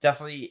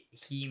 definitely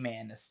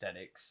He-Man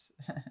aesthetics.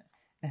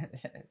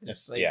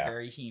 It's like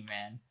very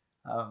He-Man.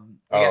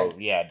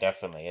 Yeah,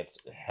 definitely. It's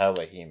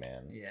hella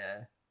He-Man.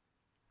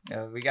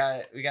 Yeah, we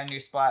got a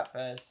new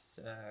Splatfest.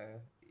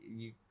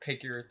 You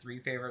pick your 3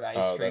 favorite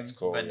ice creams: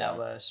 cool,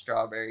 vanilla,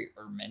 strawberry,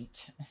 or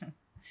mint.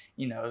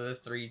 The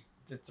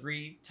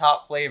three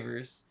top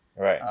flavors.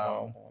 Right.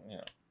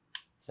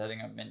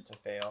 Setting up mint to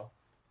fail.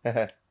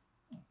 Then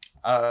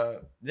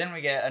we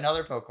get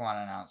another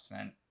Pokemon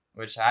announcement,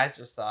 which I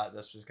just thought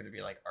this was going to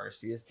be like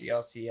Arceus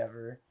DLC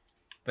ever,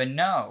 but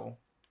no.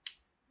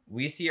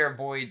 We see our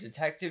boy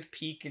Detective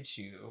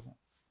Pikachu,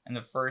 and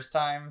the first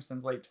time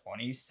since like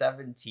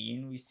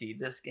 2017 we see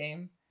this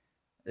game.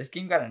 This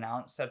game got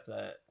announced at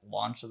the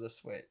launch of the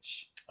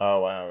Switch.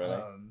 Oh wow, really?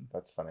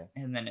 That's funny.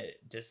 And then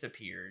it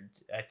disappeared.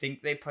 I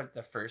think they put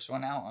the first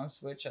one out on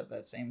Switch at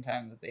that same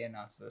time that they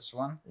announced this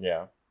one.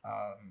 Yeah.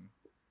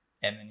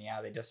 And then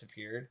they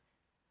disappeared.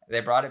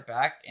 They brought it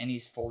back, and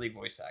he's fully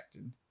voice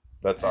acted.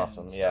 That's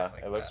awesome. Yeah,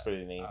 it looks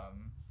pretty neat.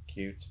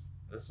 Cute.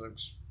 This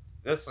looks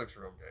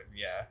real good.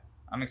 Yeah.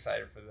 I'm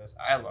excited for this.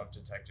 I love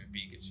Detective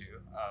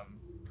Pikachu,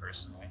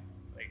 personally.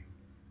 Like,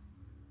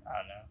 I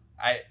don't know.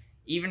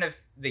 Even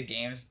if the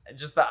game's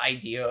just the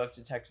idea of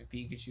Detective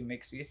Pikachu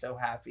makes me so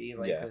happy.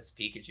 Like this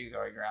Pikachu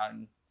going around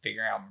and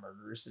figuring out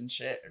murders and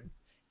shit, or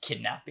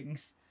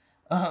kidnappings.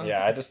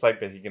 I just like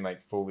that he can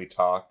like fully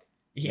talk.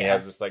 Yeah. He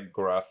has this like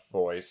gruff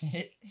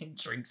voice. He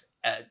drinks.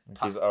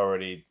 He's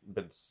already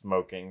been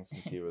smoking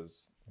since he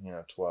was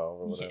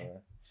 12 or whatever. Yeah.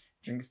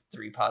 Drinks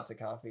 3 pots of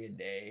coffee a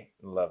day.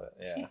 Love it.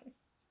 Yeah.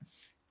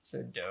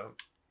 So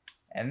dope.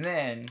 And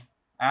then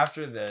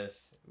after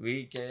this,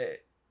 we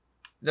get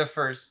the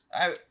first.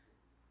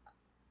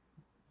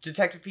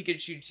 Detective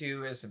Pikachu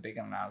 2 is a big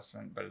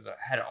announcement, but it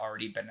had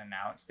already been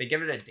announced. They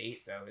give it a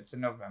date though. It's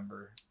in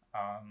November.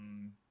 I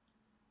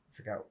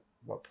forgot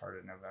what part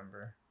of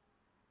November.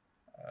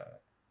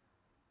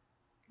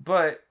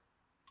 But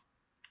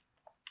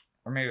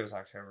or maybe it was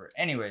October.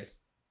 Anyways,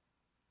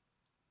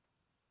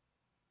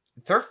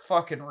 they're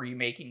fucking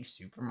remaking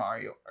Super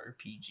Mario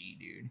RPG,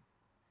 dude.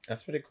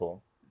 That's pretty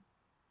cool.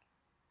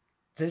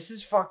 This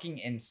is fucking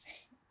insane.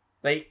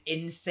 Like,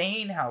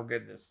 insane how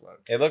good this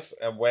looks. It looks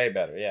way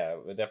better. Yeah,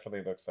 it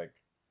definitely looks like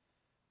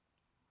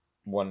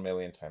 1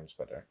 million times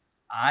better.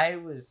 I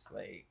was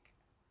like,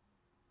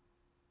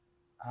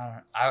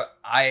 I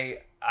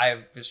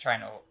was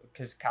trying to,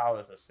 because Kyle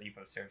was asleep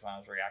upstairs when I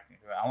was reacting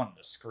to it. I wanted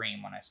to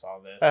scream when I saw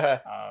this.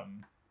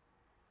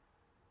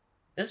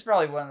 This is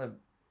probably one of the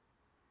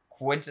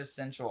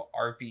quintessential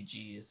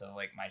RPGs of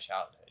like my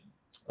childhood.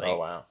 Like, oh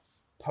wow.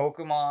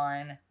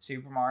 Pokemon,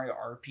 Super Mario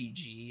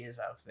RPG is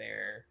up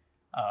there.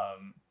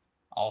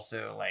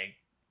 Also like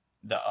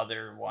the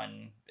other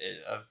one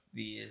of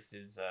these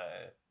is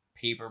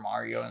Paper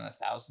Mario and the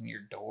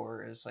Thousand-Year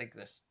Door is like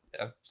this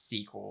a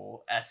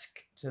sequel-esque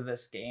to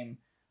this game.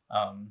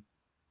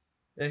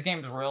 This game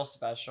is real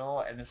special,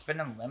 and it's been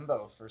in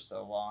limbo for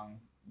so long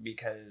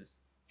because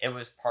it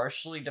was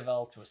partially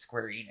developed with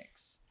Square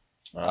Enix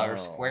or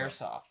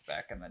Squaresoft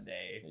back in the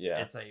day.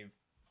 Yeah, it's a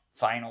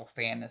Final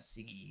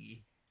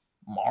Fantasy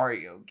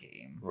Mario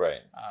game.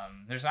 Right.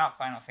 There's not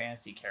Final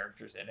Fantasy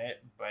characters in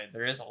it, but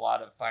there is a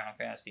lot of Final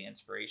Fantasy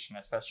inspiration,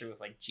 especially with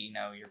like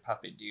Gino, your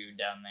puppet dude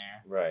down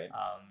there. Right.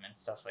 And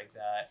stuff like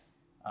that.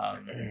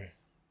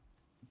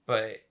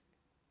 But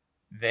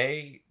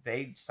they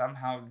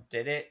somehow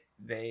did it.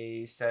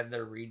 They said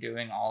they're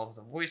redoing all of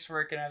the voice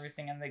work and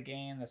everything in the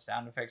game. The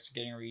sound effects are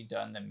getting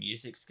redone. The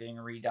music's getting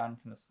redone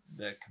from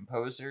the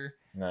composer.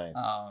 Nice.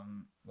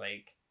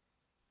 Like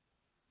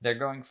they're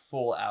going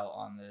full out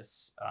on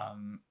this.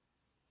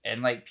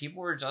 And like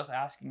people were just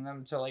asking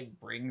them to like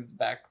bring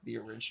back the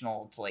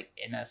original to like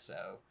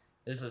NSO.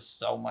 This is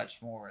so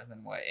much more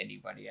than what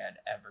anybody had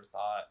ever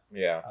thought.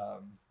 Yeah.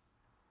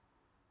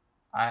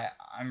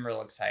 I'm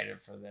real excited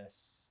for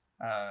this.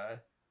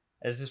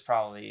 This is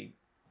probably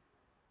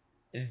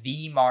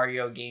the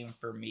Mario game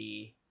for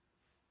me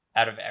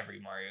out of every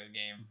Mario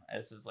game.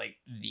 This is like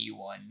the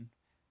one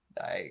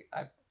that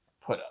I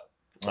put up.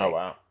 Like, oh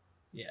wow.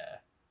 Yeah.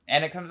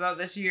 And it comes out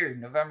this year,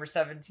 November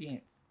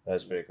 17th.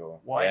 That's pretty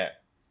cool. What? Yeah.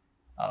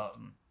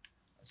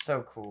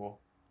 So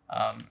cool.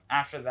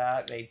 After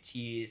that, they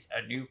teased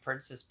a new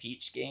Princess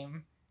Peach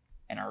game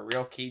and are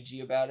real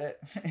cagey about it.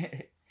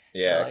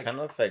 Yeah, like, it kind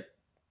of looks like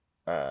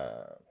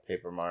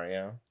Paper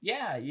Mario.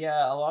 Yeah.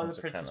 A lot of the Those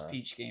are Princess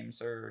Peach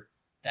games are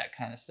that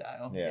kind of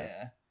style.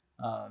 Yeah.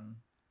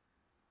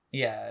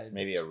 Yeah.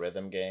 Maybe a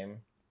rhythm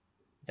game.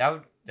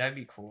 That'd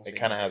be cool. It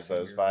kind of has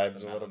those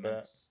vibes a little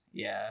bit.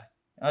 Yeah.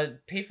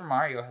 Paper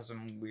Mario has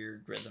some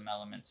weird rhythm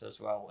elements as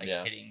well, like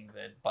hitting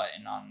the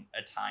button on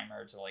a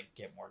timer to like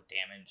get more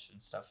damage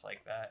and stuff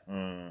like that.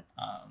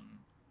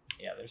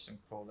 Yeah, there's some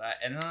cool that.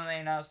 And then they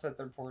announced that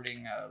they're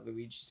porting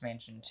Luigi's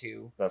Mansion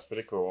 2. That's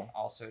pretty cool.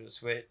 Also to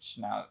Switch.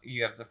 Now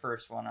you have the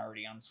first one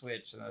already on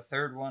Switch, and the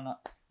third one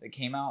that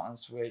came out on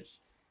Switch.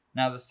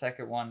 Now the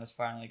second one is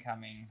finally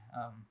coming.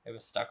 It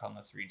was stuck on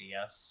the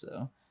 3DS,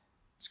 so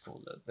it's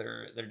cool that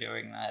they're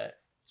doing that,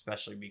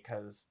 especially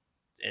because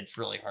it's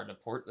really hard to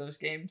port those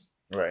games.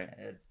 Right.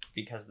 It's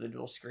because of the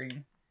dual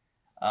screen.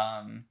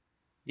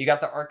 You got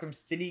the Arkham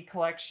City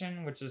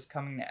collection, which is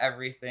coming to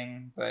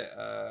everything,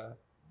 but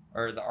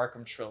or the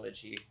Arkham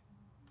Trilogy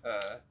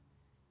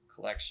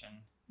collection.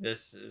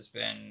 This has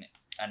been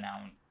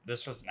announced.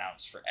 This was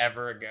announced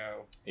forever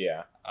ago.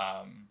 Yeah.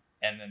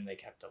 And then they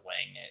kept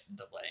delaying it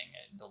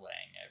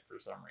for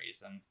some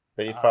reason.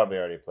 But you've probably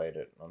already played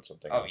it on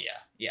something else.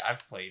 Oh yeah,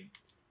 I've played.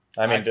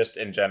 I mean, just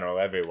in general,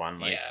 everyone.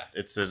 Like, yeah.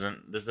 This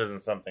isn't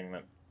something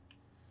that.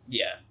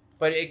 Yeah,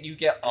 but you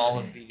get all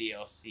of the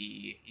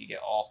DLC. You get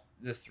all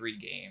the 3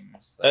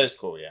 games. That is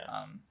cool.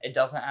 Yeah. It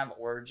doesn't have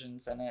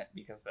Origins in it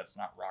because that's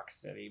not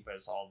Rocksteady, but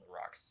it's all the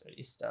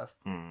Rocksteady stuff.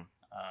 Mm.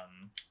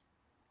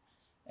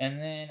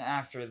 And then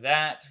after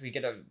that, we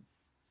get a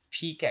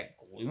peek at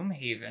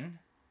Gloomhaven,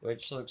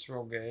 which looks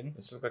real good.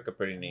 This looks like a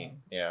pretty neat.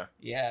 Yeah.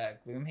 Yeah,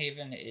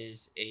 Gloomhaven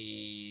is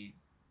a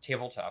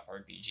tabletop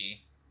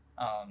RPG.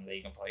 That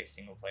you can play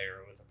single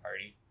player with a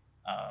party.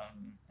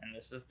 And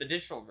this is the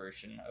digital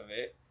version of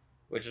it,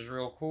 which is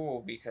real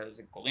cool because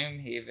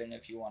Gloomhaven,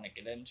 if you want to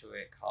get into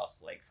it,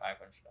 costs like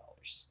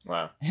 $500.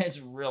 Wow.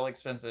 It's real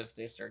expensive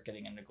to start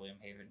getting into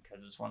Gloomhaven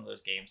because it's one of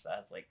those games that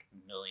has like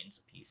millions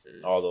of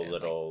pieces. All the and,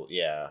 little,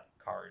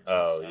 cards.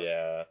 Oh, and stuff.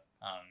 yeah.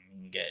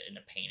 You can get into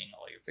painting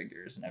all your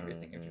figures and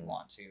everything if you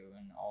want to,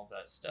 and all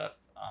that stuff.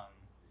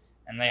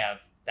 And they have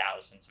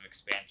thousands of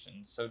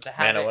expansions. So to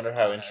have I wonder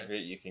how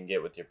intricate you can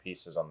get with your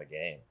pieces on the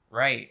game.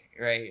 Right.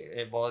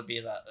 It'd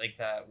be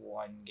that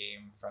one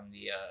game from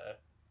the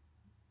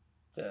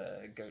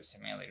Goat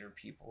Simulator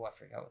people. I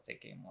forgot what that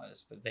game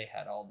was, but they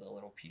had all the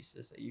little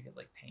pieces that you could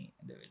like paint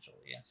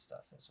individually and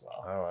stuff as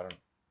well. Oh, I don't.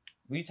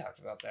 We talked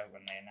about that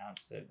when they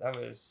announced it. That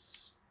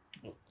was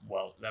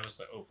Well, that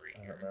was over a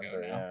I year don't ago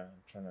remember. now. Yeah,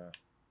 I'm trying to.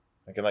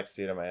 I can like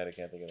see it in my head. I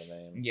can't think of the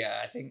name.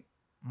 Yeah, I think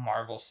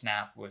Marvel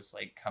Snap was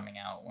like coming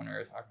out when we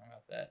were talking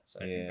about that, so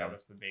I think that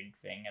was the big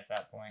thing at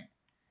that point.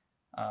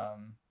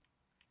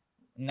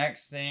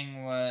 Next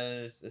thing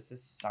is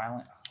this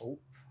Silent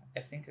Hope?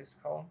 I think it's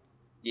called.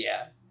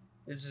 Yeah,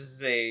 this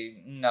is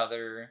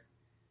another.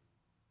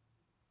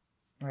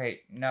 Right,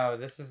 no,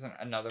 this isn't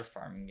another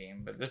farming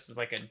game, but this is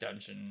like a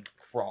dungeon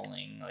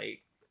crawling,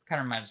 like kind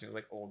of reminds me of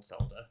like old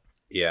Zelda.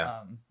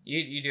 Yeah.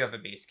 You do have a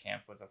base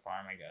camp with a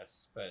farm, I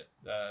guess, but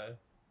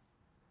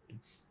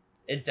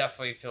it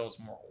definitely feels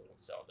more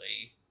old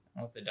Zelda-y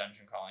with the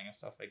dungeon crawling and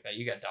stuff like that.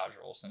 You got dodge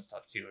rolls and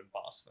stuff too, and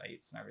boss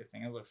fights and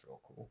everything. It looks real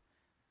cool.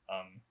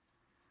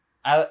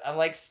 I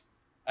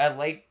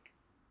like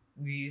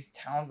these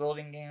town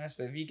building games,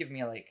 but if you give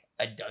me like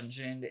a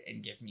dungeon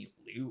and give me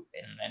loot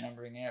and then I'm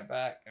bringing it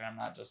back, and I'm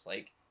not just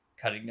like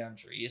cutting down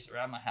trees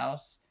around my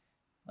house,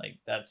 like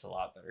that's a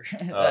lot better.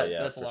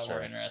 That's a lot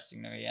more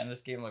interesting to me. And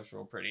this game looks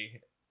real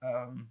pretty.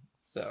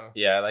 So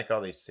yeah, I like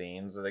all these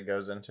scenes that it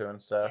goes into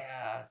and stuff.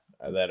 Yeah,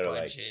 that are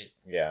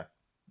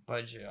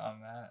budget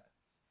on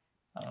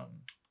that.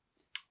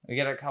 We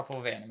get a couple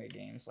of anime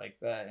games like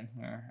that in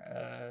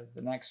here.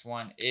 The next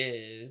one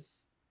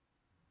is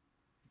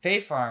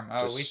Fae Farm.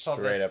 Oh, we saw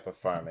this straight up a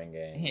farming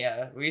game.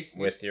 Yeah,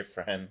 with your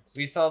friends.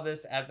 We saw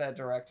this at that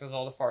direct with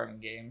all the farming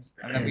games,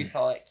 and then we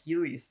saw it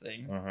Keely's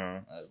thing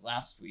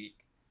last week.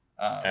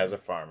 As a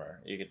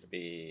farmer, you get to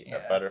be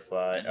a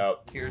butterfly. And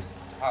here's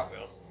Hot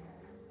Wheels.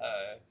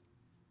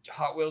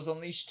 Hot Wheels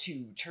Unleashed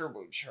 2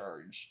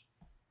 turbocharged.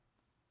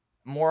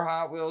 More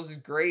Hot Wheels is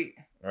great.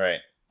 Right.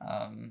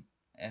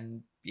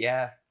 And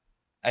yeah,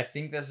 I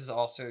think this is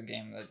also a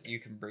game that you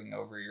can bring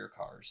over your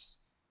cars.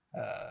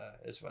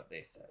 Is what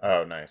they said.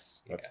 Oh,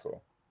 nice. That's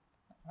cool.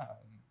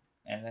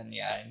 And then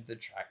and the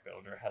track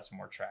builder has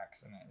more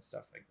tracks in it and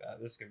stuff like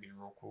that. This could be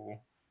real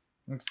cool.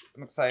 I'm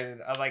excited.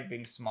 I like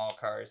being small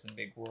cars in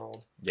big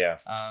world. Yeah.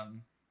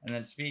 And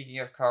then speaking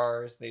of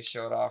cars, they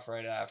showed off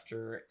right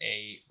after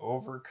a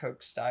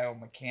Overcooked style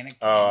mechanic game.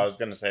 Oh, I was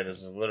gonna say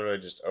this is literally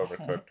just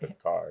Overcooked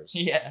with cars.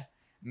 Yeah,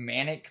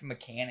 Manic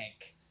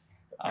Mechanic.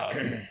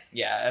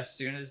 As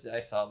soon as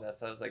I saw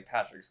this, I was like,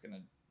 Patrick's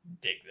gonna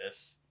dig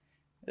this.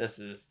 This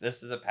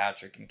is a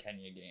Patrick and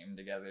Kenya game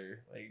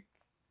together. Like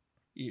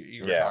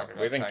you were talking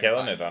about. We've been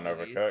killing it on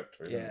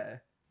Overcooked.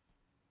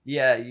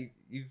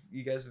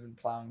 You guys have been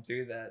plowing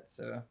through that,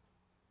 so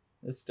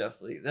this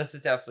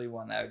is definitely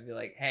one that I would be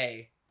like,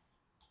 hey,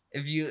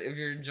 if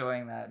you're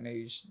enjoying that, maybe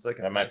you should look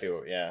at that. Might be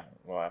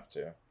we'll have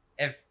to.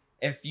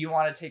 If you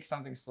want to take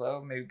something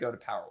slow, maybe go to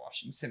Power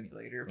Washing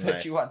Simulator. But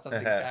if you want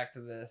something back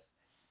to this,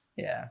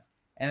 yeah.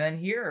 And then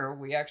here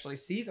we actually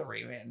see the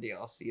Rayman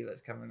DLC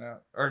that's coming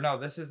out. Or no,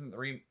 this isn't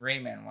the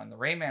Rayman one. The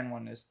Rayman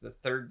one is the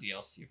third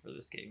DLC for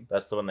this game.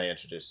 That's the one they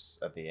introduce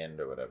at the end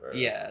or whatever.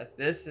 Yeah,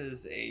 this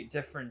is a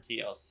different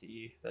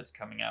DLC that's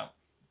coming out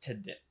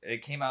today.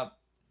 It came out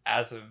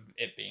as of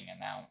it being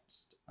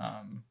announced.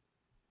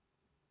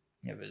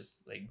 It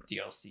was like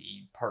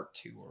DLC Part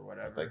 2 or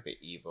whatever. It's like the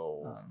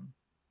evil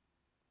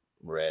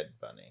red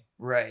bunny.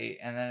 Right,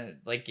 and then it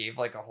like gave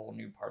like a whole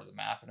new part of the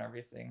map and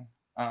everything.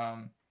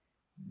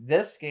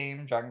 This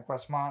game, Dragon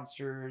Quest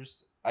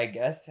Monsters, I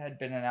guess had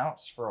been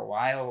announced for a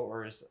while,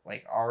 or is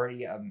like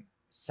already a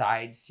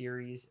side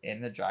series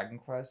in the Dragon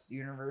Quest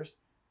universe.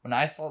 When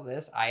I saw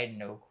this, I had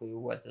no clue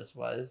what this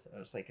was. I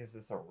was like, is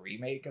this a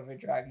remake of a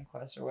Dragon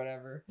Quest or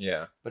whatever?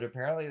 Yeah. But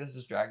apparently this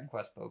is Dragon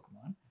Quest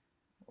Pokemon.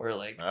 Or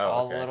like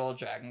little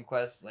Dragon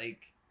Quest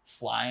like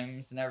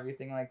slimes and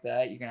everything like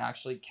that you can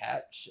actually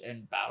catch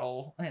and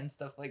battle and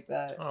stuff like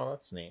that. Oh,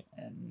 that's neat.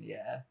 And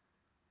yeah.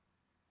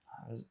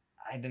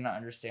 I did not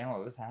understand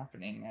what was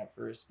happening at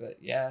first, but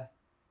yeah.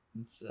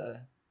 It's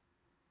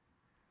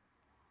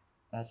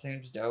that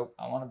seems dope.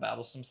 I want to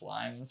battle some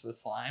slimes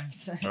with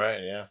slimes.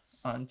 Right, yeah.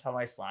 I want to tell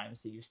my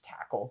slimes to use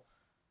tackle.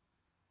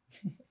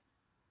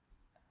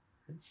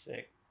 It's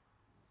sick.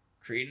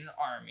 Create an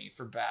army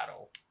for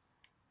battle.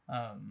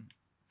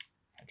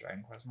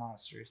 Dragon Quest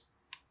Monsters.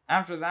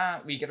 After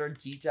that, we get our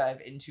deep dive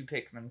into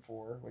Pikmin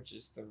 4, which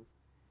is the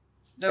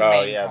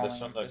main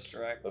this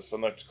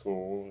one looks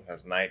cool. It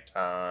has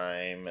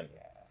nighttime and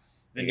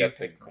you got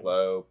the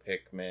glow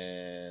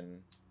Pikmin.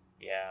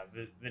 Yeah,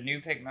 the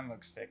new Pikmin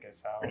looks sick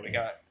as hell. We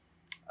got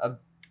a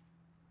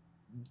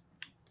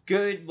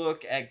good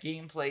look at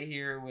gameplay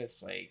here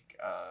with like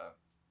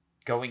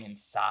going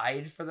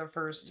inside for the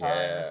first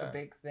time is a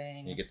big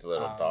thing. You get the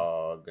little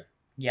dog.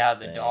 Yeah,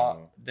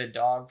 the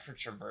dog for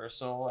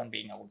traversal and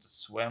being able to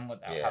swim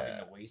without having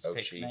to waste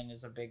Pikmin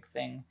is a big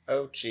thing.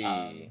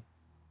 Ochi.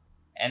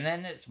 And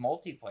then it's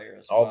multiplayer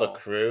as well. All the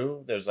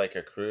crew. There's like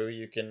a crew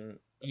you can.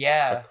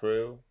 Yeah. A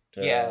crew.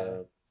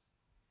 Yeah,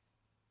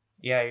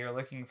 you're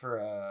looking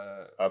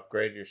for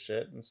upgrade your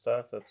shit and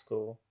stuff. That's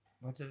cool.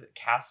 What's it?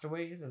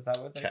 Castaways? Is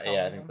that what they call them?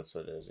 Yeah, I think that's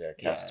what it is. Yeah,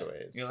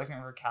 castaways. You're looking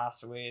for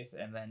castaways,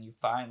 and then you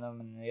find them,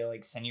 and they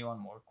like send you on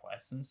more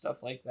quests and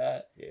stuff like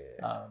that.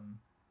 Yeah.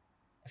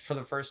 For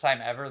the first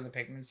time ever in the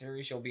Pikmin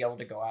series, you'll be able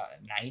to go out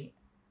at night,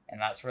 and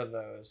that's where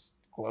those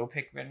glow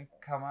Pikmin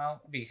come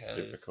out because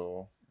super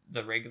cool.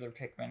 the regular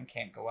Pikmin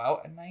can't go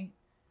out at night.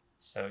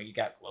 So you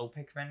got glow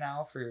Pikmin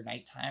now for your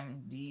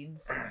nighttime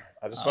deeds.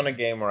 I just want a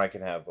game where I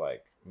can have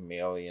like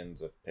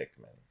millions of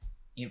Pikmin.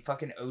 You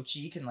fucking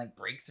Ochi can like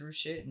break through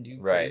shit and do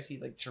Right. crazy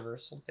like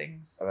traversal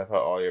things. I love how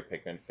all your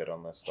Pikmin fit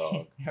on this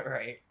dog.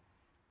 Right.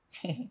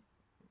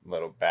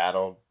 Little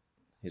battle.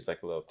 He's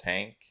like a little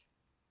tank.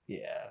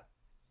 Yeah.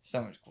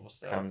 So much cool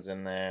stuff. Comes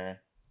in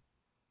there.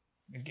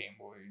 The Game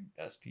Boy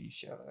SP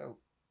shout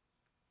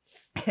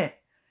out.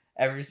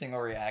 Every single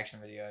reaction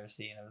video I've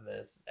seen of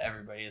this,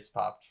 everybody has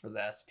popped for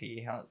the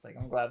SP. And it's like,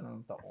 I'm glad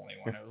I'm the only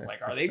one. It was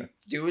like, are they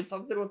doing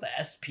something with the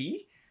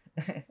SP?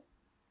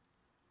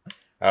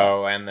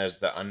 Oh, and there's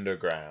the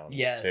underground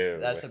Yes, too.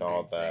 that's with a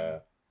all big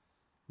the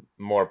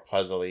more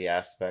puzzly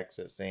aspects,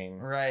 it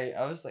seemed. Right.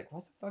 I was like,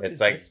 what the fuck It's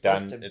is like this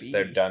supposed to it's be?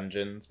 their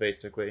dungeons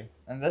basically.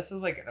 And this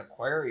is like an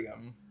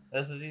aquarium.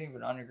 This isn't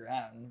even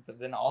underground. But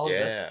then all of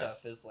this Yeah.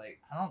 stuff is like,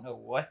 I don't know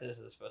what this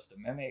is supposed to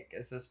mimic.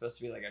 Is this supposed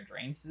to be like a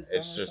drain system?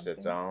 It's or just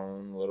its something?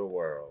 own little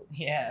world.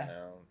 Yeah. You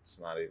know, it's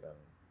not even.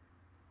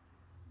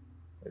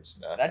 It's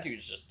nothing. That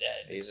dude's just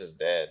dead. He's just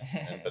dead.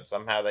 But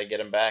somehow they get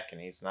him back and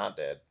he's not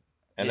dead.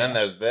 And then Yeah.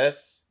 there's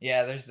this,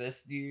 Yeah, there's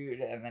this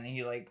dude, and then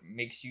he like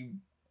makes you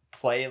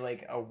play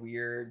like a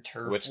weird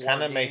turf. which war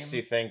kind of makes game.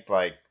 you think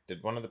like,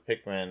 did one of the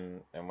Pikmin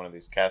and one of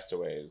these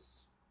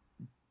castaways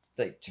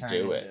like turn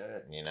do into,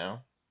 it? You know?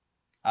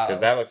 Uh,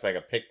 Because that looks like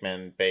a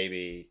Pikmin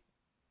baby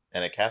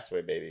and a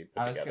castaway baby put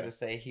I was together. gonna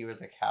say he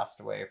was a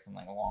castaway from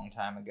like a long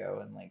time ago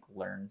and like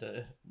learned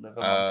to live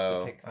amongst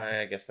Oh, the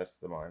Pikmin. I guess that's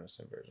the more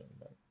innocent version.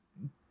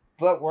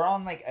 But we're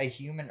on like a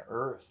human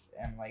Earth,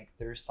 and like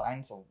there's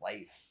signs of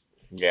life.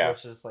 Yeah.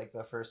 Which is like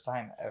the first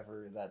time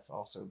ever that's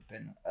also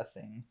been a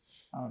thing.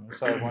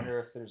 So I wonder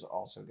if there's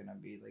also gonna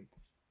be like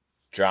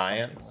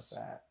Giants.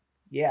 something with that.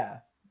 Yeah.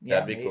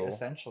 That'd be cool.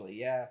 Essentially,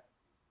 yeah.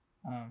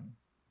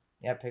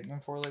 Yeah,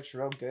 Pikmin 4 looks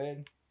real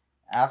good.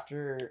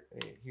 After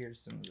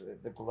here's some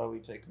of the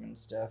glowy Pikmin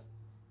stuff.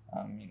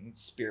 You can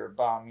Spirit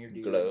Bomb your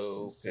dudes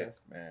Glow and stuff.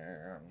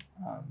 Pikmin.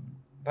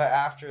 But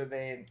after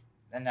they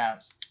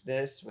announced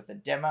this with a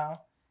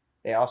demo,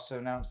 they also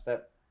announced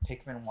that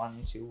Pikmin 1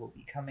 and 2 will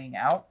be coming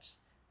out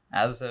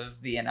as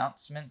of the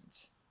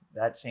announcement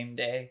that same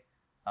day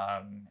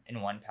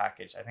in one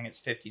package. I think it's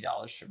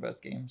 $50 for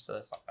both games, so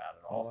that's not bad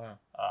at Oh, all. wow.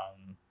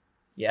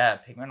 Yeah,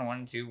 Pikmin 1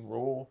 and 2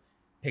 rule.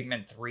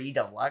 Pikmin 3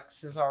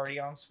 Deluxe is already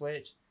on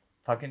Switch.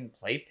 Fucking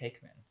play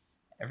Pikmin.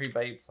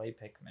 Everybody play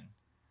Pikmin.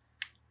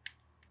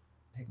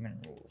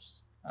 Pikmin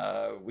rules.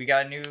 We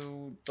got a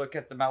new look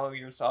at the Metal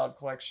Gear Solid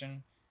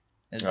collection.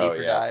 A deeper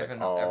it's dive like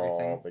into all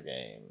everything. the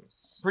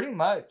games. Pretty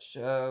much.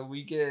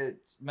 We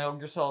get Metal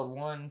Gear Solid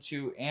 1,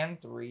 2,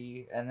 and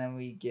 3, and then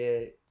we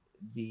get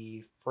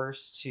the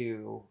first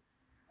two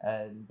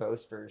and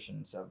both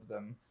versions of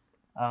them.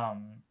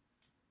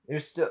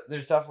 There's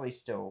definitely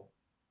still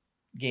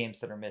games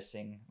that are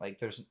missing. Like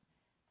there's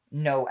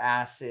no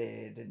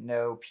Acid,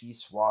 no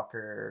Peace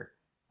Walker,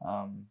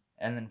 and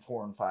then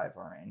 4 and 5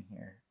 aren't in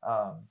here.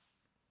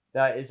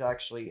 That is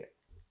actually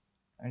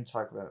I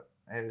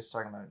was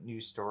talking about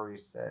news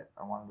stories that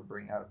I wanted to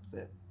bring up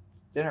that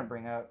didn't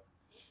bring up.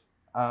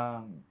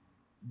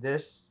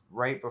 This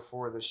right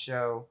before the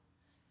show,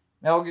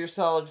 Metal Gear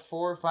Solid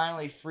 4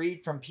 finally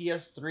freed from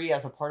PS3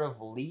 as a part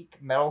of leak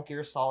Metal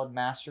Gear Solid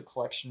Master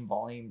Collection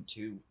Volume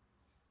 2.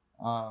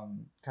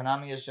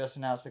 Konami has just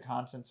announced the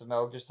contents of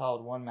Metal Gear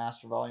Solid 1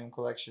 Master Volume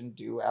Collection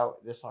due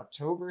out this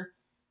October.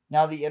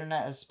 Now the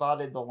internet has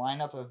spotted the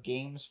lineup of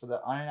games for the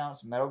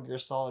unannounced Metal Gear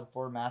Solid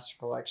 4 Master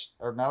Collection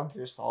or Metal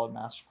Gear Solid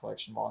Master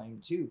Collection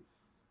Volume 2.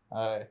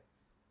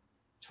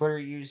 Twitter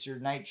user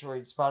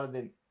Nitroid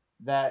spotted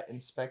that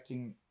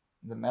inspecting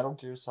the Metal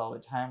Gear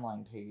Solid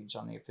timeline page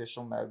on the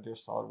official Metal Gear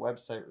Solid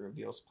website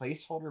reveals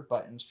placeholder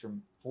buttons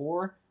from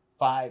 4,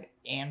 5,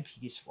 and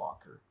Peace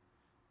Walker.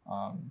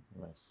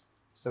 Nice.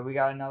 So we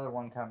got another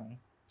one coming,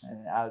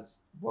 and as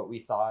what we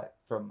thought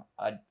from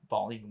a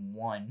Volume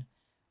 1.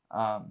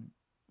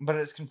 But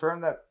it's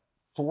confirmed that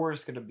 4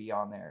 is going to be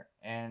on there.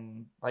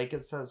 And like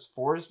it says,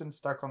 4 has been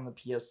stuck on the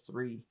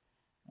PS3.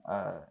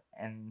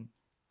 And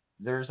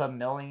there's a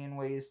million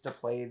ways to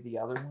play the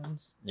other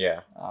ones. Yeah.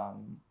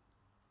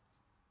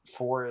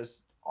 4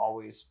 is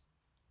always...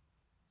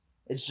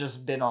 It's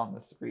just been on the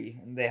 3,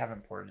 and they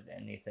haven't ported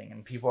anything.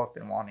 And people have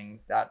been wanting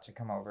that to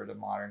come over to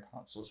modern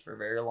consoles for a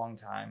very long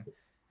time.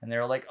 And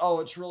they're like, oh,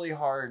 it's really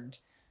hard.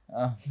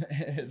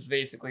 It's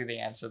basically the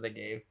answer they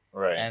gave.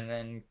 Right. And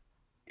then,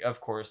 of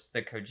course,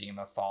 the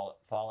Kojima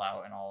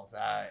fallout and all of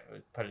that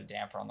would put a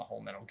damper on the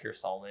whole Metal Gear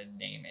Solid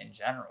name in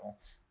general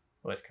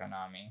with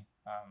Konami.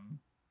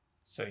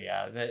 So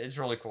yeah, it's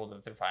really cool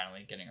that they're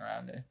finally getting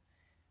around to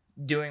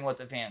doing what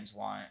the fans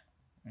want.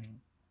 And,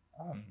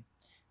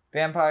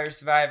 Vampire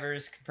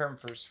Survivors confirmed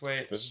for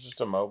Switch. This is just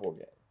a mobile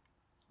game.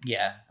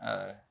 Yeah,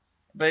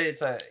 but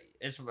it's a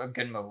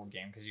good mobile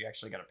game because you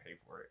actually got to pay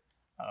for it.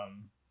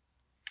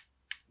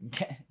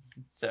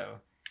 So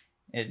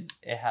it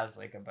has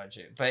like a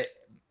budget, but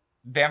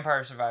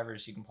Vampire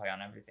Survivors you can play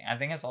on everything. I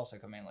think it's also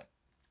coming like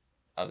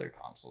other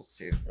consoles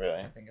too. Really?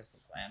 I think it's the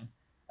plan.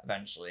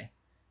 eventually.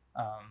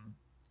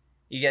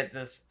 You get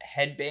this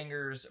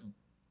Headbangers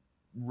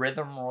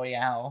Rhythm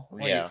Royale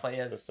where you play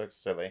as. This looks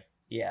silly.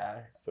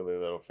 Yeah. Silly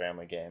little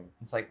family game.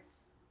 It's like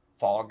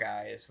Fall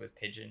Guys with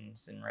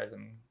pigeons and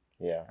rhythm.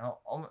 Yeah.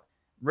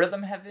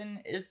 Rhythm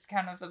Heaven is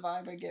kind of the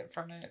vibe I get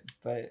from it,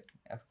 but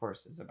of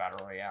course it's a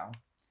battle royale.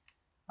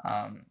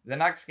 The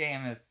next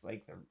game is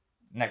like the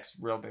next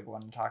real big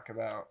one to talk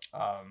about.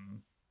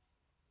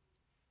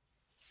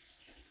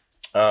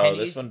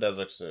 This one does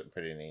look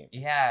pretty neat.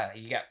 Yeah,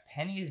 you got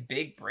Penny's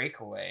Big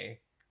Breakaway.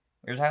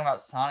 We were talking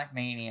about Sonic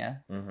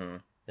Mania. Mm-hmm.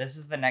 This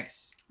is the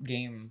next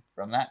game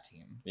from that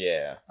team.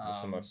 Yeah,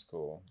 this one looks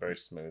cool. Very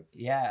smooth.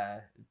 Yeah,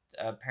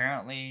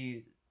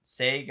 apparently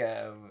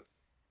Sega,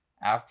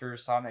 after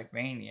Sonic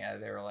Mania,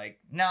 they were like,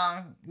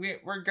 "No,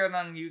 we're good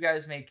on you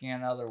guys making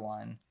another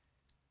one.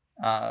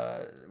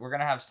 We're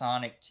gonna have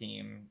Sonic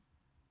Team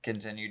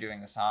continue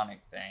doing the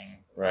Sonic thing."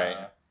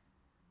 Right.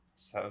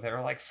 So they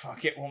were like,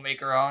 "Fuck it, we'll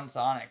make our own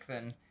Sonic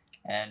then."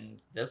 And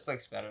this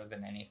looks better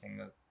than anything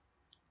that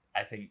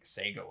I think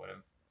Sega would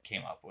have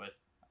came up with.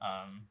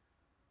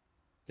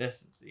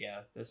 This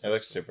it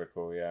looks super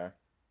cool. Yeah.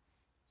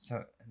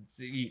 So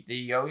the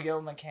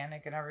yo-yo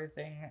mechanic and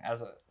everything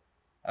as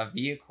a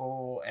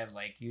vehicle and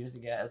like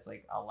using it as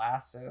like a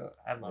lasso.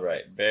 I love it.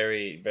 Right.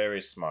 Very,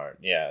 very smart.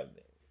 Yeah.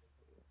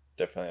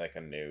 Definitely like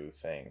a new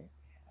thing.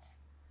 Yeah.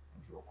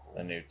 Real cool.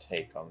 A new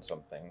take on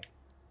something.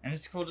 And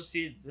it's cool to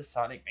see the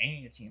Sonic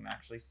Mania team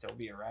actually still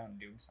be around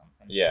doing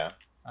something. Yeah.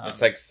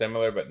 It's like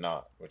similar but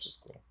not, which is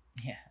cool.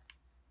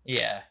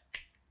 Yeah.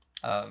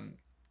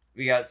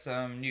 We got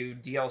some new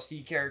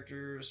DLC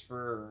characters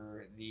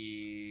for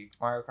the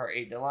Mario Kart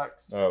 8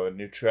 Deluxe. Oh, a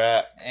new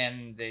track.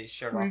 And they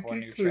showed off one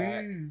new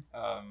track.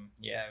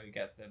 Yeah, we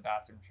got the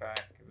bathroom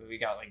track. We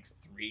got like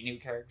 3 new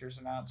characters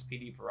announced.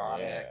 PD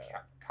Piranha,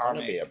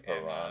 Gonna be a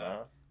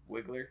Piranha.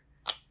 Wiggler.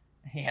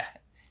 Yeah.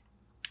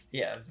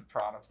 Yeah, the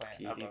Piranha Plant.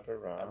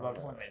 Piranha. I love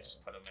when they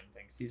just put him in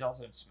things. He's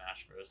also in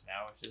Smash Bros.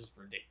 Now, which is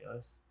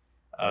ridiculous.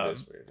 That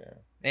is weird, yeah.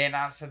 They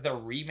announced that they're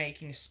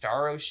remaking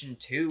Star Ocean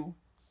 2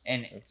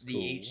 in That's the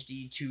cool.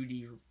 HD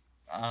 2D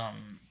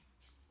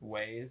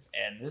ways,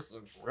 and this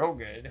looks real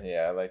good.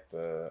 Yeah, I like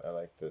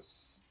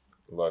this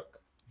look.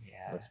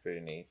 Yeah. Looks pretty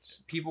neat.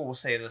 People will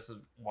say this is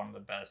one of the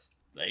best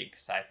like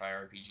sci-fi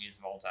RPGs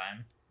of all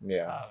time.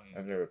 Yeah.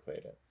 I've never played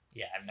it.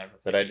 Yeah, I've never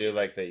played But I do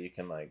like that you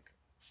can like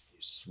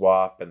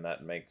swap and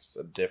that makes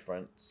a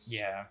difference.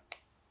 Yeah.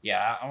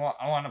 Yeah,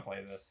 I want to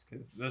play this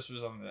because this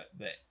was on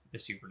the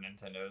Super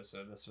Nintendo,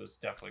 so this was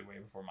definitely way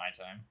before my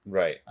time.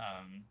 Right.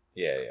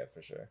 Yeah,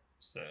 for sure.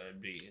 So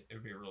it'd be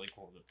really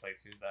cool to play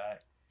through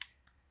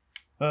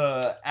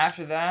that.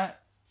 After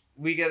that,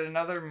 we get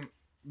another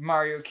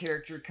Mario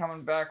character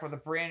coming back with a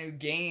brand new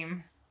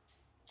game.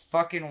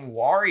 Fucking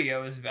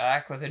Wario is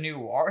back with a new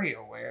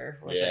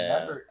WarioWare, which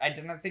I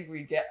didn't think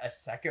we'd get a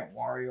second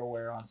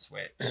WarioWare on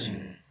Switch.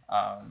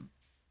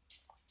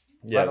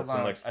 Yeah, this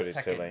one looks pretty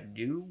silly.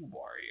 New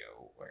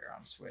WarioWare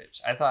on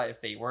Switch. I thought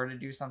if they were to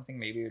do something,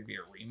 maybe it would be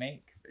a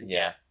remake.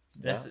 Yeah.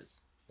 This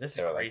is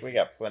crazy. Like, we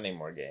got plenty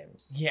more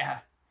games. Yeah.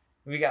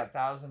 We got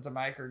thousands of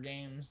micro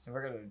games, and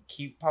we're gonna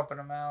keep pumping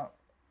them out.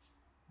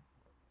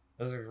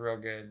 This is real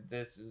good.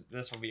 This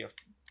will be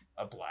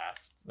a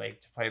blast, like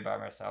to play by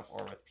myself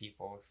or with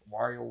people.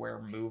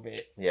 WarioWare, move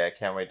it. Yeah, I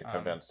can't wait to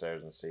come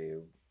downstairs and see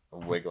you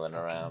wiggling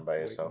around by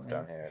yourself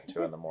down here at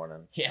 2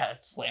 a.m. Yeah,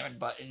 slamming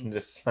buttons.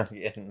 Just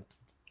fucking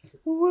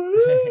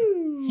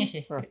woo!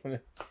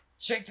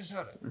 Shake the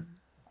soda.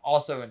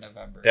 Also in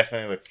November.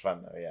 Definitely looks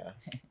fun though. Yeah.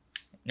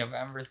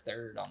 November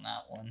 3rd on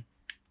that one.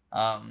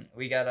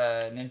 We got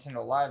a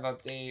Nintendo Live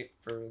update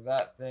for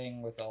that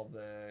thing with all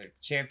the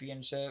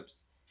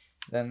championships.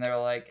 Then they're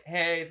like,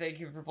 "Hey, thank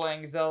you for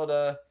playing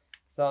Zelda.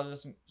 Zelda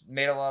just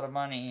made a lot of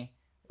money.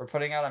 We're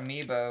putting out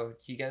Amiibo.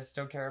 Do you guys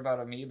still care about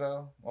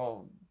Amiibo?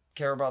 Well,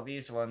 care about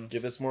these ones.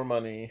 Give us more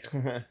money."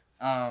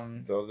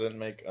 Zelda didn't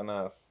make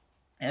enough.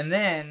 And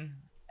then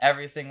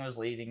everything was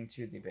leading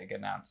to the big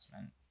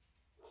announcement: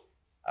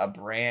 a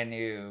brand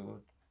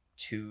new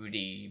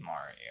 2D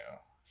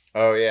Mario.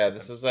 Oh yeah,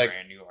 this is like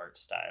brand new art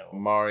style.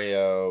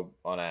 Mario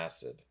on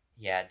acid.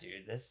 Yeah,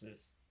 dude, this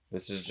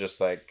is just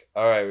like,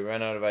 all right, we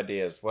ran out of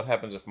ideas. What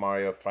happens if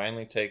Mario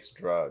finally takes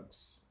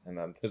drugs? And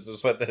then this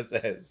is what this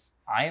is.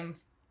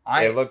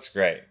 It looks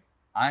great.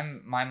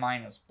 My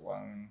mind was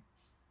blown.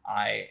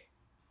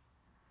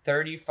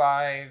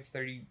 35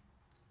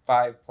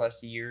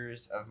 plus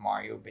years of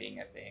Mario being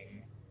a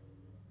thing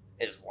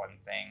is one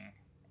thing,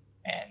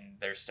 and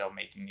they're still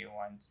making new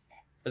ones.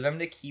 For them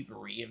to keep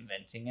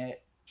reinventing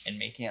it and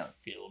making it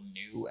feel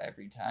new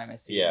every time I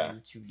see a new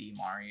 2D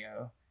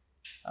Mario.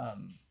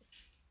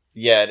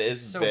 Yeah, it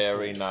is so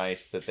very cool.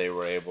 Nice that they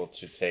were able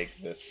to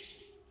take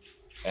this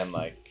and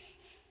like,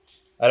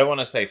 I don't want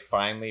to say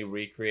finally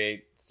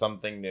recreate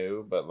something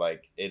new, but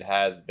like it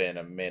has been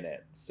a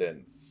minute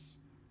since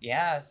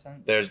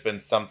there's been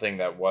something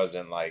that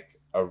wasn't like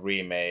a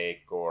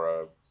remake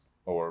or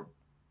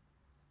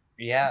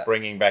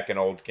bringing back an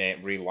old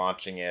game,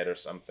 relaunching it or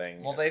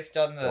something. Well, they've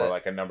done or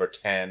like a number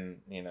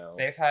 10,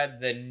 They've had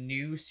the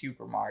new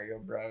Super Mario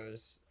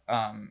Bros.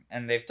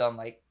 and they've done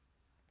like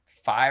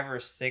 5 or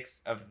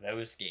 6 of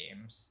those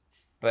games,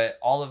 but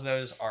all of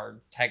those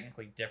are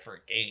technically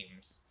different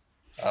games.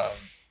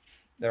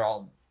 They're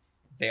all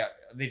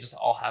they just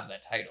all have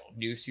that title: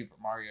 New Super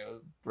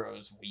Mario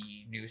Bros.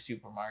 Wii, New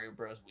Super Mario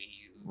Bros. Wii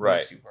U, Right.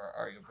 New Super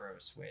Mario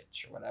Bros.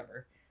 Switch, or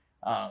whatever.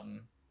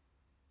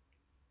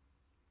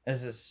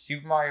 This is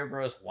Super Mario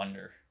Bros.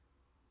 Wonder.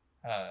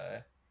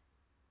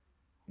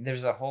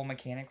 There's a whole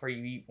mechanic where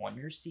you eat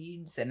Wonder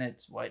Seeds, and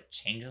it's what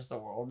changes the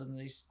world in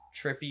these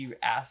trippy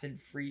acid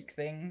freak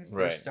things.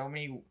 Right. There's so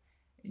many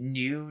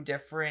new,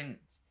 different.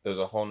 There's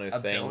a whole new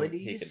thing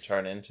he can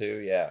turn into.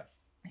 Yeah.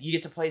 You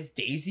get to play as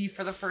Daisy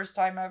for the first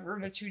time ever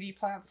in a 2D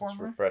platformer. It's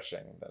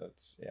refreshing that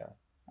it's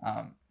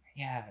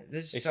Yeah,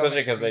 there's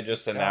especially because they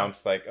just stuff.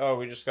 announced like, oh,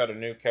 we just got a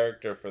new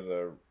character for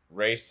the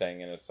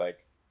racing, and it's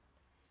like,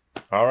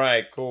 all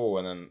right, cool,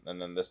 and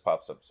then this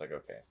pops up. It's like,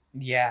 okay,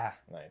 yeah,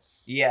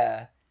 nice,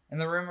 yeah. And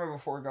the rumor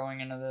before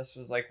going into this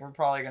was like, we're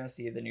probably gonna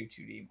see the new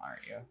 2D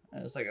Mario,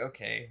 and it's like,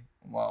 okay,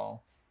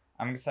 well,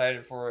 I'm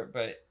excited for it,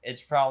 but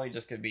it's probably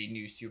just gonna be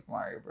new Super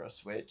Mario Bros.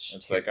 Switch.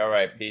 It's like, all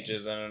right, Peach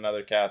is in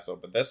another castle,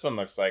 but this one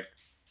looks like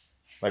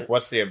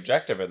what's the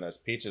objective in this?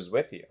 Peach is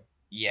with you.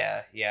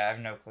 Yeah, I have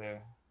no clue.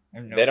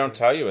 They don't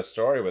tell you a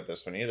story with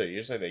this one either.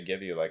 Usually they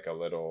give you like a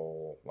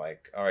little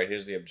like, all right,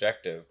 here's the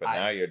objective, but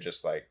now you're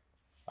just like,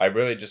 I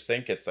really just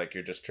think it's like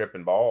you're just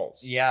tripping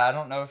balls. Yeah, I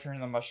don't know if you're in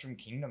the Mushroom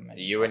Kingdom anymore.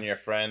 You and your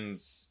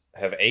friends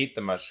have ate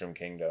the Mushroom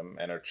Kingdom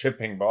and are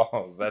tripping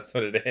balls. That's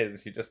what it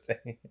is. You just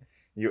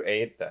you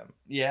ate them.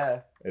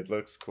 Yeah. It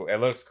looks cool. It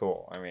looks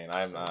cool. I mean,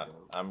 I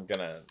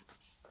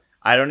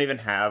don't even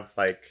have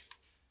like,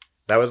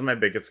 that was my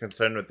biggest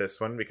concern with this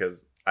one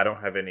because I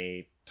don't have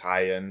any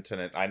tie-in to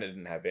it.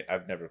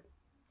 I've never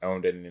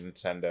owned any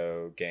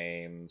Nintendo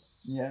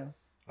games. Yeah.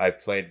 I've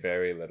played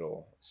very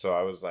little. So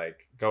I was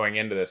like, going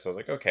into this, I was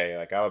like, okay,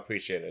 like I'll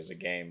appreciate it as a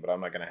game, but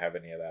I'm not going to have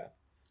any of that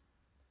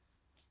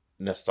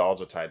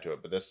nostalgia tied to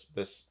it. But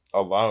this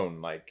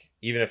alone, like,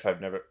 even if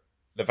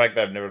the fact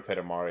that I've never played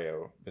a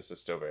Mario, this is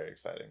still very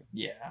exciting.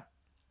 Yeah.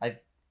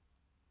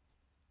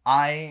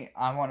 I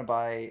want to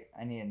buy,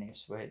 I need a new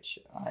Switch.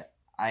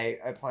 I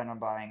plan on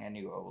buying a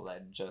new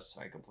OLED just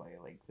so I can play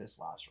like this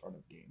last run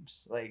of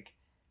games. Like,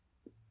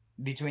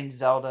 between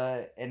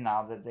Zelda and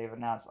now that they've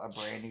announced a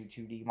brand new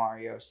 2D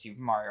Mario,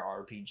 Super Mario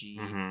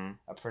RPG,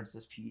 a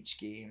Princess Peach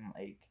game,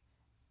 like,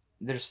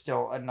 there's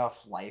still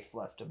enough life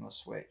left in the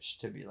Switch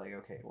to be like,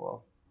 okay,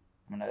 well,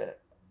 I'm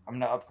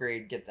gonna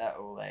upgrade, get that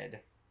OLED,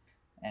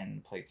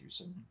 and play through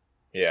some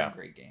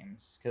great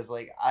games. Because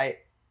like I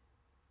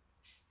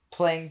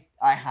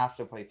have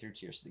to play through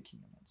Tears of the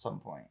Kingdom at some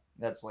point.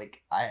 That's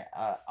like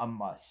a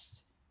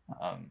must.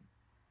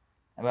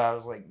 But I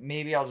was like,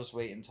 maybe I'll just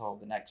wait until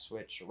the next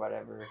Switch or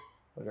whatever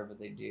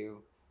they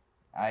do.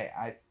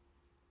 I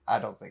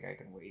don't think I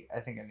can wait. I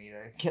think I need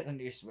to get a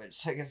new Switch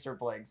so I can start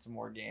playing some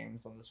more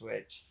games on the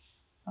Switch.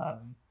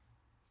 I'm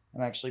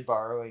actually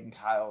borrowing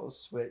Kyle's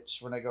Switch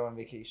when I go on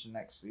vacation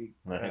next week.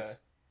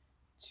 Nice.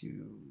 To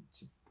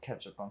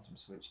catch up on some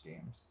Switch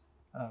games.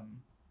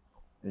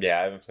 Yeah,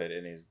 I haven't played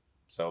any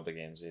Zelda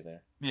games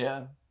either.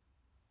 Yeah.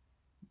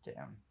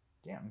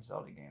 Damn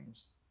Zelda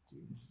games.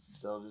 Dude,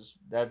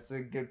 that's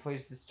a good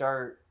place to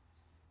start.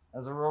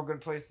 That's a real good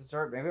place to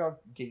start. Maybe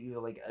I'll get you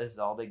like a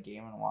Zelda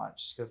Game &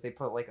 Watch because they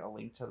put like A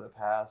Link to the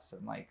Past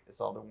and like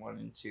Zelda 1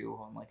 and 2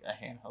 on like a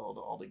handheld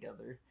all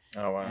together.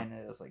 Oh wow! And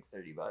it was like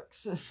 $30,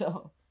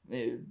 so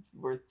it's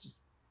worth just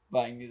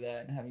buying you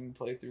that and having you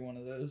play through one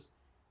of those.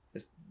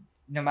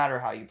 No matter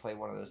how you play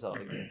one of those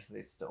Zelda games,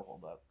 they still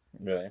hold up.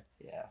 Really?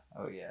 Yeah.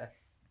 Oh yeah.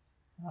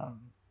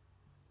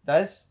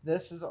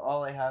 This is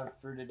all I have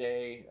for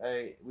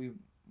today.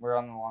 We're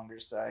on the longer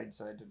side,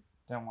 so I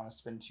don't want to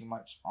spend too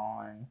much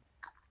on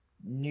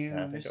news.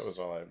 Yeah, I think that was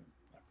all. I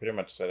pretty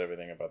much said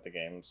everything about the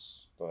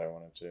games that I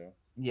wanted to.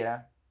 Yeah,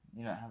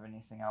 you don't have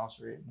anything else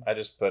written. I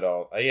just put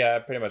I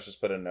pretty much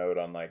just put a note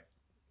on like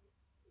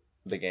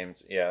the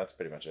games. Yeah, that's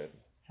pretty much it.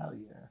 Hell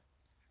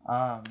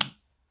yeah.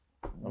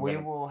 We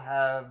will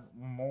have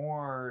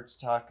more to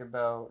talk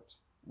about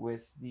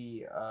with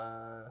the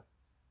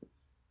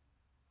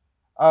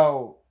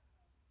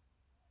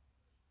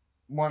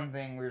one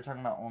thing we were talking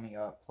about Only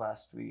Up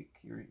last week.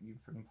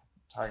 You've been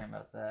talking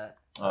about that.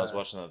 I was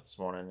watching that this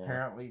morning. Yeah.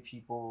 Apparently,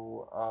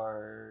 people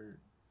are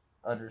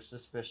under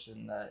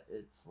suspicion that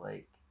it's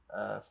like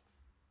a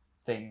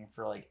thing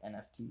for like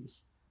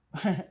NFTs.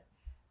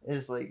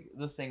 Is like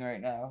the thing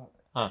right now.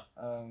 Huh.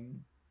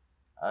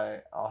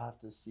 I'll have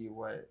to see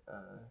what.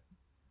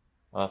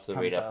 I'll have to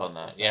read up on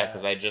that. Yeah,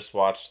 because I just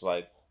watched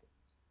like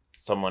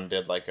someone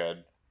did like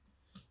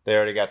they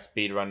already got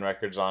speedrun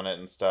records on it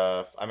and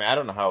stuff. I mean, I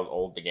don't know how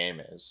old the game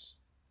is,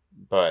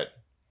 but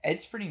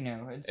it's pretty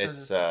new. It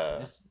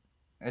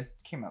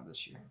came out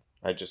this year.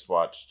 I just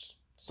watched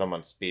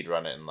someone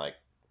speedrun it in like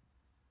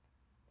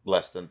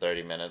less than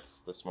 30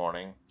 minutes this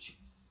morning.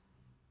 Jeez.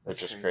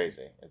 Which is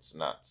crazy. It's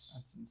nuts.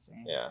 That's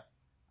insane.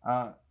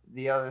 Yeah.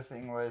 The other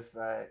thing was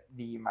that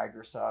the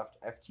Microsoft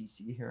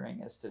FTC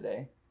hearing is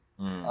today.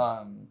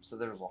 Mm. So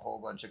there was a whole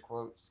bunch of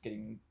quotes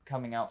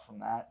coming out from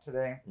that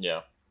today.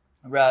 Yeah.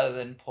 rather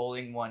than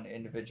pulling one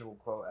individual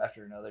quote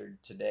after another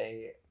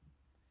today,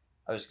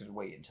 I was going to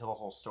wait until the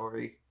whole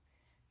story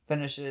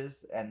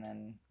finishes, and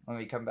then when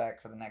we come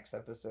back for the next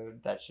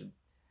episode, that should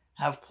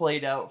have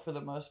played out for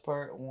the most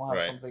part, and we'll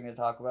have something to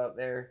talk about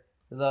there.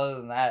 Because other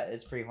than that,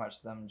 it's pretty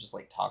much them just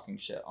like talking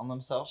shit on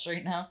themselves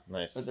right now.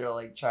 Nice. But they're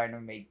like trying to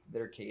make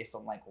their case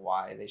on like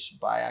why they should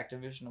buy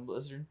Activision and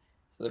Blizzard.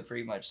 So they're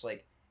pretty much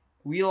like,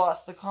 we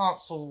lost the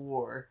console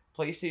war.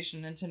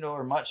 PlayStation and Nintendo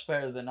are much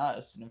better than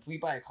us, and if we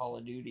buy Call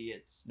of Duty,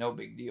 it's no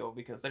big deal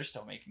because they're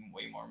still making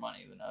way more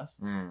money than us.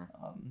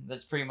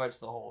 That's pretty much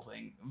the whole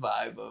thing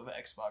vibe of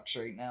Xbox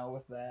right now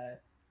with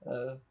that.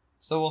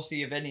 So we'll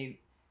see if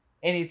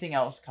anything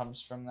else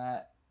comes from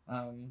that.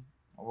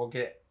 We'll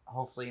get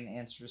hopefully an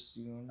answer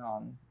soon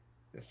on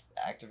if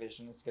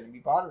Activision is going to be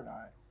bought or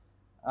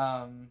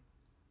not.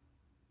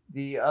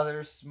 The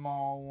other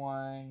small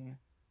one,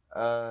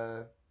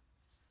 well,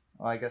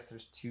 I guess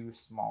there's two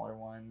smaller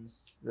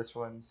ones. This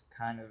one's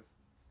kind of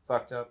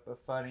fucked up but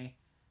funny.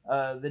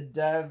 The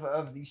dev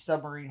of the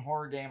submarine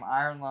horror game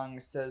Iron Lung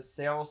says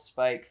sales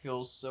spike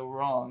feels so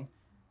wrong.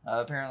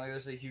 Apparently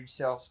there's a huge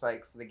sales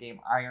spike for the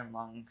game Iron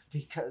Lung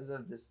because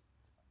of this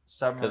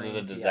submarine. Because of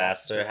the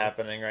disaster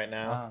happening right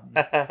now?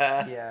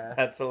 Yeah.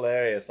 That's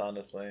hilarious,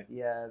 honestly.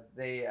 Yeah,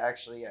 they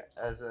actually,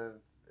 as of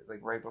like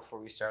right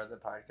before we started the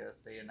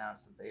podcast, they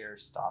announced that they are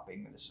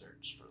stopping the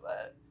search for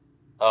that.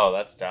 Oh,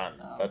 that's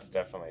done. That's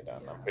definitely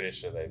done. Yeah. I'm pretty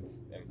sure they've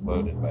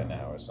imploded by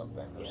now or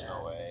something. There's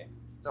no way.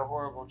 It's a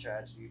horrible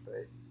tragedy, but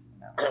you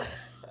know.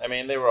 I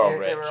mean, they were all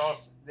rich. They were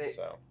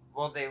also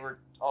well, they were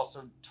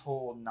also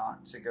told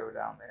not to go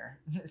down there,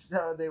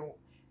 so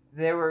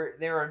they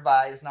were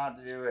advised not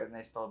to do it, and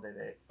they still did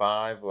it.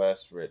 5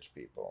 less rich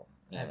people.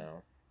 You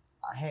know.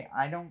 Hey,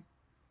 I don't.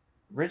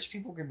 Rich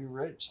people can be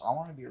rich. I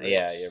want to be rich.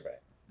 Yeah, you're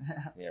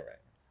right. You're right.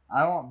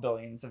 I want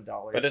billions of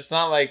dollars. But it's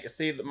not like,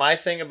 see, my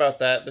thing about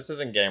that, this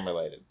isn't game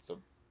related,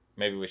 so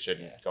maybe we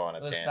shouldn't go on a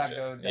tangent. Not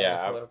go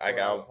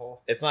down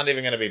it's not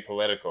even going to be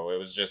political. It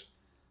was just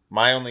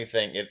my only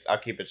thing. I'll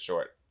keep it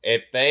short.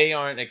 If they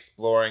aren't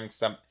exploring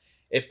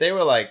if they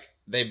were like,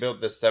 they built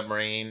this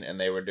submarine and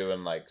they were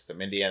doing like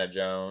some Indiana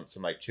Jones,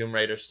 some like Tomb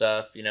Raider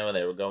stuff, you know, and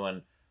they were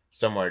going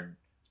somewhere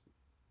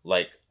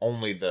like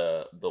only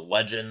the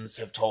legends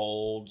have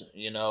told,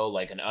 you know,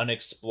 like an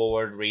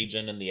unexplored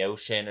region in the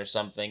ocean or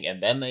something,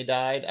 and then they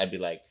died, I'd be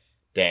like,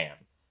 damn.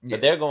 Yeah.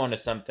 But they're going to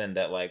something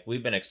that like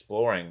we've been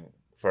exploring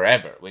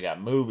forever. We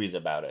got movies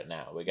about it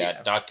now. We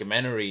got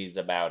documentaries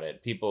about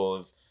it.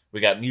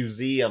 We got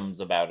museums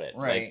about it.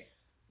 Right.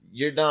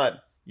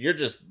 Like, you're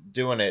just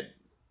doing it.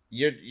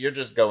 You're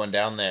just going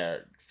down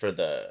there for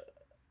the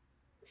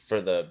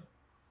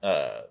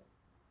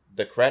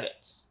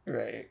credits.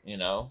 Right. You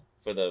know,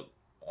 for the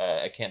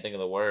I can't think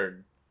of the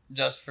word.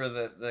 Just for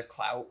the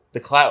clout. The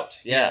clout,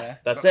 yeah.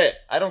 That's it.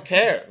 I don't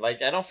care.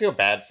 Like, I don't feel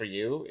bad for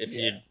you if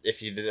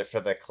you did it for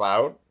the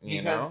clout.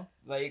 You know,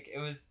 like it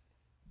was,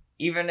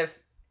 even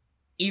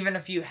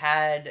if you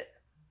had,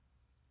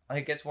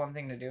 like, it's one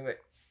thing to do it,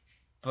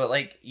 but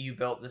like you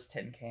built this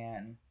tin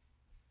can,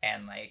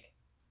 and like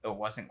it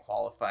wasn't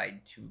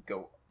qualified to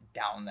go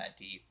down that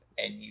deep.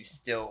 And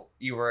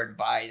you were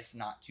advised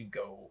not to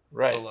go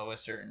below a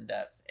certain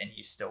depth, and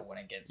you still went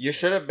against it. You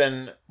should have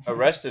been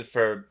arrested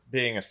for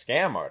being a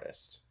scam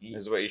artist,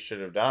 is what you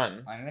should have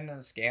done. I didn't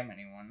scam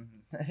anyone.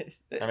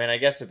 I mean, I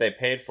guess that they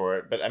paid for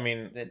it, but I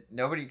mean...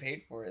 Nobody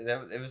paid for it.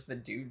 It was the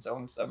dude's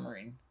own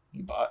submarine.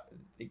 He bought...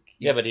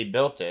 but he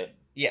built it.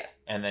 Yeah.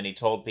 And then he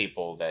told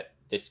people that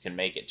this can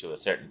make it to a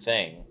certain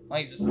thing.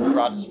 Well, he just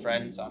brought his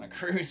friends on a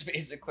cruise,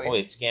 basically. Well,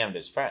 he scammed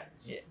his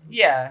friends.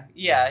 Yeah,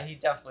 he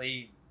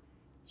definitely...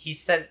 He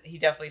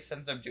definitely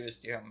sent them to his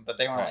doom, but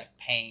they weren't like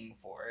paying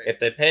for it. If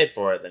they paid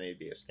for it, then he'd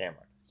be a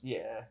scammer.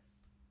 Yeah.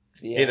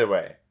 Either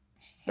way,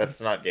 that's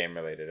not game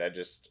related. I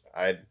just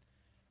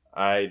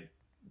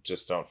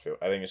don't feel.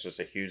 I think it's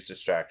just a huge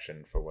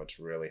distraction for what's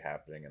really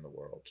happening in the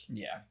world.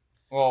 Yeah.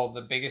 Well,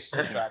 the biggest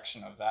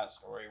distraction of that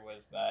story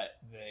was that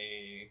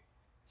the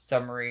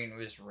submarine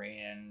was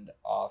ran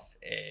off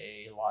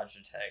a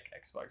Logitech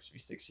Xbox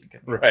 360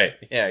 controller. Right.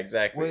 Yeah.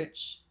 Exactly.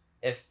 Which,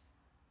 if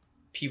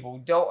people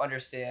don't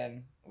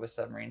understand with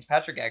submarines,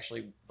 Patrick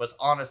actually was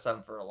on a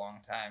sub for a long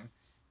time,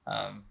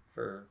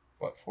 for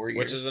 4 years.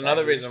 Which is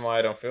another reason why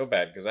I don't feel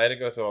bad, because I had to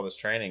go through all this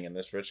training, and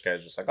this rich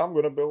guy's just like, I'm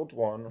gonna build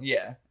one.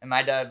 Yeah, and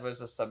my dad was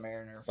a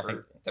submariner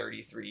for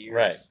 33 years.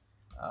 Right.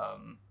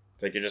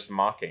 It's like you're just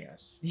mocking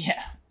us.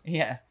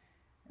 Yeah,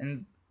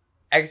 and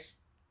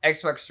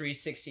Xbox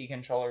 360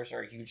 controllers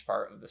are a huge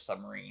part of the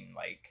submarine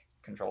like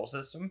control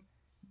system,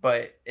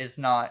 but it's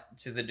not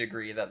to the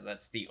degree that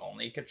that's the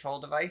only control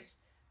device.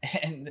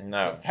 And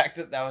the fact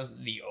that was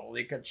the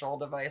only control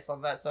device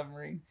on that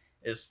submarine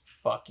is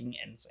fucking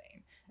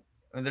insane.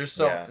 I mean,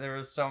 there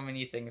was so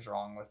many things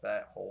wrong with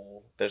that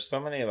whole. There's so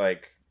many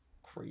like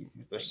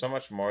crazy. There's so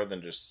much more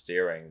than just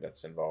steering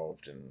that's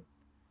involved in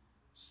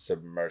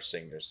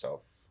submersing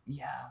yourself.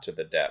 Yeah. To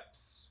the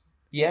depths.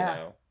 Yeah. You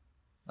know?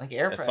 Like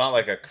air pressure. It's not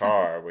like a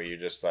car where you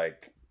just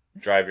like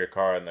drive your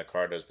car and the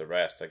car does the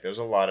rest. Like there's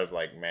a lot of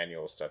like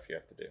manual stuff you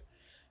have to do.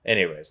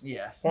 Anyways,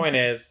 Yeah. point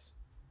is,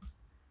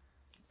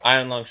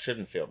 Iron Lung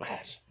shouldn't feel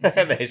bad.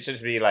 They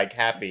should be like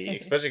happy,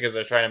 especially because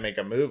they're trying to make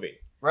a movie.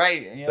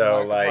 Right. Yeah,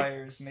 So like,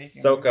 Markiplier's making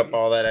a soak up movie.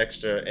 all that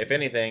extra. If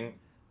anything,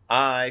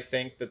 I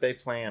think that they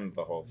planned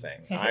the whole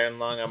thing. Iron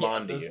Lung, I'm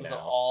on to you This is now.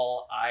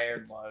 all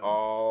Iron It's Lung.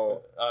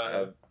 all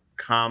a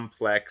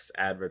complex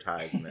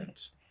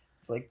advertisement.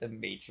 It's like the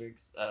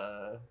Matrix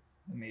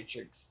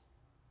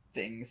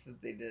things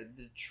that they did,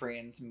 the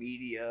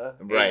transmedia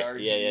Right.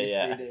 ARGs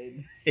Yeah.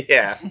 they did.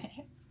 Yeah.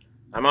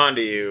 I'm on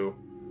to you,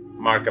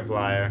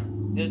 Markiplier.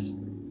 This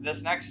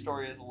next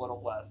story is a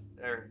little less,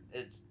 or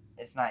it's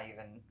not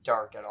even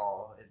dark at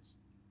all.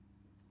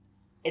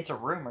 It's a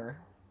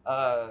rumor.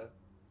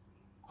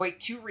 Quake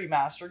 2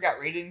 remaster got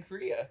rated in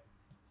Korea.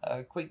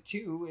 Quake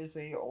 2 is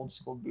a old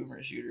school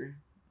boomer shooter.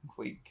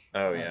 Quake.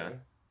 Oh yeah.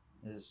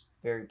 Is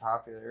very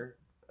popular.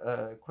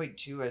 Quake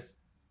 2 as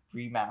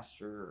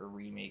remaster or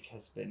remake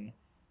has been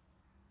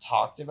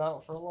talked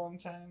about for a long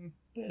time,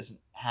 but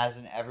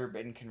hasn't ever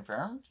been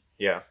confirmed.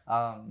 Yeah.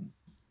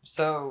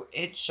 So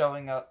it's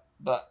showing up,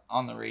 but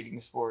on the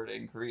ratings board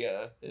in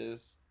Korea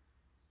is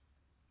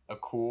a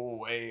cool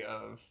way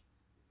of,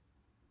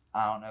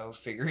 I don't know,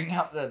 figuring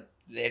out that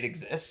it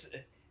exists.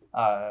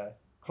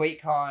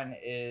 QuakeCon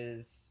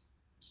is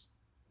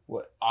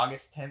what,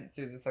 August 10th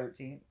through the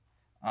 13th.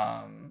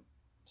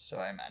 So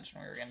I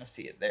imagine we're gonna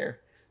see it there.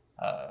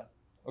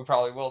 We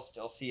probably will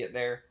still see it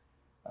there.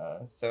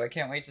 So I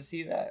can't wait to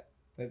see that.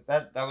 But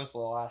that was the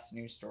last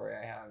news story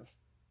I have.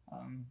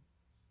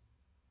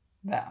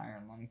 That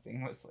Iron Lung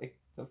thing was like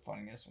the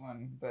funniest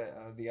one,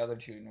 but the other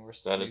two newer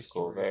stories. That is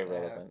cool. Very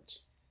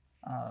relevant.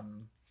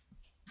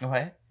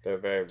 What? They're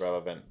very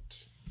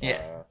relevant.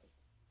 Yeah.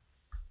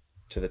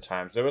 To the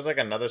times. There was like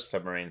another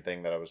submarine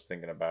thing that I was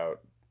thinking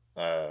about.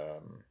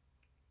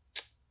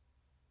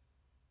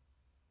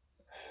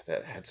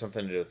 That had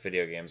something to do with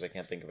video games. I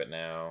can't think of it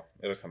now.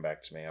 It'll come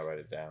back to me. I'll write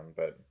it down.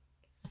 But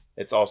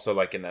it's also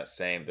like in the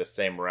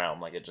same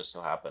realm. Like it just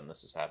so happened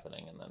this is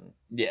happening, and then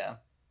Yeah.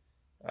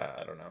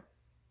 I don't know.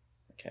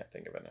 I can't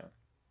think of it now.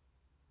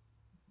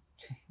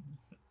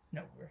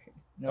 No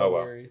worries. Oh,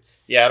 well. Worries.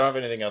 Yeah, I don't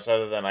have anything else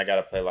other than I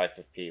gotta play Life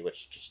of P,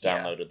 which just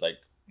downloaded like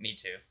Me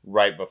too.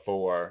 right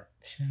before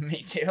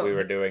Me too. we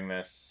were doing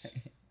this.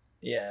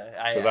 Yeah,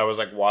 Because I was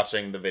like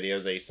watching the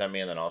videos that you sent me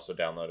and then also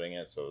downloading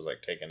it, so it was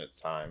like taking its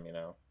time, you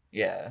know.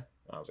 Yeah.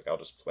 And I was like, I'll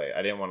just play.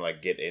 I didn't want to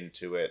like get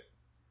into it.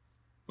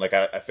 Like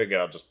I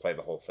figured I'll just play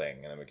the whole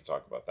thing and then we can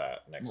talk about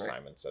that next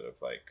time instead of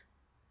like,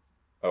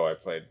 oh, I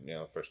played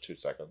the first 2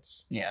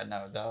 seconds. Yeah,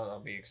 no, that'll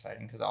be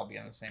exciting because I'll be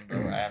on the same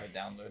boat. I have it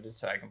downloaded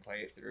so I can play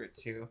it through it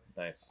too.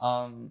 Nice.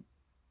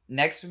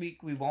 Next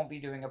week we won't be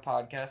doing a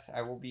podcast.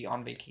 I will be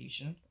on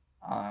vacation.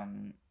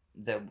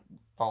 The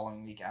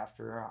following week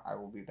after I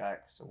will be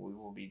back, so we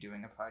will be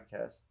doing a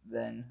podcast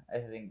then. I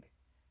think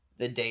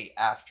the date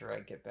after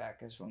I get back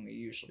is when we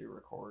usually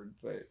record,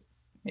 but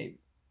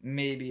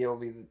maybe it'll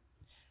be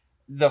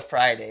the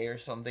Friday or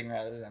something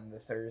rather than the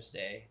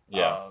Thursday.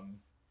 Yeah.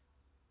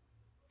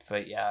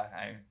 But yeah,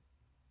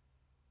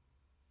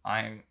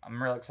 I'm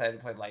real excited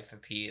to play Life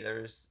of P.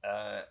 There's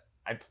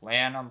I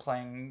plan on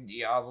playing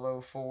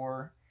Diablo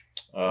 4.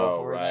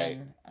 Oh right.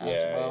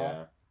 As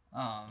well.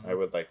 Yeah. I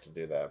would like to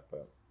do that,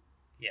 but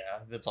yeah,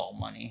 that's all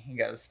money. You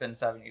got to spend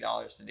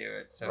 $70 to do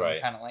it. So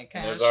right. kind of like,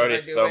 there's already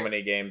so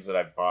many games that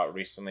I bought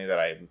recently that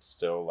I'm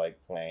still like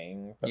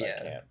playing, but I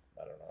can't.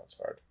 I don't know. It's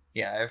hard.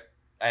 Yeah,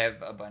 I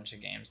have a bunch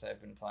of games that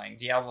I've been playing.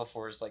 Diablo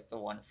 4 is like the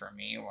one for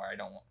me where I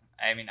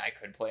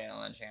could play it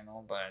on the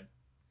channel, but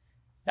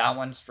that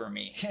one's for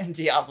me.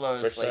 Diablo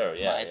is for sure.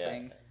 my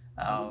thing.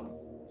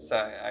 So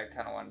I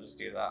kind of want to just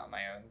do that on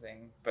my own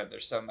thing. But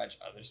there's so much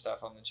other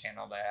stuff on the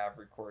channel that I have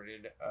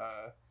recorded.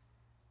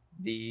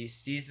 The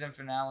season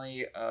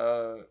finale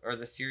or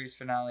the series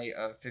finale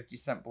of 50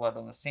 Cent Blood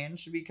on the Sand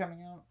should be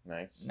coming out.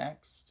 Nice.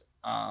 Next.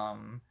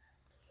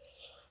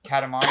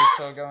 Katamari's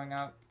still going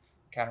up.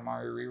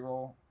 Katamari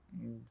reroll.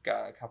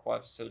 Got a couple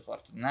episodes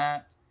left in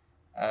that.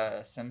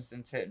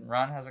 Simpsons Hit and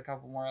Run has a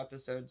couple more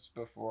episodes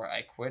before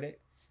I quit it.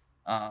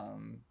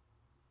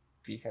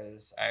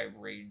 Because I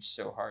raged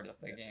so hard at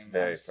the game. It's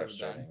very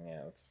frustrating.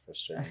 Yeah, it's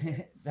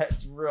frustrating.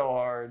 That's real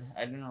hard.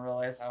 I didn't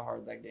realize how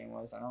hard that game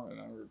was. I don't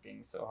remember it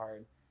being so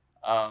hard.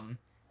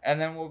 And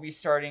then we'll be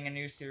starting a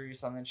new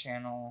series on the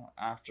channel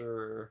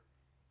after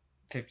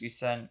 50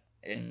 Cent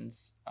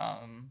ends.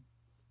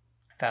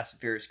 Fast and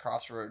Furious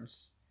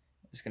Crossroads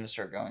is going to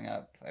start going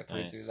up. I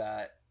played through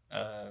that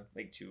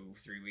like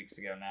 2-3 weeks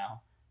ago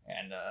now.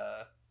 And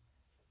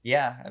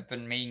yeah, I've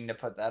been meaning to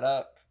put that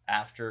up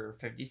after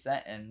 50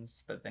 Cent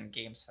ends, but then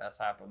Games Fest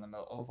happened in the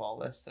middle of all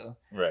this, so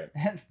right.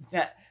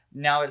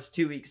 Now it's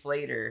 2 weeks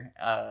later,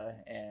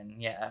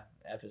 and yeah,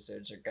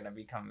 episodes are gonna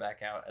be coming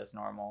back out as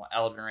normal.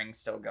 Elden Ring's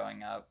still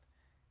going up.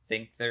 I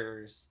think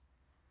there's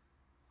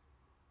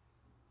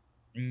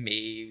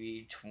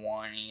maybe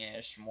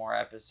 20-ish more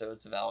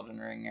episodes of Elden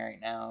Ring right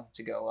now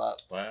to go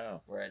up.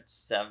 Wow. We're at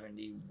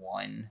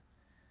 71.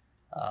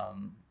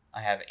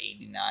 I have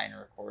 89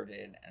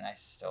 recorded, and I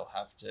still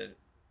have to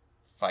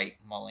fight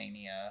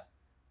Melania,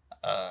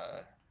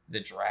 the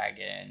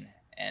dragon,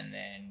 and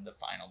then the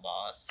final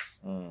boss.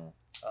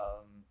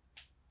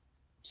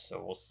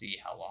 So we'll see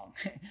how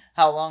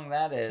long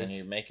that is. Can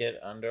you make it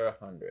under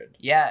 100?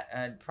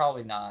 Yeah,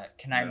 probably not.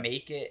 Can I No.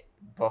 make it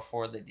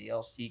before the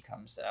DLC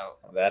comes out?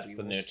 That's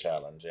the new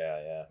challenge.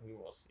 Yeah. We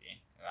will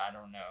see. I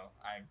don't know.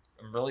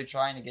 I'm really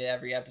trying to get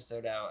every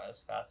episode out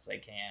as fast as I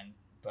can,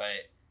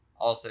 but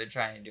also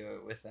trying to do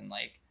it within,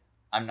 like,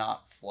 I'm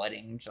not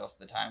flooding just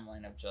the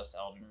timeline of just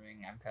Elden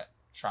Ring. I'm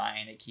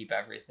trying to keep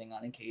everything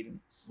on a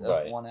cadence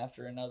of one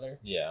after another.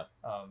 Yeah.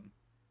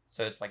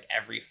 So it's like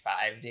every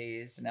 5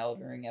 days an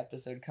Elden Ring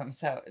episode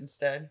comes out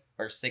instead,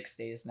 or 6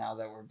 days now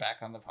that we're back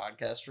on the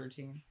podcast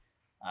routine.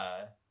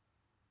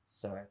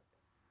 So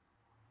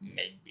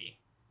maybe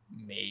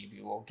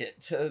we'll get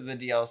to the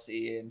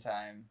DLC in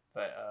time,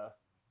 but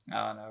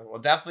I don't know.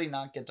 We'll definitely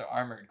not get to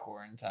Armored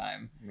Core in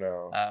time.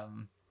 No.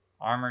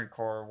 Armored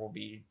Core will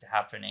be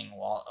happening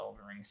while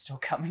Elden Ring's still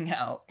coming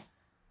out.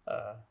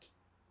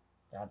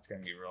 That's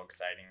gonna be real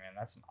exciting, man.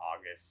 That's in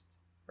August,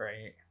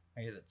 right?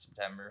 Maybe that's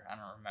September. I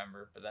don't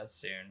remember, but that's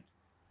soon.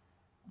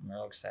 I'm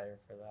real excited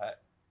for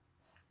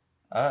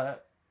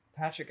that.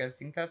 Patrick, I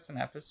think that's an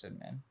episode,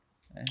 man.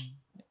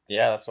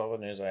 Yeah, that's all the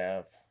news I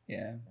have.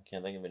 Yeah. I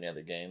can't think of any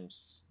other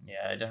games.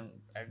 Yeah,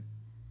 I'm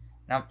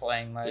not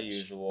playing much. The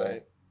usual.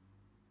 But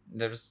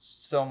there's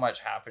so much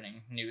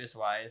happening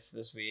news-wise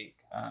this week.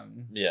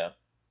 Yeah,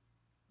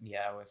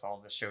 with all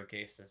the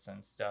showcases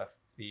and stuff.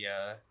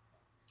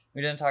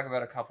 We didn't talk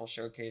about a couple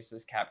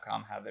showcases.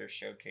 Capcom had their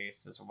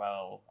showcase as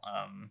well.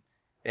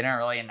 They didn't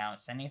really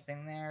announce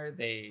anything there.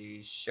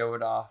 They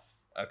showed off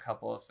a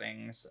couple of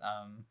things,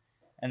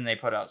 and they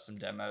put out some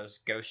demos.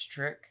 Ghost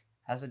Trick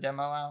has a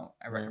demo out.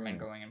 I recommend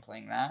going and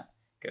playing that.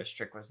 Ghost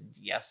Trick was a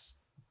DS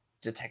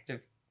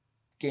detective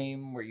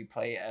game where you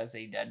play as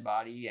a dead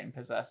body and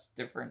possess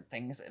different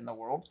things in the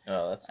world.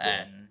 Oh, that's cool.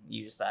 And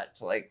use that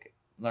to, like,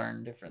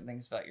 learn different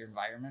things about your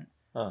environment.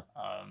 Huh.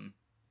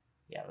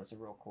 Yeah, that's a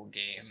real cool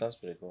game. It sounds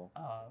pretty cool.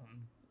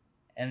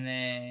 And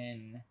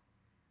then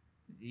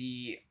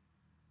the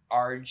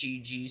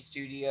RGG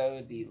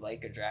studio, the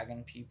Like a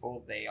Dragon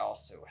people, they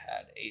also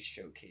had a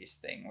showcase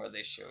thing where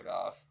they showed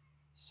off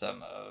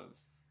some of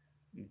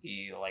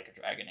the Like a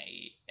Dragon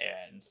 8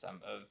 and some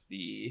of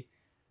the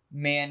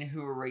Man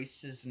Who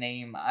Erased His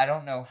Name. I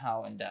don't know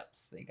how in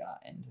depth they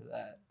got into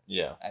that.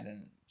 Yeah. I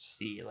didn't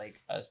see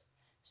like a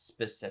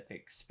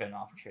specific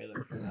spin-off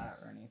trailer for that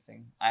or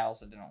anything. I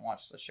also didn't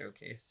watch the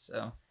showcase,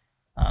 so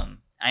I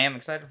am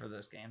excited for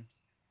those games.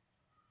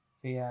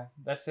 But yeah,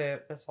 that's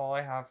it. That's all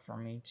I have for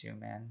me too,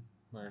 man.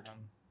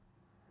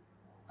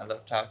 I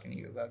love talking to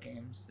you about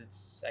games.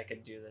 I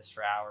could do this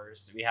for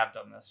hours. We have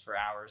done this for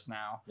hours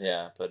now.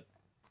 Yeah, but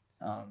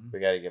we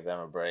got to give them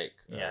a break.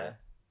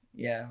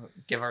 Yeah,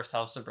 give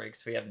ourselves a break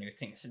so we have new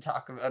things to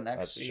talk about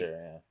next week. That's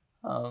true,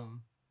 yeah.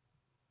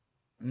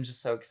 I'm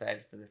just so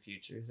excited for the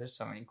future. There's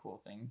so many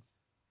cool things.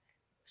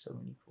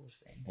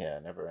 Yeah,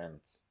 it never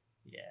ends.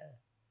 Yeah.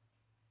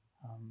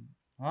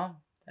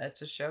 Well,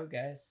 that's a show,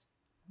 guys.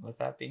 With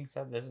that being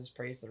said, this is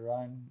Praise the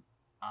Run.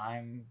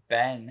 I'm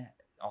Ben,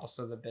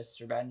 also the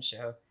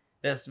MrBenShow.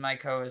 This is my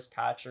co-host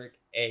Patrick,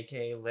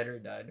 aka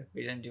Litterdud.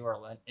 We didn't do our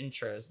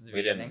intros at the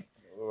beginning.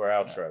 We're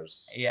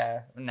outros.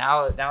 Yeah.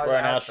 Now it's we're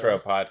an outro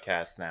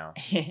podcast now.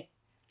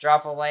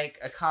 Drop a like,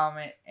 a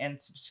comment, and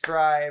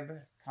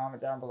subscribe.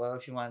 Comment down below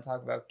if you want to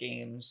talk about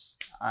games.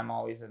 I'm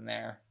always in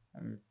there.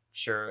 I'm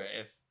sure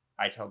if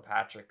I tell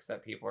Patrick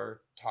that people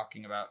are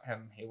talking about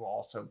him, he will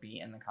also be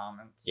in the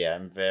comments. Yeah,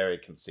 I'm very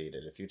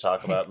conceited. If you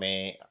talk about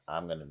me,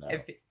 I'm gonna know.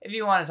 If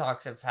you want to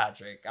talk to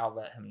Patrick, I'll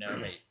let him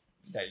know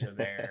that you're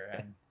there,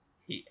 and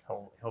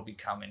he'll be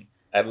coming.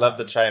 I'd love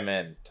to chime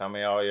in. Tell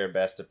me all your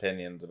best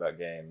opinions about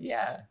games.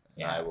 Yeah.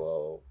 And I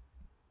will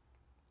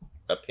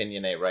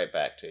opinionate right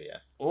back to you.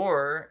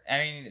 Or, I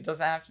mean, it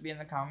doesn't have to be in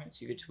the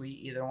comments. You could tweet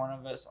either one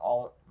of us.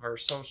 All of our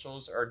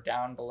socials are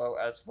down below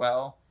as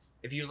well.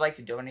 If you'd like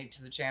to donate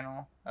to the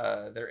channel,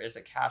 there is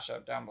a Cash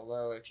App down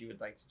below. If you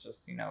would like to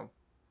just,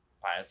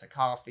 buy us a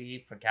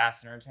coffee, put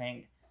gas in our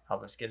tank,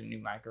 help us get a new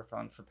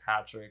microphone for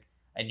Patrick,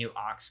 a new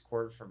aux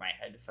cord for my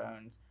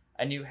headphones,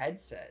 a new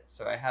headset.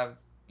 So I have,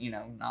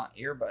 not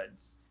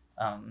earbuds.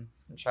 I'm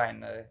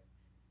trying to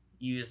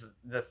use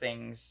the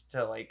things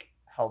to,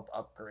 help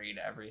upgrade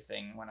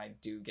everything when I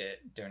do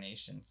get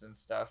donations and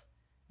stuff.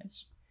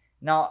 It's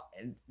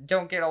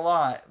don't get a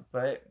lot,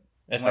 but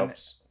it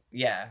helps.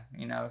 Yeah,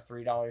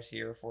 $3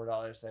 here,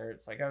 $4 there.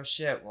 It's like, oh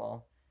shit,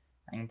 well,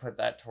 I can put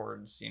that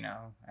towards, an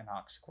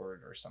aux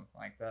cord or something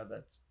like that.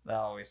 That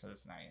always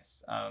is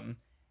nice.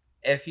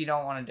 If you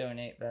don't want to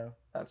donate though,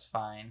 that's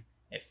fine.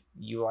 If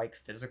you like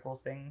physical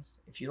things,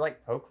 if you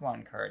like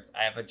Pokemon cards,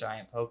 I have a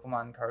giant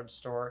Pokemon card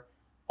store.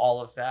 All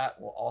of that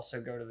will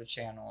also go to the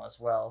channel as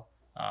well.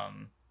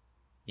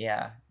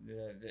 Yeah,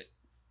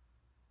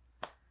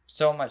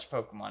 so much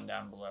Pokemon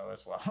down below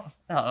as well.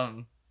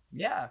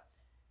 Yeah.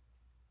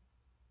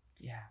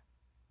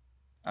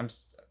 I'm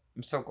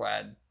so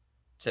glad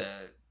to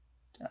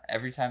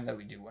every time that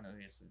we do one of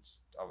these, it's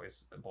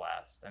always a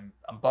blast. I'm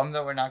bummed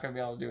that we're not gonna be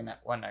able to do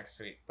one next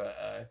week,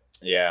 but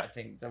yeah, I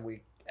think the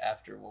week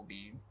after will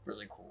be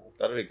really cool.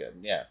 That'll be good.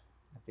 Yeah.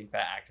 I think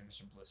that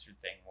Activision Blizzard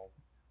thing will.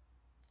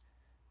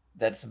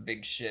 That's some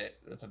big shit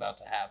that's about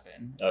to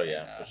happen. Oh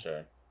yeah, And, for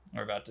sure.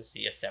 We're about to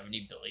see a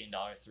 $70 billion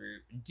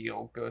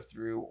deal go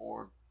through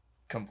or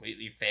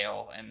completely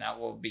fail, and that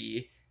will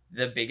be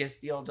the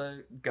biggest deal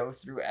to go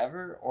through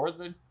ever, or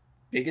the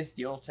biggest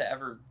deal to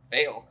ever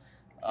fail.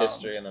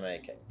 History in the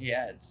making.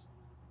 Yeah, it's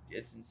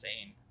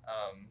insane.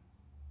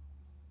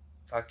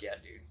 Fuck yeah,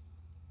 dude.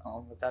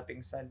 With that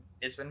being said,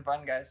 it's been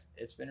fun, guys.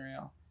 It's been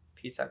real.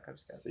 Peace out,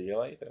 Cubs. See you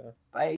later. Bye.